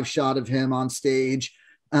great live shot of him on stage.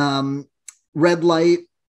 Red light.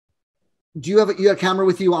 Do you have a camera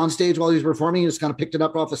with you on stage while he was performing? You just kind of picked it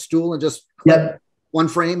up off a stool and just one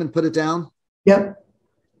frame and put it down? Yep.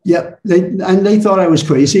 They thought I was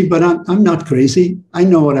crazy, but I'm not crazy. I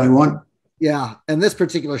know what I want. Yeah. And this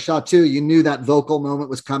particular shot too, you knew that vocal moment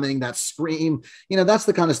was coming, that scream. You know, that's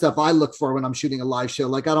the kind of stuff I look for when I'm shooting a live show.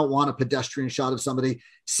 Like, I don't want a pedestrian shot of somebody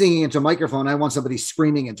singing into a microphone. I want somebody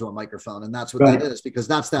screaming into a microphone. And that's what that is, because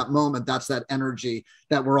that's that moment. That's that energy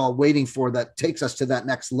that we're all waiting for that takes us to that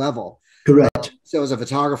next level. Correct. So as a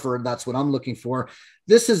photographer, that's what I'm looking for.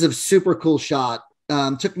 This is a super cool shot.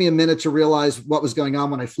 Took me a minute to realize what was going on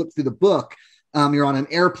when I flipped through the book. You're on an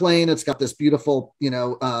airplane. It's got this beautiful,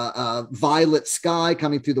 violet sky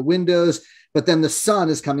coming through the windows, but then the sun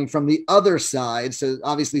is coming from the other side. So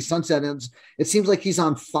obviously sunset, and it seems like he's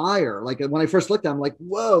on fire. Like, when I first looked at him, I'm like,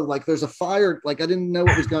 whoa, like there's a fire. Like, I didn't know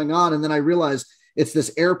what was going on. And then I realized it's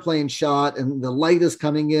this airplane shot and the light is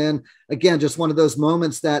coming in. Again, just one of those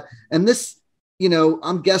moments and this,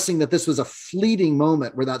 I'm guessing that this was a fleeting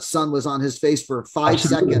moment where that sun was on his face for 5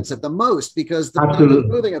 seconds at the most, because the plane was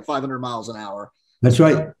moving at 500 miles an hour. That's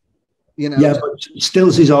right. Yeah, but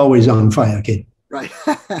Stills is always on fire, kid. Right.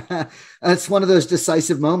 It's one of those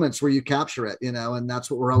decisive moments where you capture it, and that's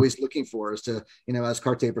what we're always looking for, is to, as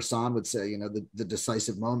Cartier-Bresson would say, the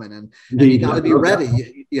decisive moment. And you got to be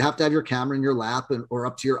ready. You have to have your camera in your lap or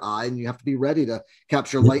up to your eye, and you have to be ready to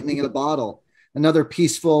capture lightning in a bottle. Another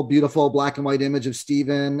peaceful, beautiful black and white image of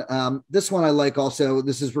Stephen. This one I like also.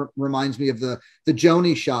 This reminds me of the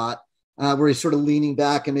Joni shot where he's sort of leaning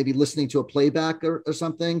back and maybe listening to a playback or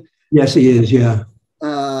something. Yes, he is. Yeah.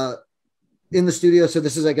 In the studio. So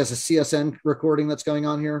this is, I guess, a CSN recording that's going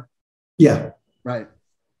on here. Yeah. Right.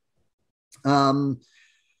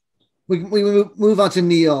 We move on to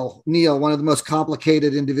Neil. Neil, one of the most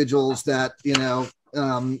complicated individuals that,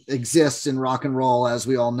 exists in rock and roll, as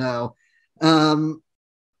we all know. I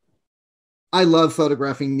love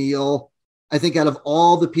photographing Neil. I think out of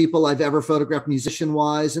all the people I've ever photographed musician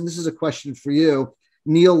wise, and this is a question for you,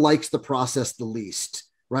 Neil likes the process the least,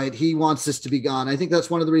 right? He wants this to be gone. I think that's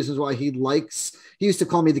one of the reasons why he used to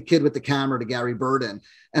call me the kid with the camera to Gary Burden.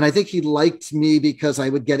 And I think he liked me because I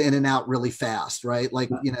would get in and out really fast, right? Like,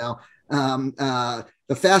 the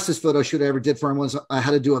fastest photo shoot I ever did for him was I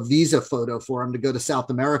had to do a visa photo for him to go to South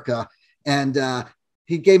America. And,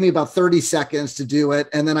 he gave me about 30 seconds to do it.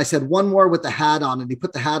 And then I said, one more with the hat on. And he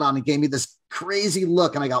put the hat on and gave me this crazy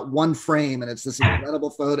look. And I got one frame, and it's this incredible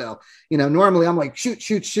photo. Normally I'm like,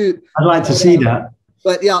 shoot. I'd like to see that.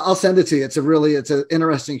 But yeah, I'll send it to you. It's an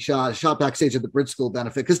interesting shot backstage at the Bridge School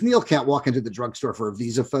benefit, because Neil can't walk into the drugstore for a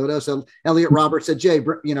visa photo. So Elliot Roberts said, Jay,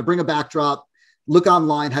 bring a backdrop, look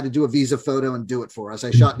online how to do a visa photo and do it for us.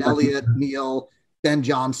 I shot Elliot, Neil, Ben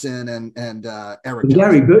Johnson, and Eric.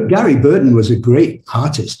 Gary Burton was a great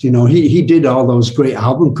artist. He did all those great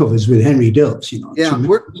album covers with Henry Dills. Yeah,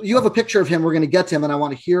 you have a picture of him. We're going to get to him, and I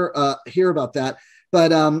want to hear about that. But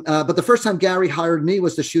the first time Gary hired me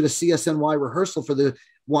was to shoot a CSNY rehearsal for the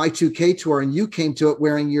Y2K tour, and you came to it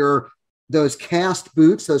wearing those cast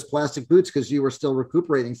boots, those plastic boots, because you were still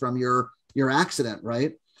recuperating from your accident,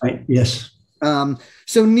 right? Right. Yes.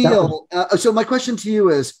 So Neil, so my question to you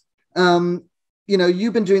is,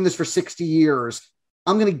 you've been doing this for 60 years.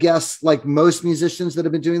 I'm going to guess, like most musicians that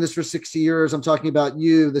have been doing this for 60 years, I'm talking about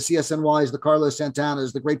you, the CSNYs, the Carlos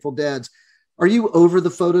Santanas, the Grateful Deads. Are you over the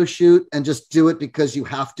photo shoot and just do it because you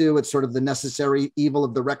have to? It's sort of the necessary evil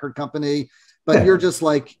of the record company. But you're just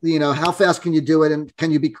like, how fast can you do it? And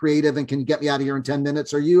can you be creative? And can you get me out of here in 10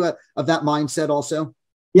 minutes? Are you of that mindset also?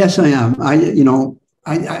 Yes, I am.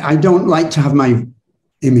 I don't like to have my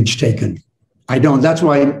image taken. I don't. That's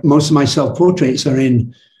why most of my self-portraits are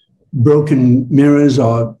in broken mirrors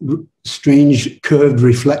or strange curved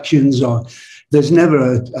reflections, or there's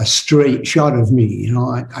never a straight shot of me.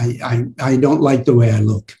 I don't like the way I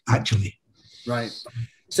look, actually. Right.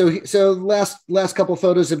 So last couple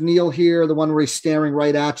photos of Neil here, the one where he's staring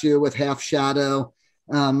right at you with half shadow.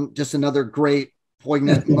 Just another great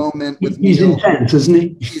poignant moment with He's Neil. Intense, isn't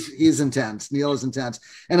he? He's intense. Neil is intense.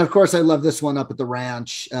 And of course, I love this one up at the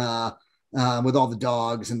ranch with all the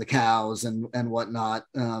dogs and the cows and whatnot.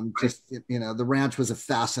 Just, you know, the ranch was a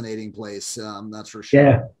fascinating place. That's for sure.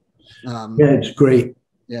 Yeah. Yeah, it's great.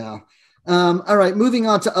 Yeah. All right. Moving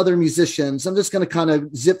on to other musicians. I'm just going to kind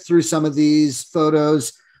of zip through some of these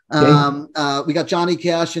photos. Okay. We got Johnny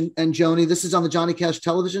Cash and Joni. This is on the Johnny Cash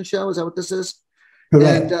television show. Is that what this is?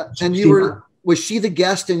 Correct. And you was she the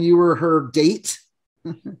guest and you were her date?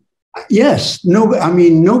 Yes. No, I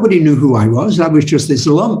mean, nobody knew who I was. I was just this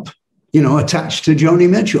lump, you know, attached to Joni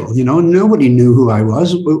Mitchell. You know, nobody knew who I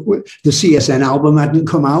was. The CSN album hadn't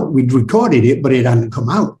come out. We'd recorded it, but it hadn't come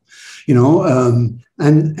out, you know,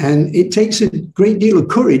 and it takes a great deal of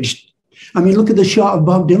courage. I mean, look at the shot of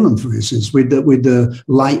Bob Dylan, for instance, with the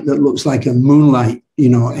light that looks like a moonlight, you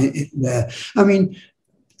know, there. I mean,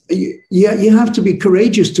 you have to be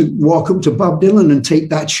courageous to walk up to Bob Dylan and take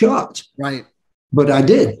that shot. Right. But I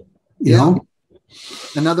did, you know.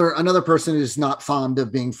 Another person who's not fond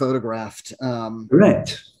of being photographed.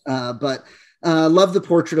 Correct. But love the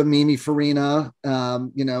portrait of Mimi Farina.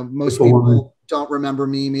 You know, most people don't remember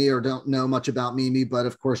Mimi or don't know much about Mimi, but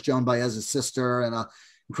of course, Joan Baez's sister and an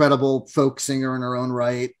incredible folk singer in her own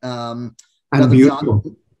right. And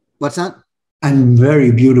beautiful. What's that? And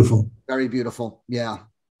very beautiful. Very beautiful. Yeah.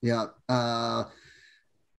 Yeah.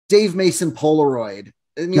 Dave Mason Polaroid.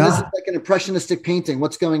 I mean, this is like an impressionistic painting.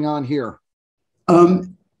 What's going on here? I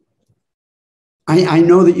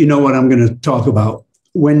know that you know what I'm going to talk about.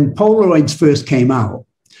 When Polaroids first came out,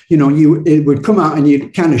 you know, it would come out and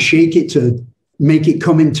you'd kind of shake it to make it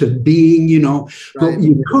come into being, you know. Right. But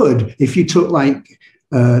you could, if you took like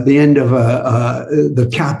the end of the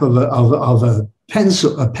cap of a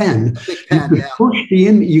pencil, a pen,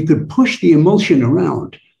 you could push the emulsion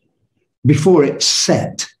around before it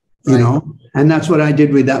set, you know. And that's what I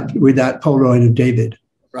did with that Polaroid of David.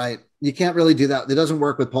 Right. You can't really do that. It doesn't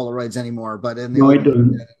work with Polaroids anymore, but it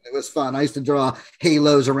was fun. I used to draw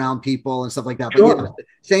halos around people and stuff like that. But yeah,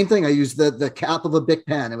 same thing. I used the cap of a Bic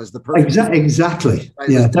pen. It was the perfect. Exactly. Right?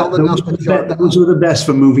 Yeah. Those were the best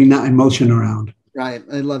for moving that emotion around. Right.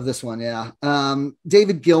 I love this one. Yeah.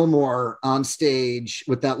 David Gilmour on stage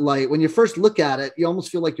with that light. When you first look at it, you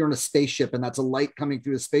almost feel like you're in a spaceship and that's a light coming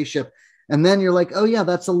through the spaceship. And then you're like, oh yeah,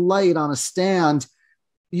 that's a light on a stand.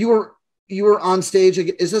 You were on stage.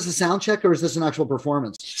 Is this a sound check or is this an actual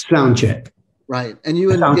performance? Sound check. Right. And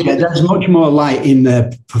you and David, there's much more light in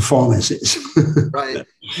the performances. Right.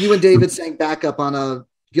 You and David sang backup on a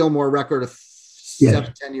Gilmour record of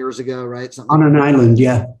 10 years ago, right? Something on an island.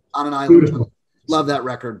 Yeah. On an island. Beautiful. Love that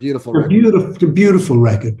record. Beautiful record. Beautiful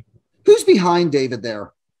record. Who's behind David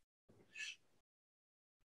there?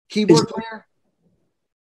 Keyboard player?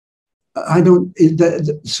 Is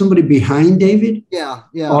that somebody behind David? Yeah.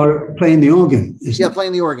 Or playing the organ?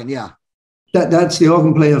 Playing the organ, yeah. That's the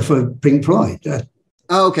organ player for Pink Floyd.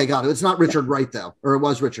 Okay, got it. It's not Richard Wright, though, or it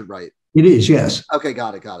was Richard Wright. It is, yes. Okay,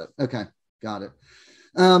 got it. Okay, got it.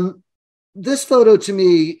 This photo to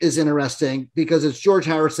me is interesting because it's George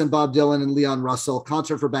Harrison, Bob Dylan, and Leon Russell,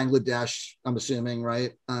 concert for Bangladesh, I'm assuming,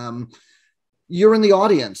 right? You're in the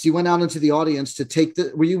audience. You went out into the audience to take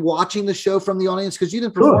were you watching the show from the audience? Because you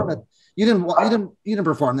didn't perform it. You didn't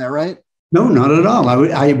perform there, right? No, not at all.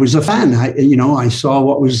 I was a fan. I saw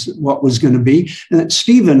what was going to be.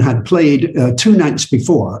 Stephen had played 2 nights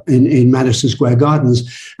before in Madison Square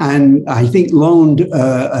Gardens, and I think loaned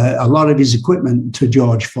a lot of his equipment to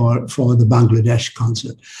George for the Bangladesh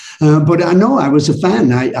concert. But I know I was a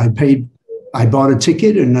fan. I bought a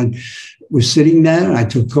ticket and I was sitting there. I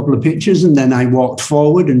took a couple of pictures and then I walked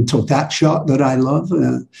forward and took that shot that I love.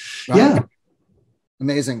 Right. Yeah.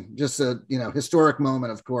 Amazing. Just a, historic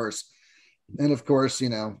moment, of course. And of course,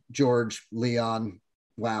 George, Leon.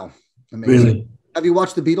 Wow. Amazing. Really? Have you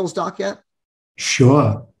watched the Beatles doc yet?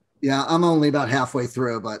 Sure. Yeah. I'm only about halfway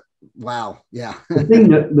through, but wow. Yeah.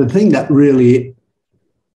 the thing that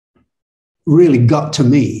really got to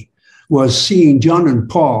me was seeing John and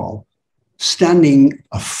Paul standing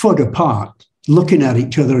a foot apart, looking at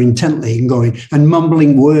each other intently and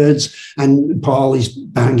mumbling words. And Paul is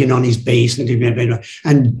banging on his bass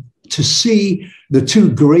and to see the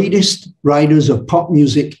 2 greatest writers of pop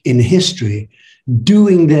music in history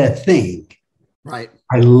doing their thing. Right.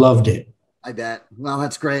 I loved it. I bet. Well,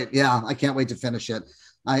 that's great. Yeah. I can't wait to finish it.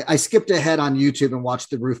 I skipped ahead on YouTube and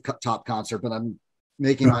watched the rooftop concert, but I'm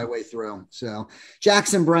making my way through. So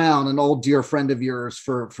Jackson Browne, an old dear friend of yours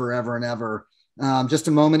for forever and ever. Just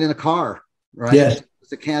a moment in a car, right? Yes.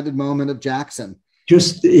 It's a candid moment of Jackson.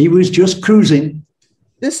 He was just cruising.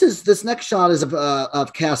 This next shot is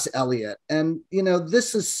of Cass Elliot, and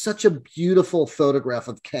this is such a beautiful photograph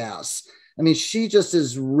of Cass. I mean, she just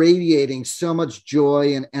is radiating so much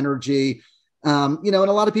joy and energy. And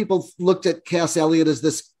a lot of people looked at Cass Elliot as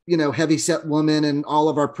this heavy set woman, and all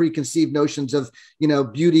of our preconceived notions of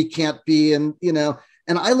beauty can't be, and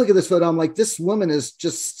I look at this photo, I'm like, this woman is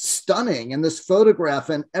just stunning, and this photograph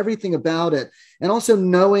and everything about it, and also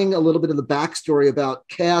knowing a little bit of the backstory about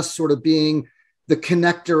Cass sort of being the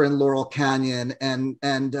connector in Laurel Canyon, and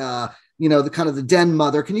the kind of the den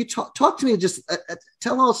mother. Can you talk to me, just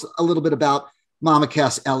tell us a little bit about Mama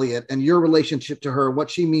Cass Elliot and your relationship to her, what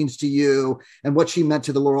she means to you, and what she meant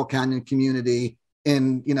to the Laurel Canyon community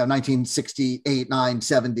in 1968, 9,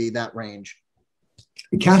 70, that range?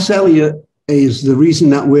 Cass Elliot is the reason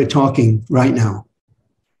that we're talking right now.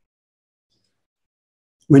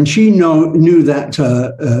 When she knew that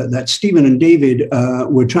that Stephen and David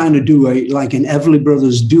were trying to do an Everly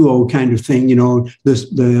Brothers duo kind of thing,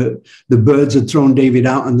 the Birds had thrown David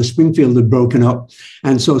out and the Springfield had broken up,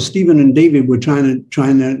 and so Stephen and David were trying to,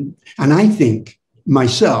 and I think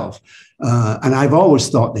myself, and I've always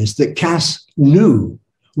thought this, that Cass knew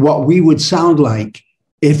what we would sound like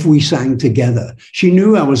if we sang together. She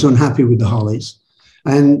knew I was unhappy with the Hollies,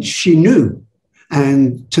 and she knew.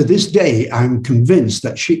 And to this day, I'm convinced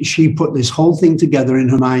that she put this whole thing together in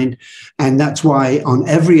her mind. And that's why on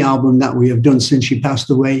every album that we have done since she passed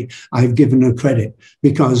away, I've given her credit.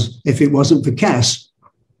 Because if it wasn't for Cass,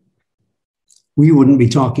 we wouldn't be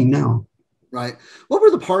talking now. Right. What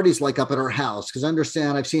were the parties like up at her house? Because I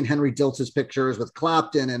understand I've seen Henry Diltz's pictures with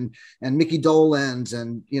Clapton and Mickey Dolenz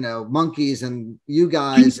and, Monkeys and you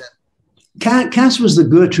guys. Cass was the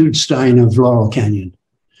Gertrude Stein of Laurel Canyon.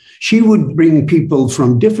 She would bring people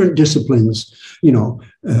from different disciplines,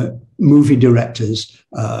 movie directors,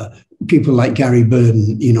 people like Gary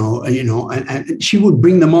Burden, and she would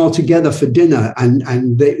bring them all together for dinner,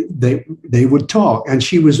 and they would talk. And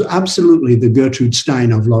she was absolutely the Gertrude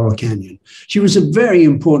Stein of Laurel Canyon. She was a very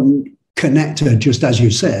important connector, just as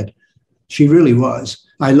you said. She really was.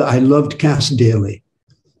 I loved Cass dearly.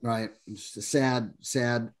 Right. It's a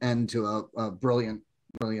sad end to a brilliant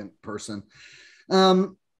person.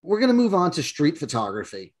 We're going to move on to street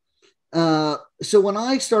photography. So when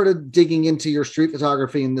I started digging into your street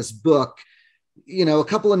photography in this book, a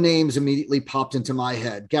couple of names immediately popped into my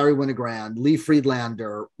head: Gary Winogrand, Lee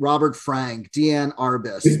Friedlander, Robert Frank, Deanne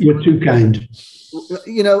Arbus. You're too kind.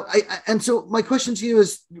 And so my question to you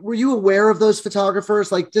is, were you aware of those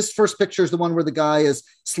photographers? Like, this first picture is the one where the guy is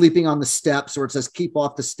sleeping on the steps, or it says "keep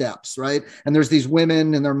off the steps," right? And there's these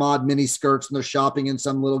women in their mod mini skirts, and they're shopping in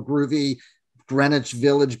some little groovy Greenwich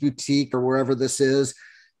Village boutique or wherever this is.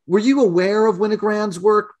 Were you aware of Winogrand's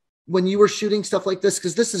work when you were shooting stuff like this?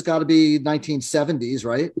 Because this has got to be 1970s,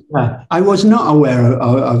 right? I was not aware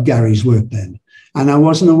of Gary's work then. And I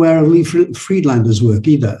wasn't aware of Lee Friedlander's work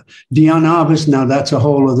either. Deanne Arbus, now that's a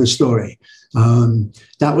whole other story.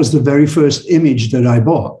 That was the very first image that I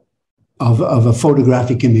bought of a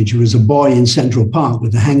photographic image. It was a boy in Central Park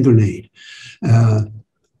with a hand grenade.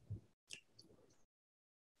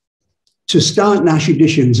 To start Nash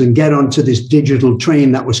Editions and get onto this digital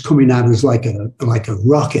train that was coming at us like a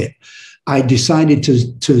rocket, I decided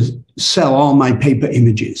to sell all my paper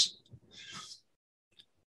images.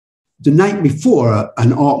 The night before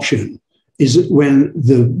an auction is when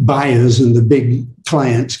the buyers and the big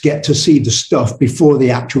clients get to see the stuff before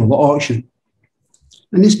the actual auction.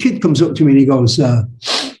 And this kid comes up to me and he goes,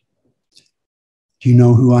 "Do you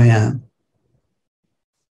know who I am?"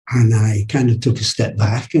 And I kind of took a step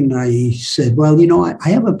back and I said, "Well, I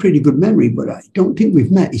have a pretty good memory, but I don't think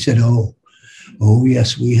we've met." He said, Oh,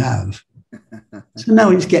 yes, we have. So now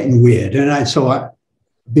it's getting weird. And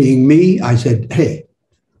being me, I said, "Hey,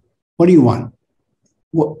 what do you want?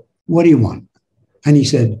 What do you want?" And he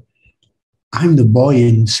said, "I'm the boy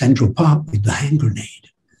in Central Park with the hand grenade."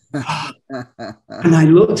 And I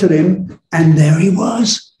looked at him and there he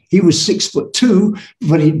was. He was 6'2",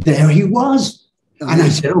 but there he was. And I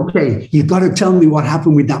said, "Okay, you've got to tell me what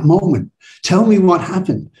happened with that moment. Tell me what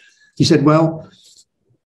happened." He said, "Well,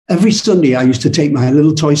 every Sunday I used to take my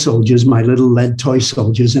little toy soldiers, my little lead toy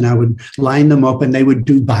soldiers, and I would line them up and they would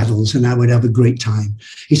do battles and I would have a great time."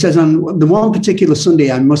 He says, "On the one particular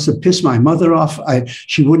Sunday, I must have pissed my mother off.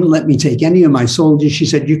 She wouldn't let me take any of my soldiers. She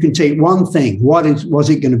said, 'You can take one thing.' What was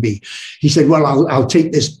it going to be?" He said, "Well, I'll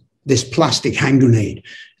take this plastic hand grenade."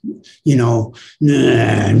 He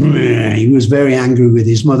was very angry with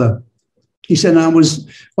his mother. He said, "I was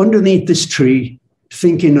underneath this tree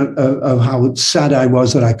thinking of how sad I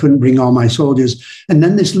was that I couldn't bring all my soldiers. And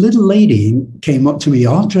then this little lady came up to me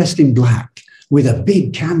all dressed in black with a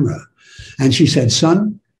big camera. And she said,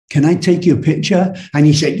 son, can I take your picture? And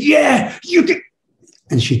he said, yeah, you can.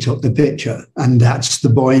 And she took the picture. And that's the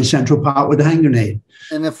boy in Central Park with the hand grenade.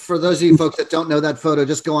 And if, for those of you folks that don't know that photo,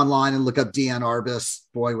 just go online and look up Deanne Arbus,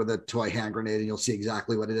 boy with a toy hand grenade, and you'll see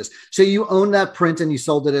exactly what it is. So you own that print and you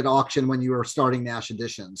sold it at auction when you were starting Nash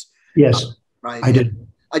Editions. Yes, right. I did.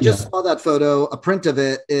 I just saw that photo, a print of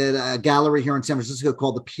it in a gallery here in San Francisco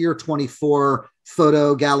called the Pier 24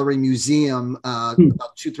 Photo Gallery Museum.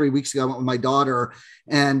 About 2-3 weeks ago, I went with my daughter.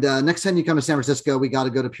 And next time you come to San Francisco, we got to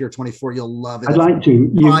go to Pier 24. You'll love it. I'd like to.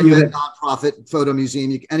 Private, nonprofit photo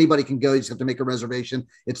museum. Anybody can go. You just have to make a reservation.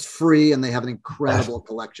 It's free, and they have an incredible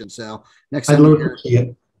collection. So next time you're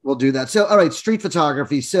here, we'll do that. So, all right, street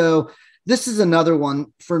photography. So this is another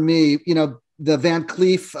one for me. You know, the Van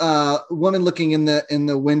Cleef woman looking in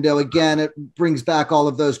the window. Again, it brings back all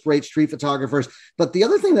of those great street photographers. But the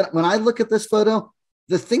other thing that when I look at this photo,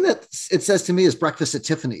 the thing that it says to me is breakfast at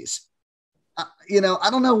Tiffany's. You know,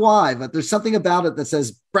 I don't know why, but there's something about it that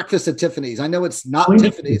says breakfast at Tiffany's. I know it's not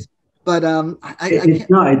Tiffany's, but it's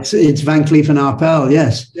not. It's Van Cleef and Arpels,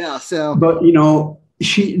 yes. Yeah. So, but you know,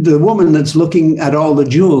 the woman that's looking at all the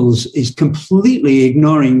jewels is completely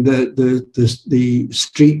ignoring the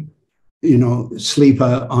street, you know,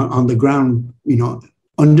 sleeper on the ground, you know,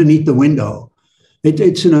 underneath the window.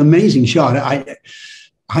 It's an amazing shot.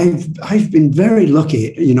 I've been very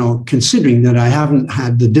lucky, you know, considering that I haven't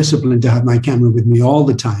had the discipline to have my camera with me all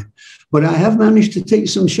the time. But I have managed to take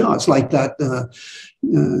some shots like that.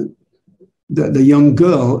 The young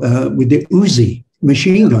girl with the Uzi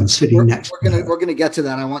machine gun sitting next to her. We're gonna get to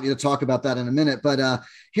that. I want you to talk about that in a minute. But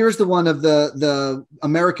here's the one of the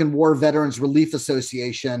American War Veterans Relief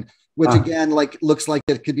Association, which again, looks like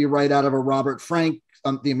it could be right out of a Robert Frank,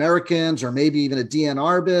 The Americans, or maybe even a Deanne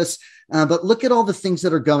Arbus. But look at all the things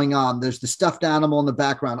that are going on. There's the stuffed animal in the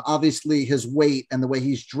background, obviously his weight and the way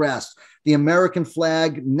he's dressed, the American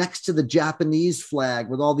flag next to the Japanese flag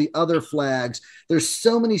with all the other flags. There's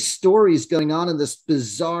so many stories going on in this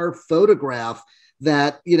bizarre photograph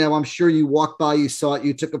that, you know, I'm sure you walked by, you saw it,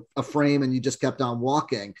 you took a frame and you just kept on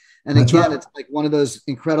walking. And that's again, right. It's like one of those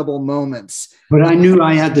incredible moments. But I knew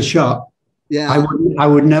I had the shot. Yeah. I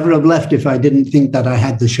would never have left if I didn't think that I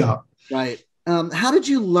had the shot. Right. How did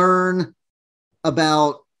you learn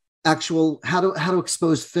about how to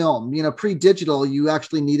expose film? You know, pre-digital, you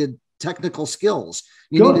actually needed technical skills.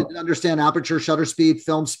 You needed to understand aperture, shutter speed,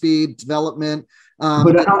 film speed, development.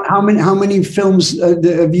 But how many films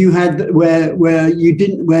have you had where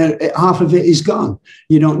half of it is gone?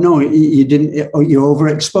 You don't know. You didn't. You're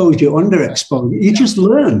overexposed. You're underexposed. You just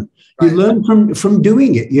learn. Right. You learn from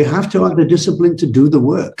doing it. You have to have the discipline to do the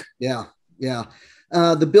work. Yeah, yeah.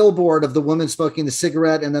 The billboard of the woman smoking the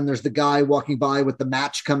cigarette, and then there's the guy walking by with the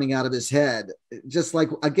match coming out of his head. Just like,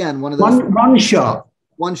 again, one of those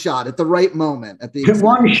one shot at the right moment.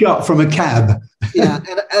 One shot from a cab. Yeah,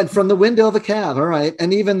 and from the window of a cab. All right,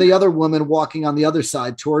 and even the other woman walking on the other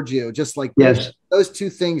side towards you. Just like those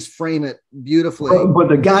two things frame it beautifully. But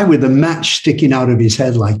the guy with the match sticking out of his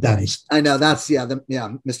head like that is. I know that's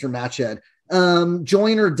Mr. Matchhead.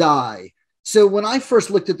 Join or die. So when I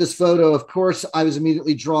first looked at this photo, of course, I was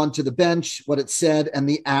immediately drawn to the bench, what it said, and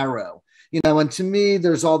the arrow. You know, and to me,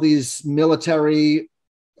 there's all these military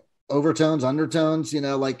overtones, undertones, you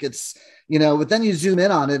know, like it's, you know, but then you zoom in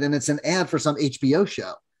on it and it's an ad for some HBO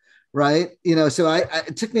show, right? You know, so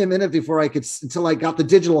it took me a minute until I got the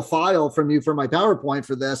digital file from you for my PowerPoint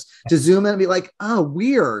for this to zoom in and be like, oh,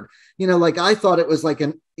 weird. You know, like I thought it was like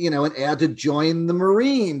an ad to join the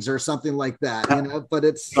Marines or something like that, you know, but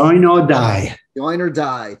it's join or die. Join or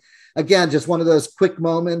die. Again, just one of those quick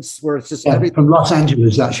moments where it's just everything. From Los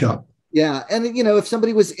Angeles, that shot. Yeah. And, you know, if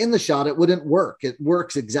somebody was in the shot, it wouldn't work. It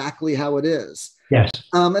works exactly how it is. Yes.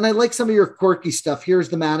 And I like some of your quirky stuff. Here's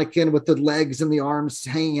the mannequin with the legs and the arms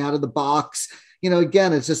hanging out of the box. You know,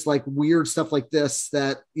 again, it's just like weird stuff like this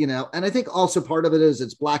that, you know, and I think also part of it is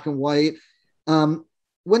it's black and white.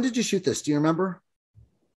 When did you shoot this? Do you remember?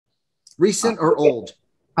 Recent or old?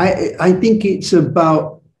 I think it's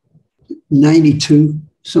about 92,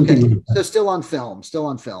 something like that. So still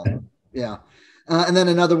on film. Yeah. And then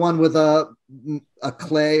another one with a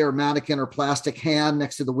clay or mannequin or plastic hand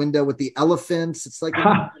next to the window with the elephants. It's like,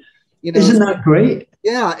 you know, isn't that great?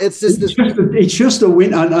 Yeah, it's just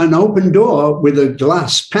an open door with a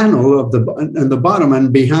glass panel of the bottom,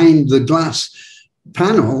 and behind the glass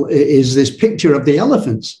panel is this picture of the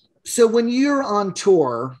elephants. So when you're on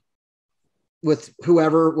tour with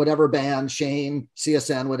whatever band, Shane,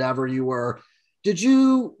 CSN, whatever you were, did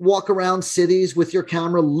you walk around cities with your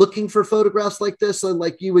camera looking for photographs like this? So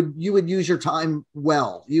like you would use your time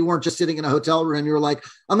well. You weren't just sitting in a hotel room. You were like,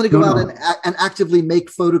 I'm going to go out and actively make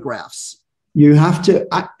photographs. You have to,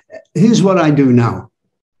 here's what I do now,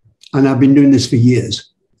 and I've been doing this for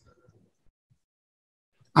years.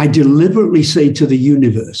 I deliberately say to the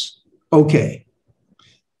universe, okay,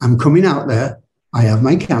 I'm coming out there. I have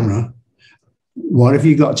my camera. What have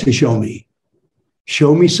you got to show me?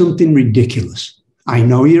 Show me something ridiculous. I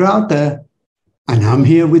know you're out there, and I'm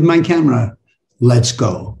here with my camera. Let's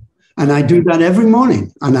go. And I do that every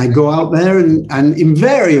morning. And I go out there, and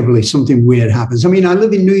invariably something weird happens. I mean, I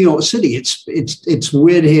live in New York City. It's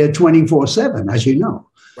weird here 24/7, as you know.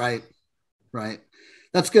 Right. Right.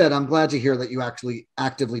 That's good. I'm glad to hear that you actually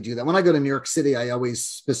actively do that. When I go to New York City, I always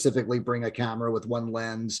specifically bring a camera with one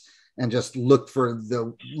lens and just look for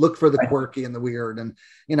the quirky and the weird. And,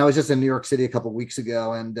 I was just in New York City a couple of weeks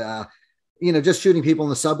ago, and, just shooting people in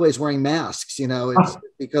the subways wearing masks, it's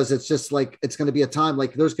because it's just like, it's going to be a time,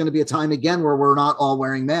 like there's going to be a time again where we're not all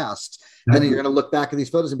wearing masks. And then you're going to look back at these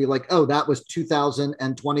photos and be like, oh, that was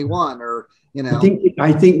 2021, or,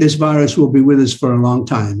 I think this virus will be with us for a long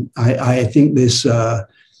time. I think this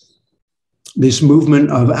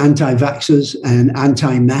movement of anti-vaxxers and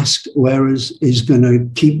anti-mask wearers is going to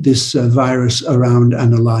keep this virus around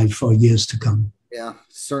and alive for years to come. Yeah,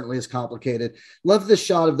 certainly is complicated. Love the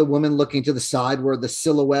shot of the woman looking to the side where the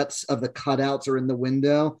silhouettes of the cutouts are in the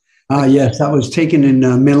window. Yes, that was taken in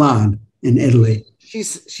Milan, in Italy.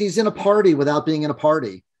 She's in a party without being in a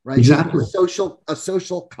party, right? Exactly. A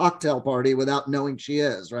social cocktail party without knowing she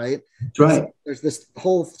is, right? That's right. There's this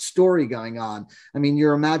whole story going on. I mean,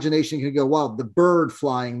 your imagination can go, wow, the bird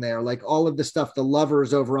flying there, like all of the stuff, the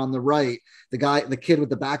lovers over on the right, the kid with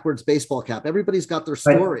the backwards baseball cap, everybody's got their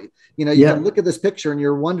story. Right. You can look at this picture and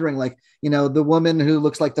you're wondering, like, the woman who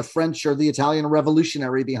looks like the French or the Italian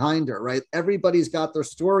revolutionary behind her, right? Everybody's got their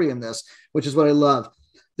story in this, which is what I love.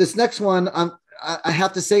 This next one, I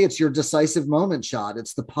have to say, it's your decisive moment shot.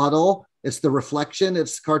 It's the puddle. It's the reflection.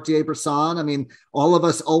 It's Cartier-Bresson. I mean, all of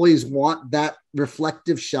us always want that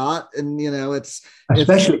reflective shot. And, it's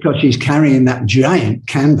especially because she's carrying that giant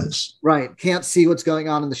canvas. Right. Can't see what's going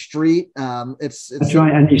on in the street. It's That's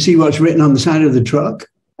right. And you see what's written on the side of the truck?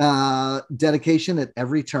 Dedication at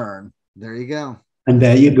every turn. There you go. And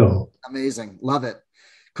there you go. Amazing. Love it.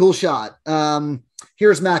 Cool shot.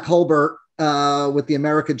 Here's Mac Holbert. With the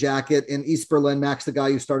America jacket in East Berlin. Mac's the guy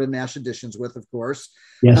you started Nash Editions with, of course.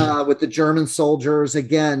 Yes. With the German soldiers.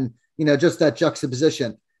 Again, just that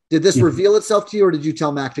juxtaposition. Did this reveal itself to you, or did you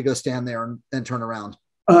tell Mac to go stand there and turn around?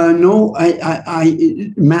 No,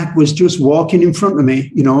 Mac was just walking in front of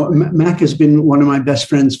me. Mac has been one of my best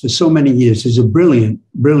friends for so many years. He's a brilliant,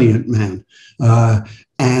 brilliant man.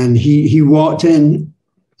 And he walked in,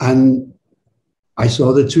 and I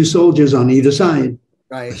saw the two soldiers on either side.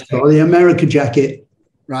 Right. I saw the America jacket.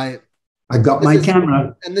 Right. I got my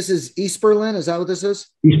camera. And this is East Berlin. Is that what this is?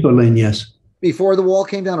 East Berlin, yes. Before the wall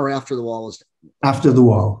came down or after the wall was down? After the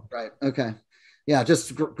wall. Right. Okay. Yeah.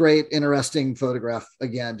 Just great, interesting photograph.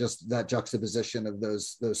 Again, just that juxtaposition of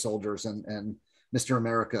those soldiers and Mr.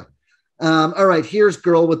 America. All right. Here's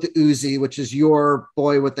Girl with the Uzi, which is your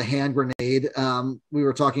boy with the hand grenade. We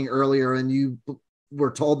were talking earlier, and you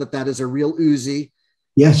were told that is a real Uzi.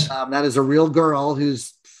 Yes. That is a real girl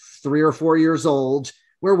who's 3 or 4 years old.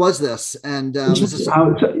 Where was this? And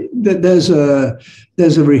there's a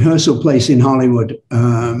rehearsal place in Hollywood,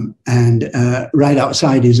 and right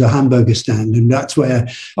outside is a hamburger stand, and that's where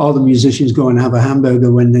all the musicians go and have a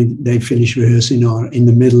hamburger when they finish rehearsing or in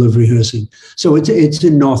the middle of rehearsing. So it's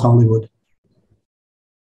in North Hollywood.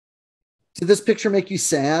 Did this picture make you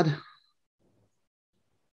sad?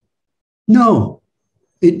 No,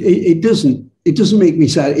 it doesn't. It doesn't make me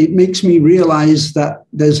sad. It makes me realize that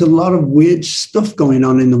there's a lot of weird stuff going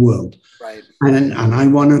on in the world. Right. And I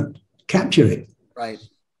want to capture it. Right.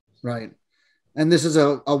 Right. And this is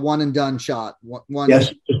a one and done shot.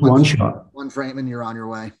 Yes, just one shot. One frame and you're on your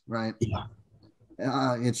way. Right. Yeah.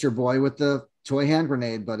 It's your boy with the toy hand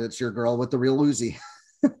grenade, but it's your girl with the real Uzi.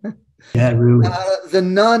 Yeah, really. The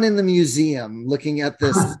nun in the museum looking at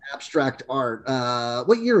this abstract art.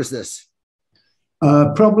 What year is this?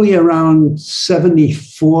 Probably around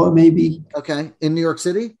 74, maybe. Okay. In New York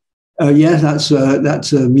City? Yeah, that's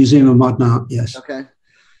a Museum of Modern Art, yes. Okay.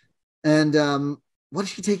 And what is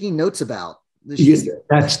she taking notes about?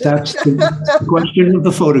 That's the question of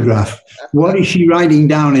the photograph. What is she writing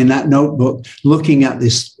down in that notebook, looking at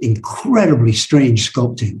this incredibly strange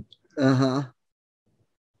sculpting? Uh-huh.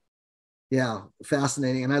 Yeah,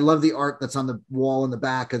 fascinating. And I love the art that's on the wall in the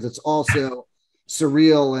back, because it's also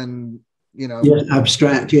surreal and yes,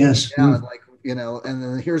 abstract, yes. Yeah, and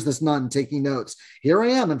then here's this nun taking notes. Here I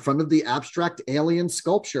am in front of the abstract alien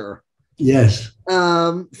sculpture. Yes.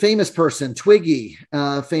 Famous person, Twiggy,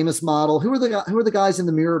 famous model. Who are the guys in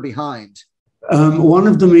the mirror behind? One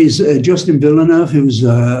of them is Justin Villeneuve, who's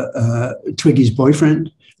Twiggy's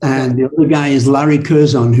boyfriend. Okay. And the other guy is Larry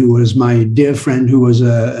Curzon, who was my dear friend, who was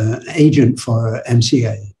an agent for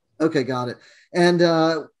MCA. Okay, got it. And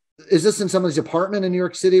is this in somebody's apartment in New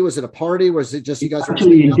York City? Was it a party? Was it just you guys?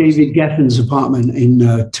 Actually, in David Geffen's apartment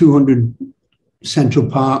in 200 Central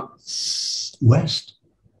Park West,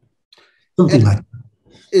 something like that.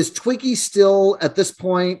 Is Twiggy still at this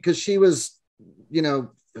point? Because she was, you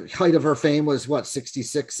know, height of her fame was what,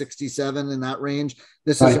 66, 67 in that range.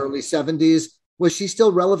 This is early 70s. Was she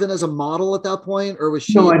still relevant as a model at that point, or was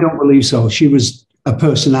she? No, I don't believe so. She was a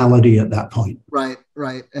personality at that point. Right,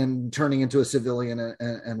 right, and turning into a civilian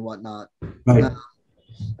and whatnot. Right.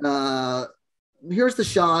 Here's the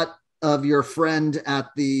shot of your friend at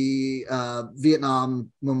the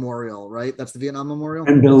Vietnam Memorial. Right, that's the Vietnam Memorial.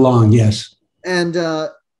 And Bill Long, yes. And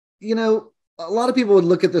you know, a lot of people would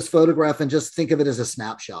look at this photograph and just think of it as a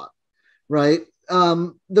snapshot, right?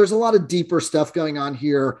 There's a lot of deeper stuff going on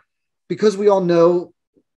here because we all know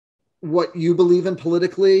what you believe in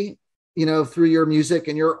politically, you know, through your music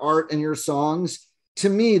and your art and your songs. To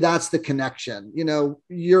me, that's the connection. You know,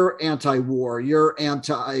 you're anti-war, you're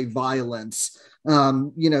anti-violence.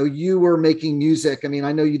 You know, you were making music. I mean,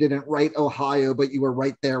 I know you didn't write Ohio, but you were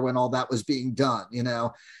right there when all that was being done, you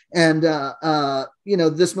know. And, you know,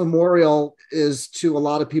 this memorial is to a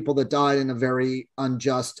lot of people that died in a very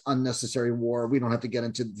unjust, unnecessary war. We don't have to get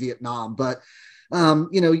into Vietnam, but,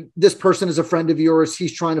 you know, this person is a friend of yours.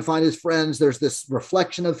 He's trying to find his friends. There's this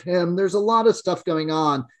reflection of him. There's a lot of stuff going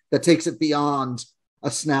on that takes it beyond a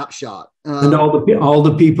snapshot. And all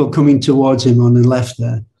the people coming towards him on the left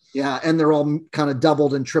there. Yeah. And they're all kind of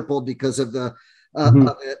doubled and tripled because of the,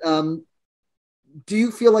 of it. Do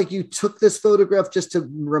you feel like you took this photograph just to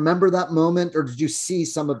remember that moment, or did you see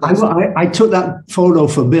some of that? I took that photo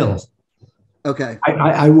for Bill. Okay.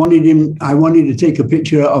 I wanted to take a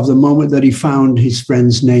picture of the moment that he found his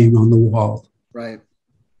friend's name on the wall. Right.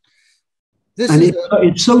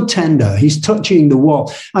 It's so tender. He's touching the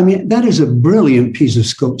wall. I mean, that is a brilliant piece of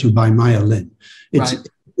sculpture by Maya Lin.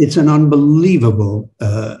 It's an unbelievable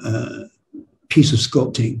piece of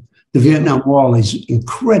sculpting. The Vietnam Wall is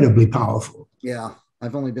incredibly powerful. Yeah,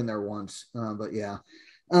 I've only been there once, but yeah.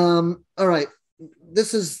 All right,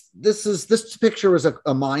 this picture is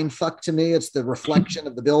a mind fuck to me. It's the reflection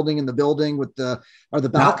of the building in the building with are the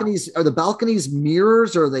balconies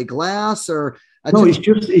mirrors, or are they glass, or? No,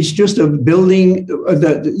 it's just a building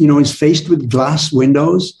that, you know, is faced with glass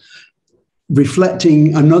windows,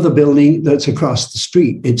 reflecting another building that's across the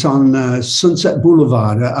street. It's on Sunset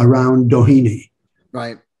Boulevard around Doheny.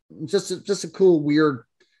 Right, just a cool weird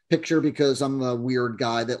picture because I'm a weird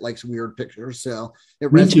guy that likes weird pictures, so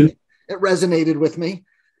it resonated with me.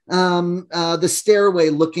 The stairway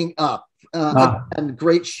looking up and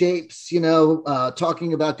great shapes, you know,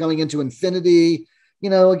 talking about going into infinity. You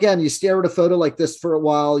know, again, you stare at a photo like this for a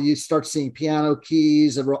while, you start seeing piano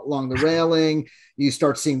keys along the railing, you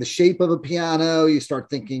start seeing the shape of a piano, you start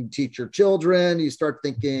thinking teach your children, you start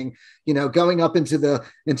thinking, you know, going up into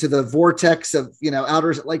the vortex of, you know,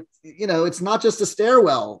 outer, like, you know, it's not just a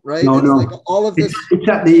stairwell, right? No. Like all of this. It's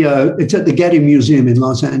at the Getty Museum in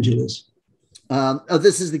Los Angeles.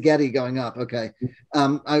 This is the Getty going up. Okay.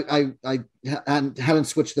 I hadn't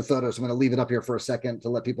switched the photos. I'm going to leave it up here for a second to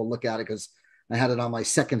let people look at it because I had it on my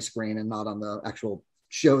second screen and not on the actual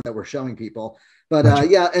show that we're showing people. But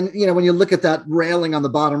yeah, and you know, when you look at that railing on the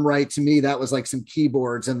bottom right, to me, that was like some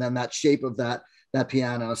keyboards and then that shape of that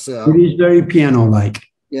piano. So it is very piano-like.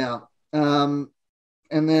 Yeah. And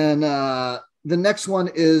then the next one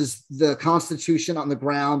is the Constitution on the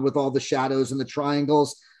ground with all the shadows and the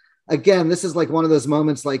triangles. Again, this is like one of those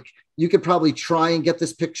moments, like you could probably try and get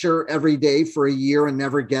this picture every day for a year and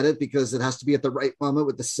never get it because it has to be at the right moment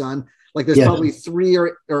with the sun. Like there's probably 3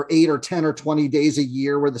 or 8 or 10 or 20 days a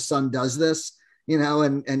year where the sun does this, you know,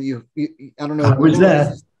 and you I don't know. I was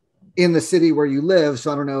there in the city where you live.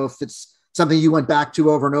 So I don't know if it's something you went back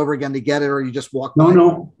to over and over again to get it, or you just walked.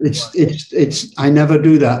 No, it's, I never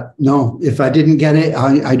do that. No, if I didn't get it,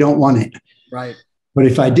 I don't want it. Right. But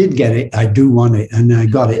if I did get it, I do want it. And I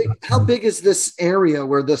got it. How big is this area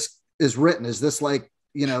where this is written? Is this like,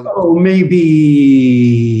 you know? Oh, maybe,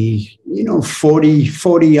 you know, 40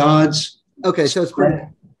 yards. Okay. So it's pretty,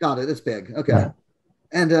 got it. It's big. Okay. Yeah.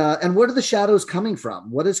 And where are the shadows coming from?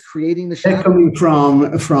 What is creating the shadows? They're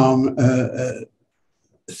coming from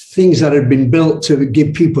things that have been built to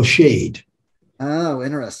give people shade. Oh,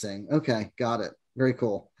 interesting. Okay. Got it. Very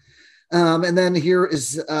cool. And then here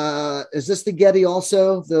is this the Getty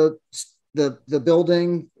also, the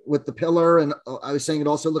building with the pillar? And I was saying it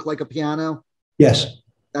also looked like a piano. Yes.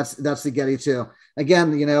 That's the Getty too.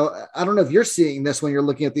 again, you know, I don't know if you're seeing this when you're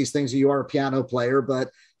looking at these things, you are a piano player, but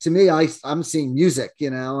to me, I'm seeing music, you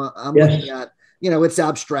know, I'm looking at, you know, it's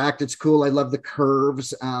abstract. It's cool. I love the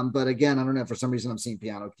curves. But again, I don't know, for some reason I'm seeing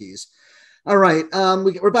piano keys. All right.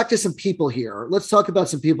 We're back to some people here. Let's talk about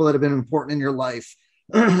some people that have been important in your life.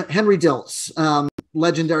 Henry Diltz,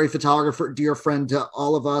 legendary photographer, dear friend to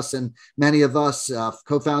all of us and many of us,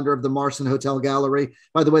 co-founder of the Marston Hotel Gallery.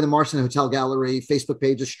 By the way, the Marston Hotel Gallery Facebook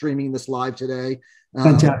page is streaming this live today.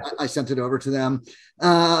 I sent it over to them.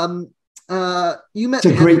 You met.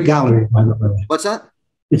 It's a great gallery, by the way. What's that?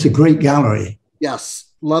 It's a great gallery. Yes.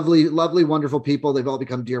 Lovely, lovely, wonderful people. They've all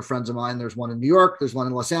become dear friends of mine. There's one in New York, there's one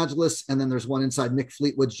in Los Angeles, and then there's one inside Mick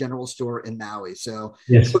Fleetwood's General Store in Maui. So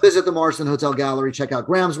visit the Marston Hotel Gallery, check out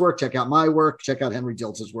Graham's work, check out my work, check out Henry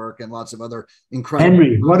Diltz's work, and lots of other incredible.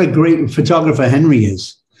 Henry, what a great photographer Henry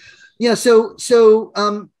is. Yeah. So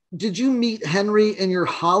did you meet Henry in your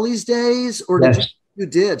Hollies days, or did you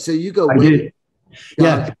did? So you go. I did.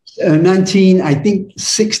 Yeah.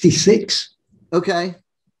 1966. Okay.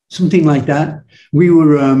 Something like that. We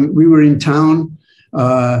were in town.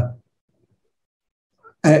 I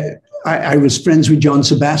was friends with John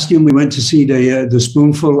Sebastian. We went to see the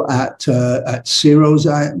Spoonful at Ciro's.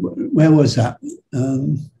 Where was that?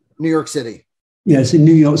 New York City. Yes, in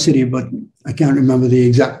New York City, but I can't remember the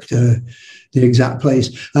exact place.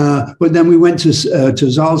 But then we went to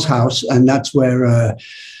Zal's house, and that's where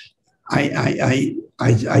I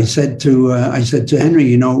said to Henry,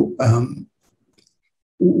 you know.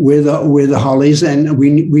 We're the Hollies, and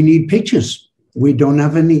we need pictures. We don't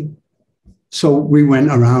have any. So we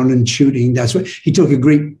went around and shooting. That's what he took a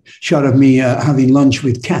great shot of me having lunch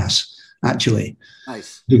with Cass, actually.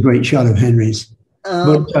 Nice. The great shot of Henry's.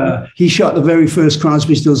 But he shot the very first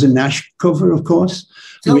Crosby, Stills and Nash cover, of course.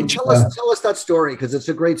 Tell us that story, because it's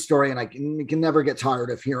a great story, and I can never get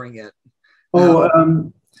tired of hearing it.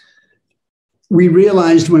 We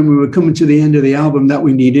realized when we were coming to the end of the album that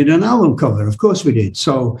we needed an album cover. Of course we did.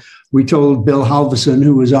 So we told Bill Halverson,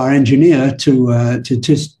 who was our engineer, to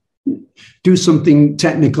just do something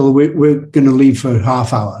technical. We're going to leave for a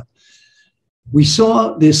half hour. We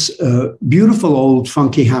saw this beautiful old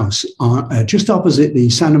funky house just opposite the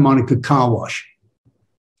Santa Monica car wash.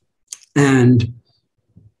 And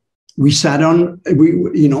we sat on,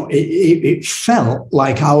 it felt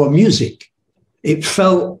like our music. It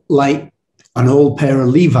felt like an old pair of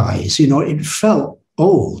Levi's, it felt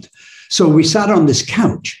old. So we sat on this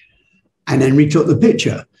couch, and Henry took the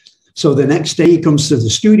picture. So the next day he comes to the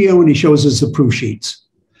studio and he shows us the proof sheets.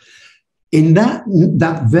 In that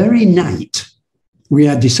very night, we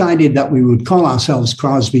had decided that we would call ourselves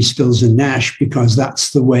Crosby, Stills and Nash, because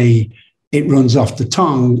that's the way it runs off the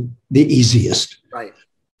tongue the easiest. Right.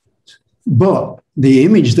 But the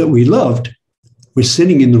image that we loved was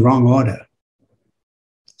sitting in the wrong order.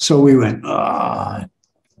 So we went, but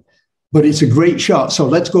it's a great shot. So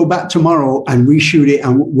let's go back tomorrow and reshoot it,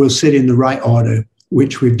 and we'll sit in the right order,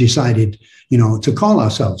 which we've decided, to call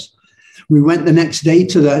ourselves. We went the next day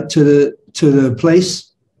to the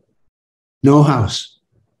place. No house.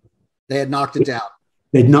 They had knocked it down.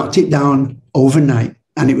 They'd knocked it down overnight,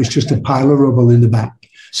 and it was just a pile of rubble in the back.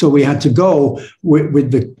 So we had to go with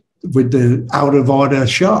the out of order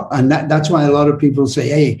shot, and that's why a lot of people say,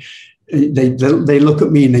 hey. They look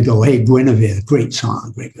at me and they go, "Hey, Guinevere, great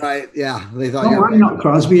song, great." Right? Yeah, they thought. I'm not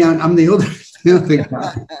Crosby. I'm the other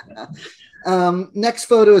guy. Next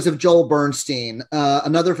photo is of Joel Bernstein,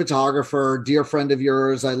 another photographer, dear friend of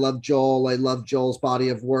yours. I love Joel. I love Joel's body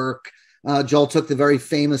of work. Joel took the very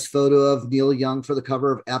famous photo of Neil Young for the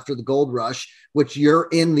cover of After the Gold Rush, which you're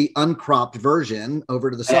in the uncropped version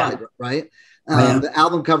over to the side, right? The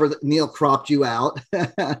album cover that Neil cropped you out.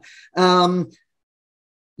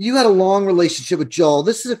 You had a long relationship with Joel.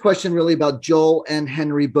 This is a question really about Joel and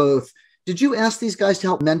Henry both. Did you ask these guys to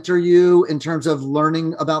help mentor you in terms of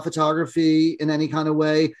learning about photography in any kind of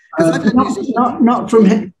way? Not from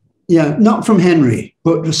Henry,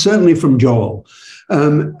 but certainly from Joel.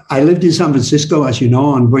 I lived in San Francisco, as you know,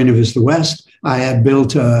 on Buena Vista West. I had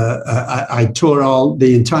built I tore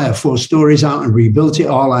the entire 4 stories out and rebuilt it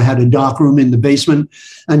all. I had a dark room in the basement,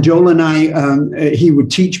 and Joel and he would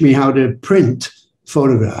teach me how to print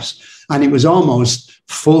photographs, and it was almost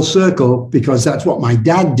full circle, because that's what my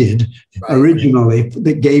dad did originally,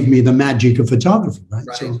 that gave me the magic of photography. Right.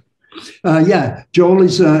 So Joel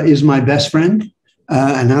is my best friend,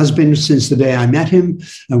 and has been since the day I met him,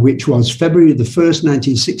 which was February the 1st,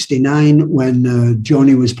 1969, when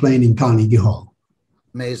Joni was playing in Carnegie Hall.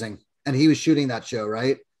 Amazing. And he was shooting that show,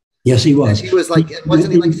 right? Yes, he was. And he was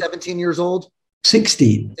wasn't he like 17 years old?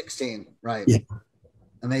 16. 16, right. Yeah.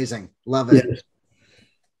 Amazing. Love it. Yes.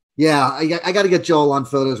 Yeah, I got to get Joel on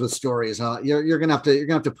photos with stories. Huh? You're gonna have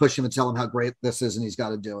to push him and tell him how great this is, and he's got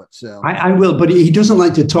to do it. So I will, but he doesn't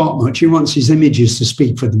like to talk much. He wants his images to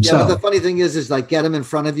speak for themselves. Yeah, but the funny thing is like get him in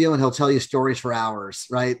front of you, and he'll tell you stories for hours,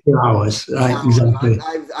 right? For hours, right? Hours. Exactly.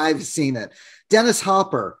 I've seen it. Dennis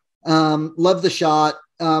Hopper, love the shot.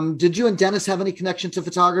 Did you and Dennis have any connection to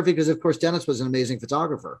photography? Because of course Dennis was an amazing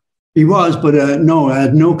photographer. He was, but no, I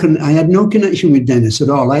had no connection with Dennis at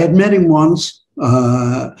all. I had met him once.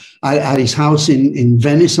 At his house in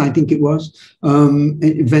Venice, I think it was,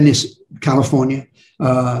 in Venice, California.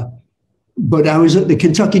 But I was at the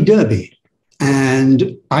Kentucky Derby,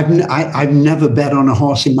 and I've never bet on a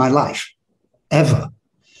horse in my life, ever.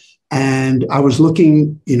 And I was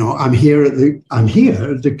looking, I'm here at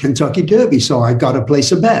the Kentucky Derby, so I got to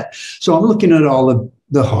place a bet. So I'm looking at all of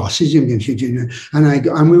the horses, and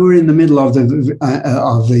we were in the middle of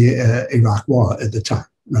the Iraq War at the time,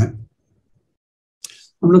 right?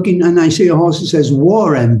 I'm looking and I see a horse that says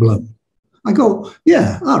war emblem. I go,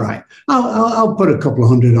 yeah, all right. I'll put a couple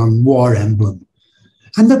of hundred on war emblem.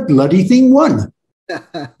 And the bloody thing won.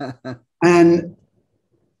 And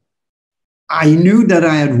I knew that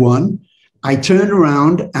I had won. I turned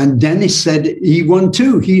around and Dennis said he won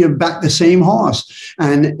too. He had backed the same horse.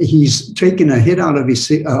 And he's taking a hit out of his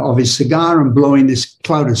cigar and blowing this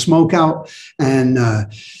cloud of smoke out. And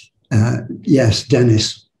yes,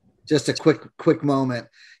 Dennis. Just a quick moment.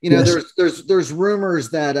 Yes. There's rumors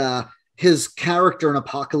that his character in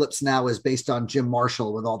Apocalypse Now is based on Jim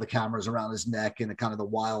Marshall with all the cameras around his neck and a kind of the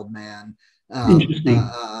wild man.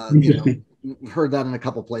 Interesting. Heard that in a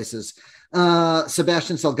couple places.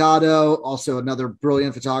 Sebastian Salgado, also another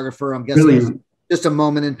brilliant photographer. I'm guessing just a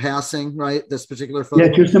moment in passing, right? This particular photo.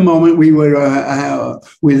 Yeah, just a moment. We were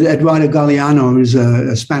with Eduardo Galeano, who's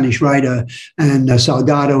a Spanish writer, and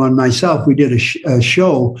Salgado and myself. We did a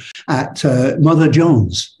show at Mother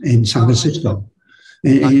Jones in San Francisco,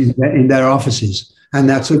 in their offices, and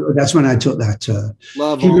that's when I took that.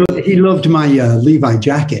 He loved my Levi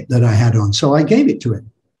jacket that I had on, so I gave it to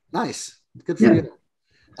him. Nice, good for you.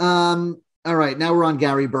 All right, now we're on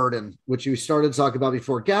Gary Burden, which you started to talk about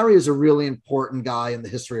before. Gary is a really important guy in the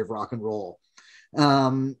history of rock and roll.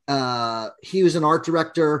 He was an art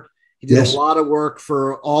director. He did a lot of work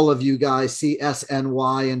for all of you guys,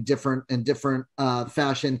 CSNY in different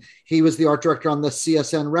fashion. He was the art director on the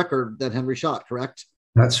CSN record that Henry shot, correct?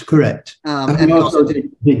 That's correct. And he also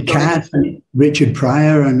did Cat and Richard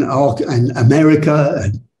Pryor and America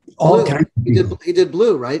and all kinds of people. He did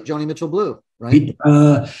Blue, right? Joni Mitchell Blue, right?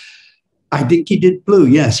 I think he did Blue.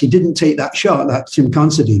 Yes, he didn't take that shot. That's Tim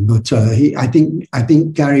Considine, but I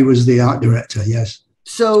think Gary was the art director. Yes.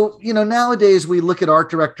 So nowadays we look at art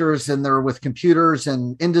directors and they're with computers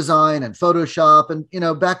and InDesign and Photoshop,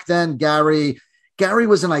 and back then Gary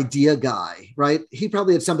was an idea guy, right? He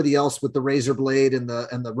probably had somebody else with the razor blade and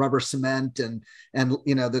the rubber cement and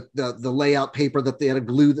the layout paper that they had to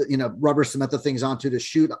glue the rubber cement the things onto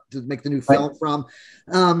to make the new film from.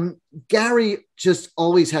 Gary just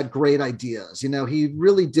always had great ideas. He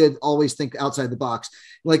really did always think outside the box.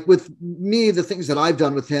 Like with me, the things that I've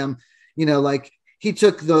done with him, like he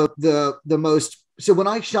took the most. So when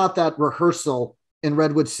I shot that rehearsal in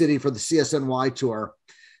Redwood City for the CSNY tour,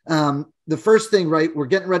 the first thing, right, we're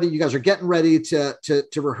getting ready. You guys are getting ready to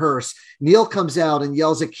rehearse. Neil comes out and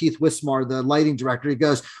yells at Keith Wismar, the lighting director. He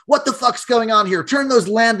goes, "What the fuck's going on here? Turn those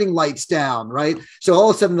landing lights down," right? So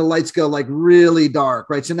all of a sudden the lights go like really dark,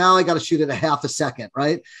 right? So now I got to shoot it a half a second,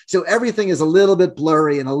 right? So everything is a little bit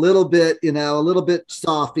blurry and a little bit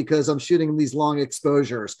soft because I'm shooting these long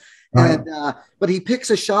exposures. Right. And but he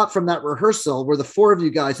picks a shot from that rehearsal where the four of you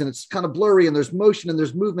guys, and it's kind of blurry and there's motion and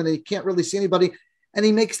there's movement and you can't really see anybody. And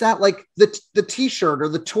he makes that like the T-shirt or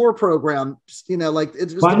the tour program, like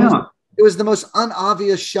it was the most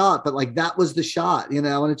unobvious shot, but like that was the shot,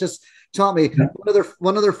 and it just taught me.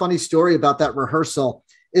 One other funny story about that rehearsal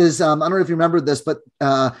is I don't know if you remember this, but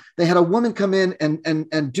they had a woman come in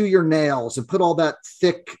and do your nails and put all that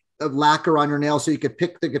thick lacquer on your nails so you could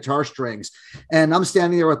pick the guitar strings. And I'm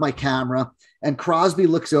standing there with my camera, and Crosby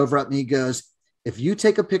looks over at me. He goes, "If you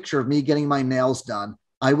take a picture of me getting my nails done,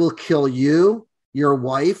 I will kill you, your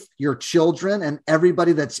wife, your children, and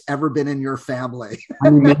everybody that's ever been in your family." I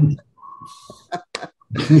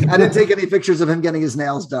didn't take any pictures of him getting his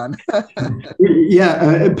nails done.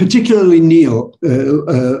 Particularly Neil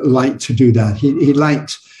liked to do that. He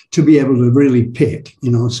liked to be able to really pick,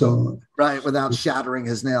 so. Right, without shattering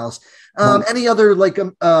his nails. Any other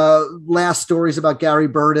last stories about Gary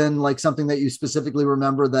Burden, like something that you specifically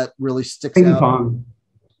remember that really sticks out? Ping pong.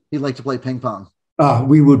 He liked to play ping pong.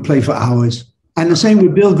 We would play for hours. And the same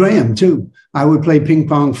with Bill Graham, too. I would play ping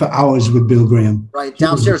pong for hours with Bill Graham. Right.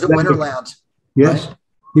 Downstairs at Winterland. Yes. Right?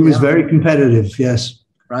 He was very competitive. Yes.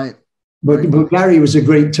 Right. But Gary was a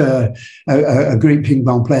great ping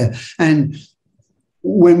pong player. And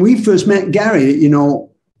when we first met Gary, you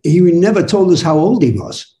know, he never told us how old he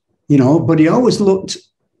was, you know, but he always looked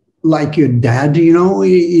like your dad, you know.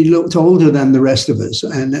 He looked older than the rest of us.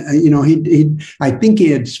 And, you know, I think he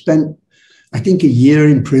had spent, a year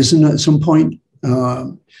in prison at some point.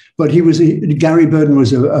 But Gary Burden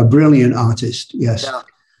was a brilliant artist. Yes. Yeah.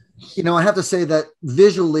 You know, I have to say that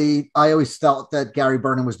visually, I always felt that Gary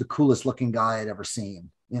Burden was the coolest looking guy I'd ever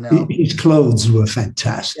seen. You know, his clothes were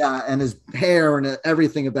fantastic. Yeah, and his hair and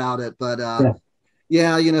everything about it. But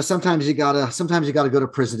yeah, you know, sometimes you gotta go to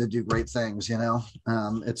prison to do great things. You know,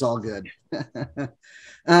 it's all good.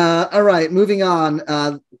 All right, moving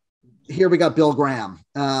on. Here we got Bill Graham,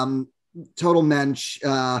 total mensch.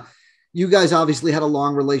 You guys obviously had a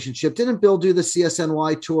long relationship. Didn't Bill do the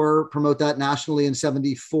CSNY tour, promote that nationally in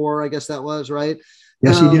 '74? I guess that was right.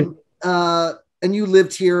 Yes, he did. And you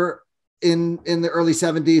lived here in the early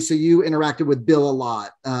 '70s, so you interacted with Bill a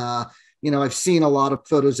lot. You know, I've seen a lot of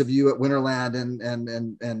photos of you at Winterland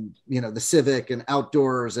and you know, the Civic and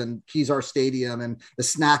outdoors and Kezar Stadium and the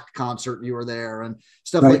Snack concert. You were there and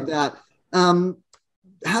stuff like that. How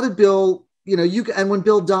did Bill? You know, and when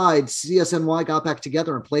Bill died, CSNY got back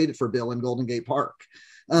together and played it for Bill in Golden Gate Park.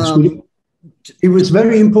 It was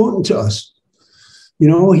very important to us. You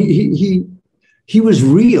know, he was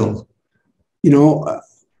real. You know,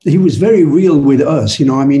 he was very real with us. You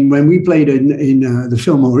know, I mean, when we played in the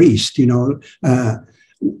Fillmore East, you know,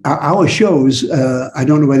 our shows, I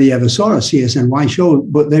don't know whether you ever saw a CSNY show,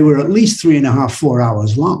 but they were at least 3.5, 4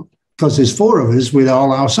 hours long because there's 4 of us with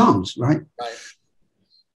all our songs, right? Right.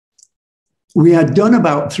 We had done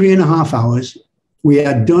about 3.5 hours. We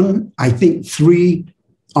had done, I think, 3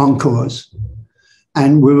 encores,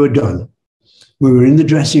 and we were done. We were in the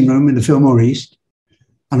dressing room in the Fillmore East,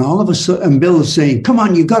 and all of a sudden, and Bill was saying, "Come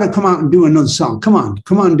on, you got to come out and do another song. Come on,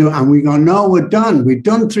 do it." And we go, "No, we're done. We've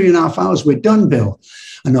done 3.5 hours. We're done, Bill."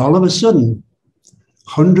 And all of a sudden,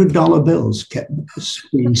 $100 bills kept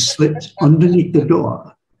being slipped underneath the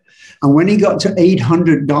door. And when he got to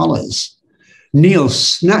 $800, Neil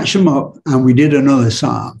snatched him up and we did another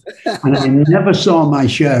song. And I never saw my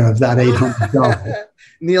share of that $800.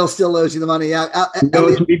 Neil still owes you the money.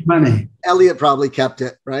 Elliot probably kept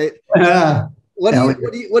it, right? What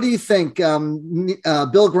do you think?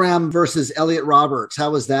 Bill Graham versus Elliot Roberts.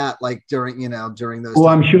 How was that like during those? Oh,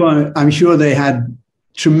 times? I'm sure they had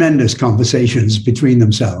tremendous conversations between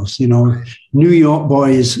themselves. You know, right. New York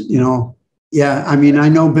boys. You know. Yeah, I mean, I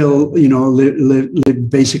know Bill, you know, lived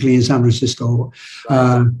basically in San Francisco,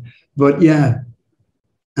 right. But yeah,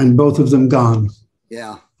 and both of them gone.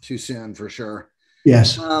 Yeah, too soon for sure.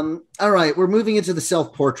 Yes. All right, we're moving into the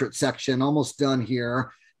self-portrait section, almost done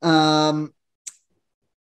here. There's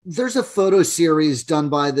a photo series done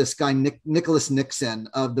by this guy, Nicholas Nixon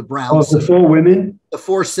of the Browns. Oh, the 4 women? The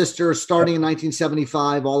 4 sisters, starting in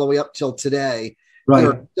 1975 all the way up till today.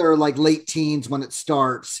 Right. They're like late teens when it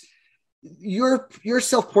starts. Your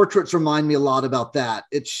self-portraits remind me a lot about that.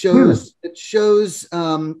 It shows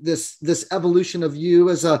this evolution of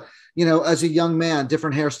you as a young man,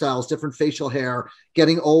 different hairstyles, different facial hair,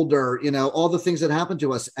 getting older, you know, all the things that happen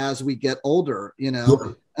to us as we get older, you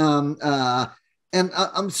know. Yeah. And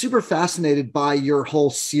I'm super fascinated by your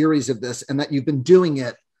whole series of this, and that you've been doing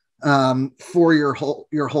it for your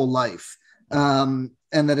whole life, and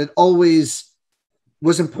that it always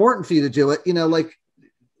was important for you to do it, you know, like.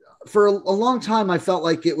 For a long time, I felt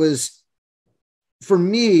like it was, for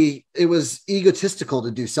me, it was egotistical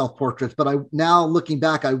to do self-portraits. But now looking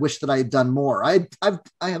back, I wish that I had done more. I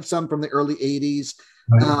have some from the early '80s,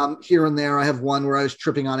 right. Here and there. I have one where I was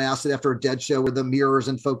tripping on acid after a Dead show where the mirror is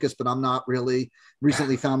in focus, but I'm not really.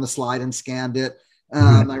 Recently found the slide and scanned it.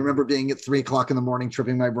 I remember being at 3 o'clock in the morning,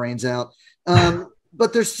 tripping my brains out.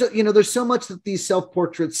 But there's so much that these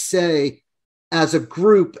self-portraits say as a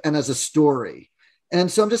group and as a story. And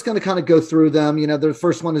so I'm just going to kind of go through them. You know, the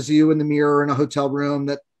first one is you in the mirror in a hotel room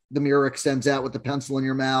that the mirror extends out with the pencil in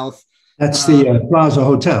your mouth. That's the Plaza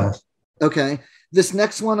Hotel. Okay. This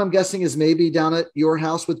next one I'm guessing is maybe down at your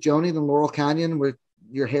house with Joni in Laurel Canyon, with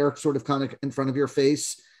your hair sort of kind of in front of your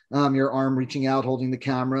face, your arm reaching out, holding the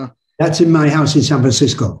camera. That's in my house in San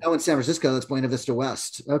Francisco. Oh, in San Francisco. That's Buena Vista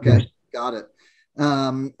West. Okay. Yes. Got it.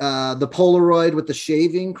 The Polaroid with the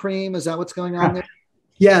shaving cream. Is that what's going on there?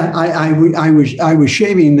 Yeah, I was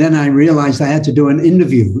shaving. Then I realized I had to do an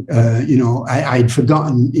interview. I'd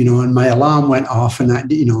forgotten, and my alarm went off, and I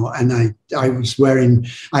was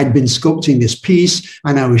I'd been sculpting this piece,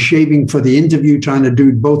 and I was shaving for the interview, trying to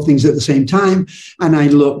do both things at the same time, and I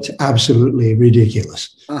looked absolutely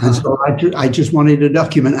ridiculous. And so I just wanted to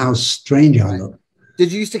document how strange I looked.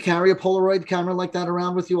 Did you used to carry a Polaroid camera like that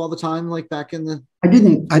around with you all the time, like back in the? I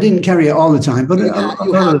didn't carry it all the time, but you had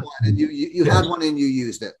one, and you had one, and you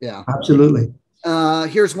used it. Yeah, absolutely.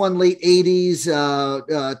 Here's one late 80s,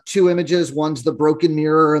 two images. One's the broken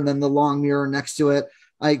mirror, and then the long mirror next to it.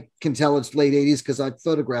 I can tell it's late 80s because I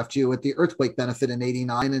photographed you at the earthquake benefit in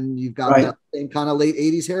 '89, and you've got that same kind of late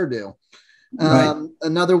 80s hairdo.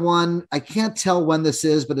 Another one, I can't tell when this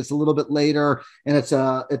is, but it's a little bit later, and it's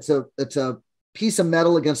a piece of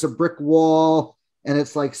metal against a brick wall, and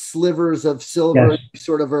it's like slivers of silver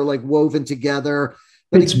sort of are like woven together.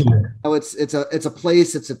 But it's a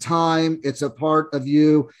place, it's a time, it's a part of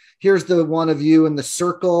you. Here's the one of you in the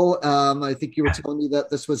circle. I think you were telling me that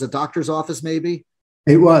this was a doctor's office, maybe.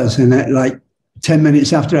 It was, and like 10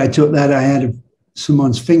 minutes after I took that, I had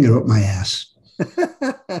someone's finger up my ass.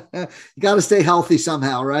 You got to stay healthy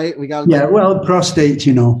somehow, right? We got prostate,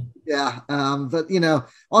 Yeah. But,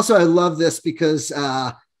 also I love this because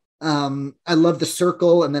I love the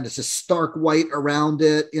circle, and then it's a stark white around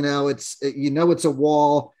it. It's a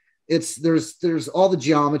wall. There's all the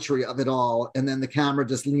geometry of it all. And then the camera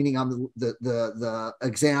just leaning on the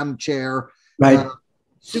exam chair. Right.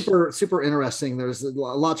 Super, super interesting. There's a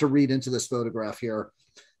lot to read into this photograph here.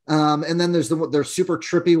 And then there's super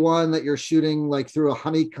trippy one that you're shooting like through a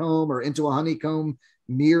honeycomb or into a honeycomb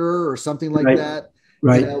mirror or something like that.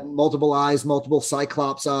 Right. Multiple eyes, multiple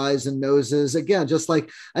cyclops eyes and noses. Again, just like,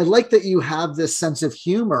 I like that you have this sense of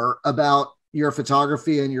humor about your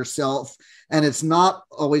photography and yourself. And it's not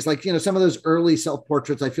always like, some of those early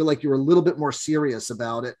self-portraits, I feel like you were a little bit more serious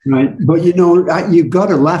about it. Right. But, you've got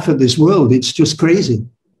to laugh at this world. It's just crazy.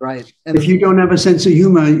 Right. And if you don't have a sense of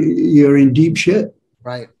humor, you're in deep shit.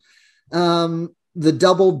 Right. The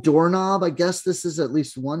double doorknob, I guess this is at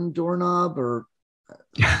least one doorknob or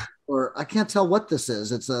I can't tell what this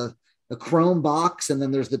is. It's a chrome box, and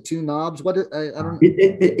then there's the two knobs. I don't know.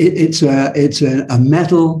 It's a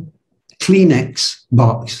metal Kleenex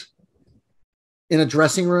box in a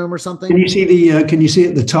dressing room or something. Can you see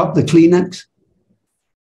at the top the Kleenex?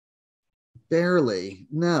 Barely.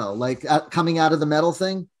 No, like coming out of the metal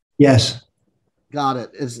thing. Yes. Got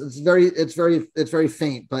it. It's very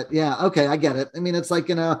faint, but yeah. Okay. I get it. I mean, it's like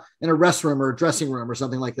in a restroom or a dressing room or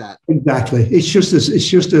something like that. Exactly. It's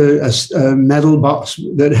just a metal box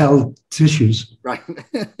that held tissues. Right.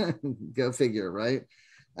 Go figure. Right.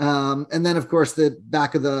 And then of course the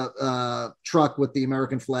back of the truck with the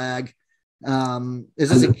American flag. Is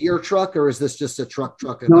this a gear truck or is this just a truck?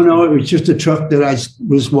 No, it was just a truck that I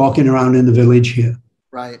was walking around in the village here.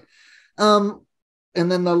 Right. And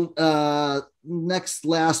then the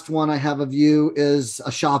last one I have of you is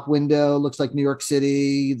a shop window. Looks like New York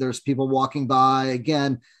City. There's people walking by.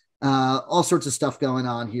 Again, all sorts of stuff going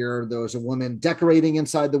on here. There was a woman decorating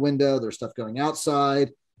inside the window. There's stuff going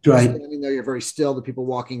outside. Right. You're standing there, you're very still. The people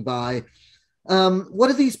walking by. What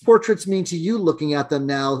do these portraits mean to you looking at them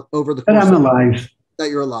now over the course that I'm alive. That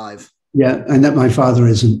you're alive. Yeah, and that my father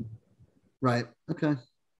isn't. Right. Okay.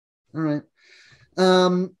 All right.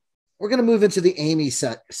 We're going to move into the Amy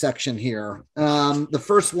section here. The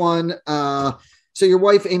first one, so your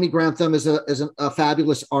wife, Amy Grantham, is a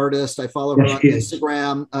fabulous artist. I follow her on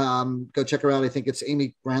Instagram. Go check her out. I think it's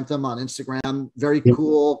Amy Grantham on Instagram. Very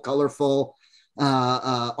cool, colorful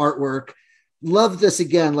artwork. Love this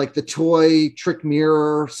again, like the toy trick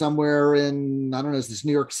mirror somewhere in, I don't know, is this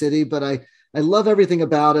New York City, but I love everything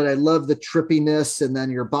about it. I love the trippiness, and then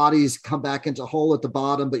your bodies come back into whole at the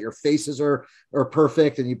bottom, but your faces are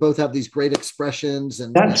perfect, and you both have these great expressions.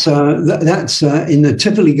 And that's in the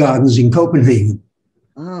Tivoli Gardens in Copenhagen.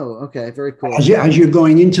 Oh, okay, very cool. As you're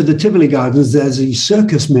going into the Tivoli Gardens, there's these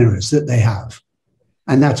circus mirrors that they have,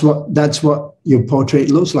 and that's what your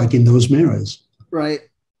portrait looks like in those mirrors. Right.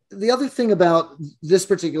 The other thing about this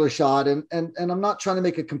particular shot, and I'm not trying to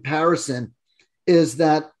make a comparison, is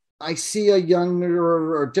that I see a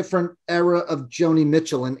younger or different era of Joni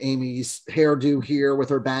Mitchell and Amy's hairdo here with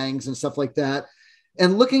her bangs and stuff like that.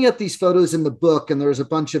 And looking at these photos in the book, and there's a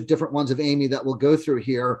bunch of different ones of Amy that we'll go through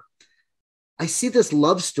here, I see this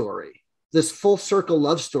love story, this full circle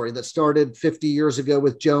love story that started 50 years ago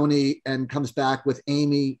with Joni and comes back with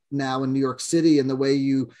Amy now in New York City, and the way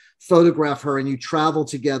you photograph her and you travel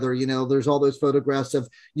together. You know, there's all those photographs of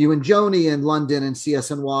you and Joni in London and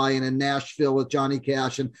CSNY and in Nashville with Johnny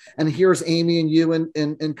Cash. And here's Amy and you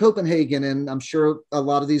in Copenhagen. And I'm sure a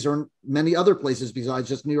lot of these are in many other places besides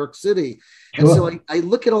just New York City. And so I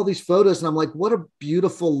look at all these photos and I'm like, what a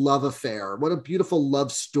beautiful love affair. What a beautiful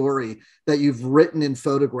love story that you've written in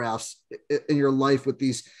photographs in your life with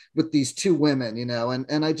these two women, you know,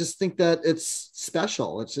 and I just think that it's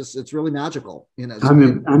special. It's really magical, you know.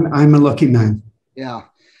 I'm a lucky man. Yeah.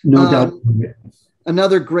 No doubt.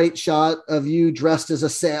 Another great shot of you dressed as a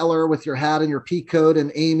sailor with your hat and your pea coat,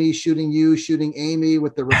 and Amy shooting Amy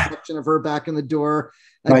with the reflection of her back in the door.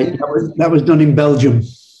 Right. That was done in Belgium.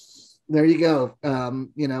 There you go.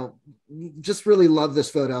 You know, just really love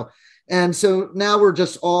this photo. And so now we're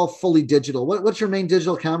just all fully digital. What's your main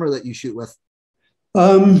digital camera that you shoot with?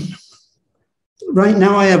 Right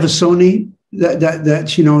now I have a Sony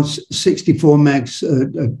that's, you know, 64 megs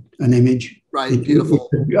an image. Right. Beautiful.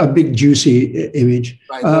 A big juicy image.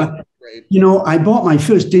 Right. Great. You know, I bought my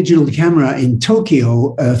first digital camera in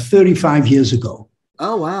Tokyo 35 years ago.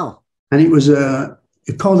 Oh, wow. And it was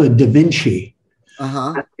called a Da Vinci.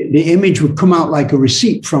 Uh-huh. The image would come out like a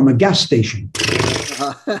receipt from a gas station.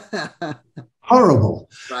 Horrible,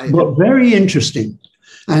 right. But very interesting.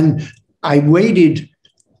 And I waited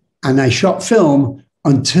and I shot film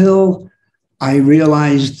until I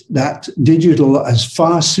realized that digital has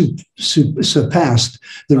far surpassed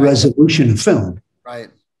the resolution of film. Right.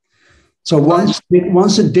 So once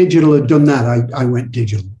the digital had done that, I went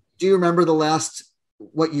digital. Do you remember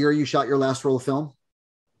what year you shot your last roll of film?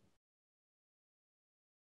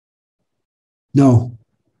 No.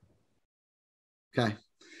 Okay.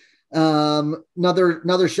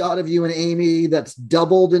 Another shot of you and Amy that's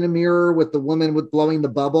doubled in a mirror with the woman with blowing the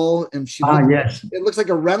bubble, and yes, it looks like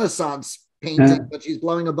a Renaissance painting, but she's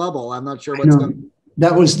blowing a bubble. I'm not sure what's going.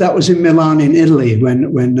 That was in Milan, in Italy,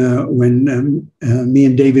 when me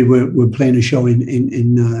and David were playing a show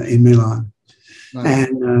in Milan. Nice.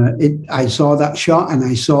 And I saw that shot, and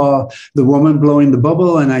I saw the woman blowing the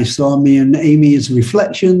bubble, and I saw me and Amy's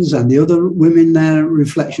reflections, and the other women there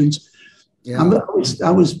reflections. Yeah,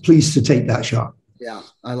 I was pleased to take that shot. Yeah,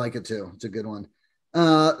 I like it too. It's a good one.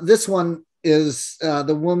 This one is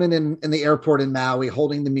the woman in the airport in Maui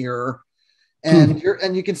holding the mirror,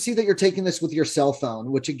 and you can see that you're taking this with your cell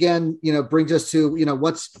phone, which again, you know, brings us to, you know,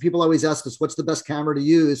 people always ask us, what's the best camera to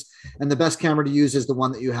use? And the best camera to use is the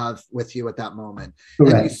one that you have with you at that moment.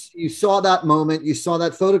 Correct. And you saw that moment, you saw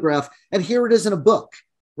that photograph, and here it is in a book,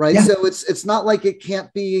 right? Yeah. So it's not like it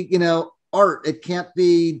can't be, you know, art. It can't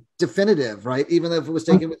be definitive, right? Even if it was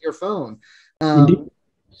taken with your phone.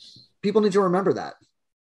 People need to remember that.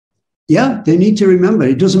 Yeah, they need to remember.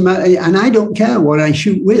 It doesn't matter. And I don't care what I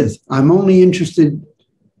shoot with. I'm only interested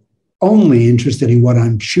in what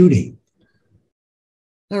I'm shooting.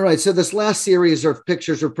 All right. So this last series of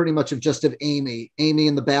pictures are pretty much just of Amy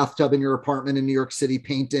in the bathtub in your apartment in New York City,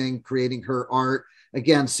 painting, creating her art.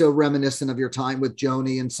 Again, so reminiscent of your time with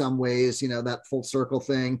Joni in some ways, you know, that full circle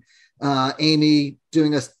thing. Amy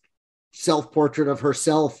doing a self-portrait of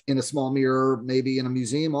herself in a small mirror, maybe in a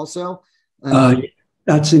museum also.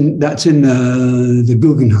 That's in the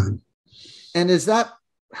Guggenheim. And is that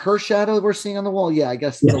her shadow we're seeing on the wall? Yeah, I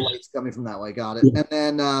guess the light's coming from that way. Got it. Yeah.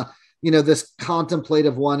 And then, you know, this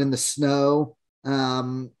contemplative one in the snow.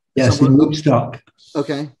 Yes, in Woodstock.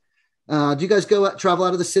 Okay. Do you guys travel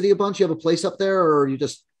out of the city a bunch? You have a place up there, or are you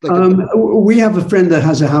just like we have a friend that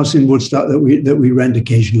has a house in Woodstock that we rent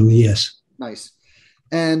occasionally. Yes. Nice.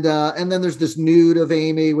 And then there's this nude of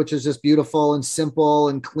Amy, which is just beautiful and simple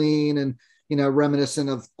and clean, and, you know, reminiscent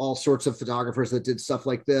of all sorts of photographers that did stuff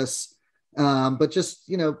like this. But just,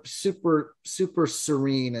 you know, super, super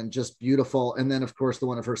serene and just beautiful. And then, of course, the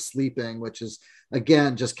one of her sleeping, which is,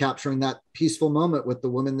 again, just capturing that peaceful moment with the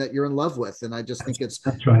woman that you're in love with. And I just think it's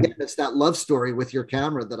that love story with your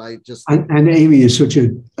camera that I just... And Amy is such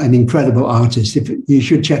an incredible artist. You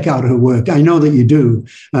should check out her work. I know that you do,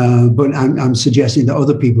 but I'm suggesting that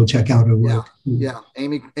other people check out her work. Yeah.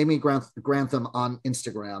 Amy Grantham on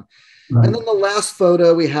Instagram. Right. And then the last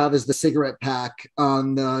photo we have is the cigarette pack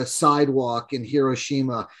on the sidewalk in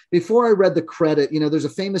Hiroshima. Before I read the credit, you know, there's a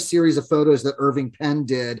famous series of photos that Irving Penn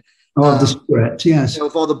did. Oh, the cigarettes, yes. You know,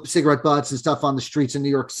 with all the cigarette butts and stuff on the streets in New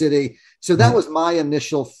York City. So that was my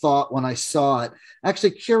initial thought when I saw it.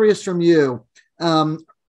 Actually, curious from you,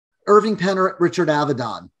 Irving Penn or Richard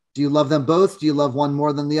Avedon? Do you love them both? Do you love one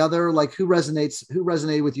more than the other? Like, who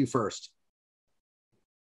resonated with you first?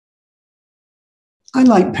 I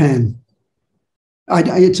like Penn.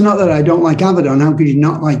 It's not that I don't like Avedon. How could you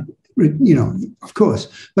not like, you know, of course.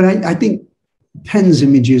 But I think Penn's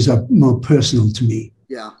images are more personal to me.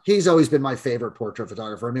 Yeah, he's always been my favorite portrait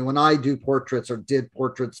photographer. I mean, when I do portraits or did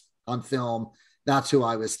portraits on film, that's who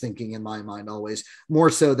I was thinking in my mind always, more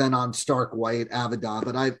so than on stark white Avedon.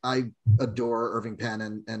 But I adore Irving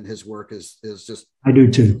Penn, and his work is just, I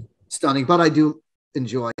do too, stunning. But I do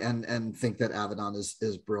enjoy and think that Avedon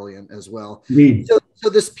is brilliant as well. indeed. So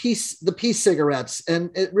this piece, the peace cigarettes, and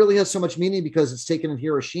it really has so much meaning because it's taken in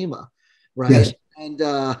Hiroshima, right? Yes. And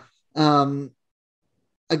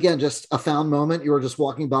again, just a found moment. You were just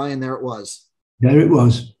walking by, and there it was. There it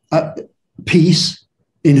was. Peace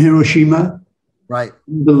in Hiroshima. Right.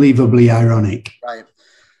 Unbelievably ironic. Right.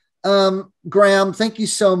 Graham, thank you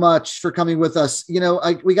so much for coming with us. You know,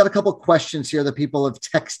 we got a couple of questions here that people have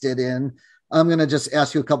texted in. I'm going to just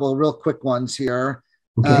ask you a couple of real quick ones here.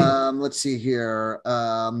 Okay. Let's see here.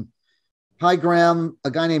 Hi, Graham. A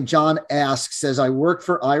guy named John says, I worked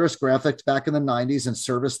for Iris Graphics back in the 90s and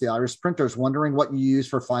serviced the Iris printers, wondering what you use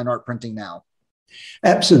for fine art printing now.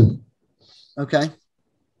 Epson. Okay.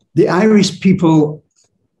 The Iris people,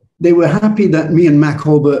 they were happy that me and Mac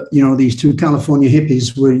Holbert, you know, these two California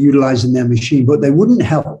hippies were utilizing their machine, but they wouldn't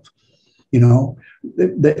help. You know,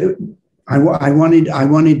 I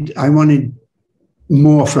wanted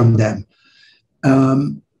more from them.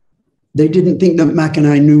 They didn't think that Mac and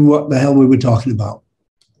I knew what the hell we were talking about.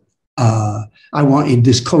 I wanted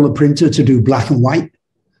this color printer to do black and white,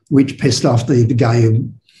 which pissed off the guy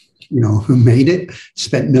who made it,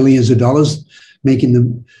 spent millions of dollars making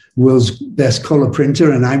the world's best color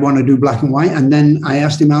printer, and I want to do black and white. And then I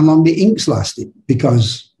asked him how long the inks lasted,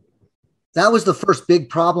 because that was the first big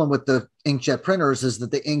problem with the inkjet printers, is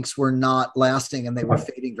that the inks were not lasting and they were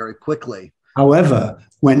fading very quickly. However,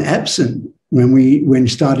 when we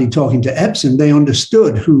started talking to Epson, they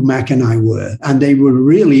understood who Mac and I were, and they were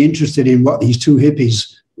really interested in what these two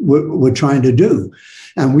hippies were trying to do.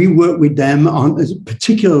 And we worked with them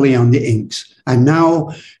particularly on the inks. And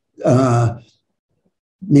now,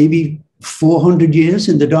 maybe 400 years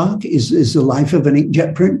in the dark is the life of an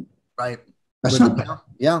inkjet print. Right. That's not bad.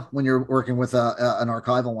 Yeah, when you're working with an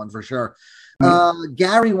archival one, for sure.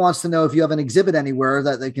 Gary wants to know if you have an exhibit anywhere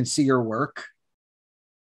that they can see your work.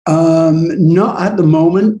 Not at the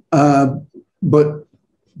moment, but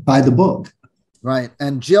by the book. Right.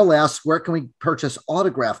 And Jill asks, where can we purchase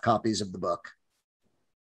autograph copies of the book?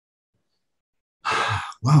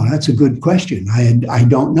 Wow, that's a good question. I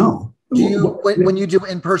don't know. When you do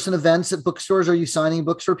in-person events at bookstores, are you signing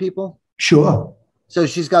books for people? Sure. So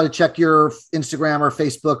she's got to check your Instagram or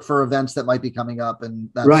Facebook for events that might be coming up. And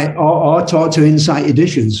right. Or talk to Insight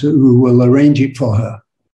Editions, who will arrange it for her.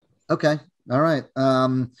 Okay. All right.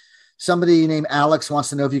 Somebody named Alex wants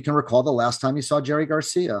to know if you can recall the last time you saw Jerry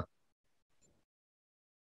Garcia.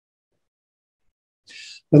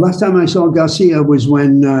 The last time I saw Garcia was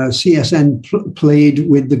when CSN played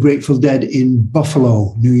with the Grateful Dead in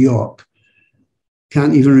Buffalo, New York.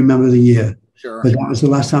 Can't even remember the year. Sure. But that was the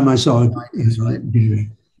last time I saw him. Right.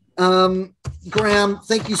 Graham,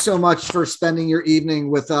 thank you so much for spending your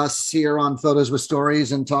evening with us here on Photos with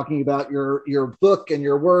Stories and talking about your book and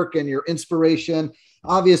your work and your inspiration.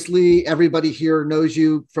 Obviously, everybody here knows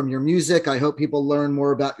you from your music. I hope people learn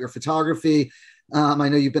more about your photography. I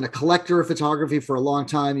know you've been a collector of photography for a long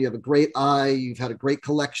time. You have a great eye. You've had a great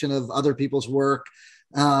collection of other people's work.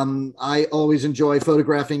 I always enjoy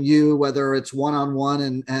photographing you, whether it's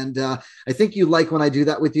one-on-one. And I think you like when I do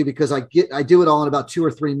that with you, because I do it all in about 2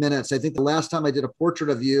 or 3 minutes. I think the last time I did a portrait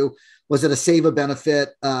of you was at a Save a Benefit,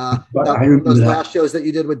 those last shows that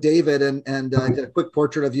you did with David, and I did a quick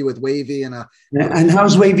portrait of you with Wavy. And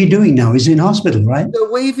how's Wavy doing now? He's in hospital, right?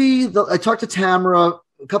 So Wavy, I talked to Tamara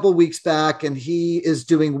a couple of weeks back, and he is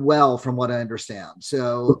doing well from what I understand.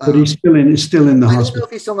 So, but he's still in the hospital. I don't know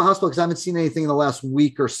if he's still in the hospital because I haven't seen anything in the last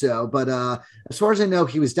week or so. But as far as I know,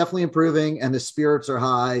 he was definitely improving, and his spirits are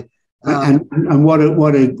high. And what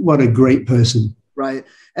a great person. Right.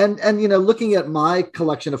 And looking at my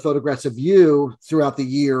collection of photographs of you throughout the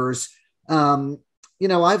years,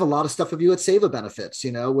 I have a lot of stuff of you at Save a Benefits,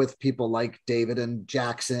 with people like David and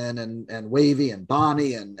Jackson and Wavy and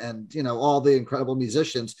Bonnie and all the incredible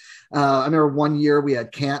musicians. I remember one year we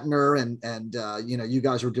had Cantner and you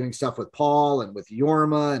guys were doing stuff with Paul and with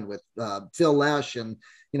Yorma and with Phil Lesh and,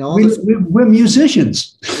 we're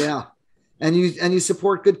musicians. Yeah. And you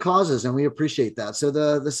support good causes, and we appreciate that. So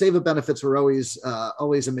the Save a Benefits were always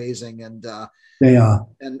amazing, and they are.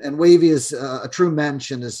 And Wavy is a true mensch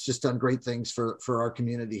and has just done great things for our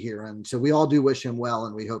community here. And so we all do wish him well,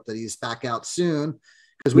 and we hope that he's back out soon,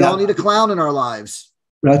 because we all need a clown in our lives.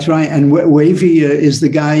 That's right. And Wavy is the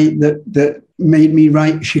guy that made me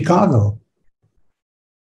write Chicago.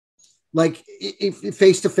 Like if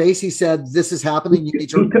face to face, he said, "This is happening. You need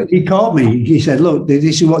to." He called me. He said, "Look,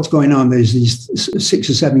 this is what's going on. There's these 6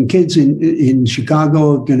 or 7 kids in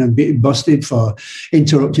Chicago going to be busted for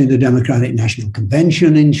interrupting the Democratic National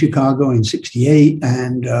Convention in Chicago in '68,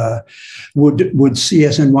 and would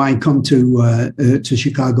CSNY come to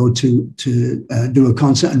Chicago to do a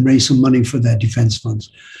concert and raise some money for their defense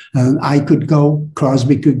funds?" I could go,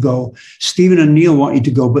 Crosby could go, Stephen and Neil wanted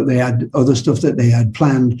to go, but they had other stuff that they had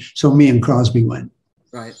planned. So me and Crosby went.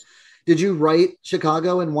 Right. Did you write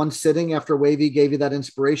Chicago in one sitting after Wavy gave you that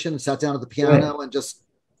inspiration and sat down at the piano and just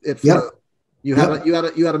you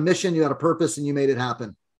had a mission, you had a purpose, and you made it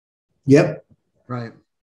happen? Yep. Right.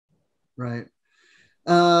 Right.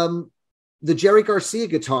 The Jerry Garcia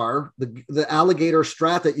guitar, the alligator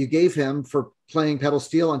Strat that you gave him for playing pedal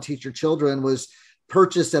steel on Teach Your Children, was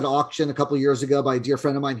purchased at auction a couple of years ago by a dear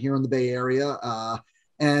friend of mine here in the Bay Area.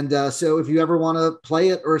 So if you ever want to play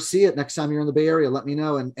it or see it next time you're in the Bay Area, let me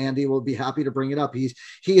know. And Andy will be happy to bring it up. He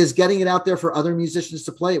is getting it out there for other musicians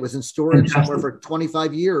to play. It was in storage somewhere for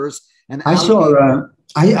 25 years. And I saw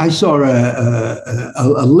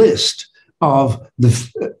a list of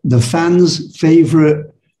the fans'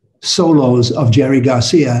 favorite solos of Jerry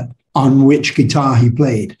Garcia on which guitar he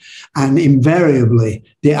played. And invariably,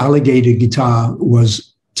 the alligator guitar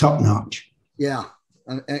was top notch. Yeah.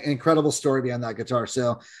 An incredible story behind that guitar.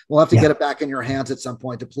 So we'll have to get it back in your hands at some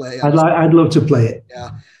point to play. I'd love to play it.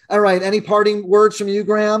 Yeah. All right. Any parting words from you,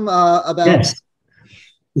 Graham, about? Yes.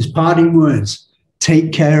 His parting words: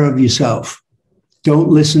 take care of yourself. Don't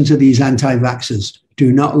listen to these anti-vaxxers.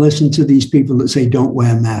 Do not listen to these people that say don't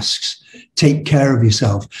wear masks. Take care of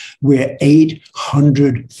yourself. We're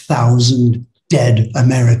 800,000 dead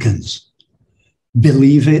Americans.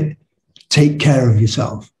 Believe it. Take care of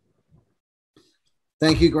yourself.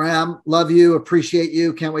 Thank you, Graham. Love you. Appreciate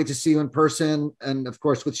you. Can't wait to see you in person. And of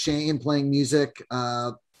course, with Shane playing music,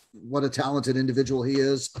 what a talented individual he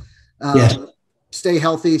is. Yes. Stay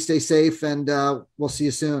healthy, stay safe, and we'll see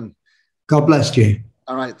you soon. God bless you.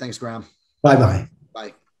 All right. Thanks, Graham. Bye-bye.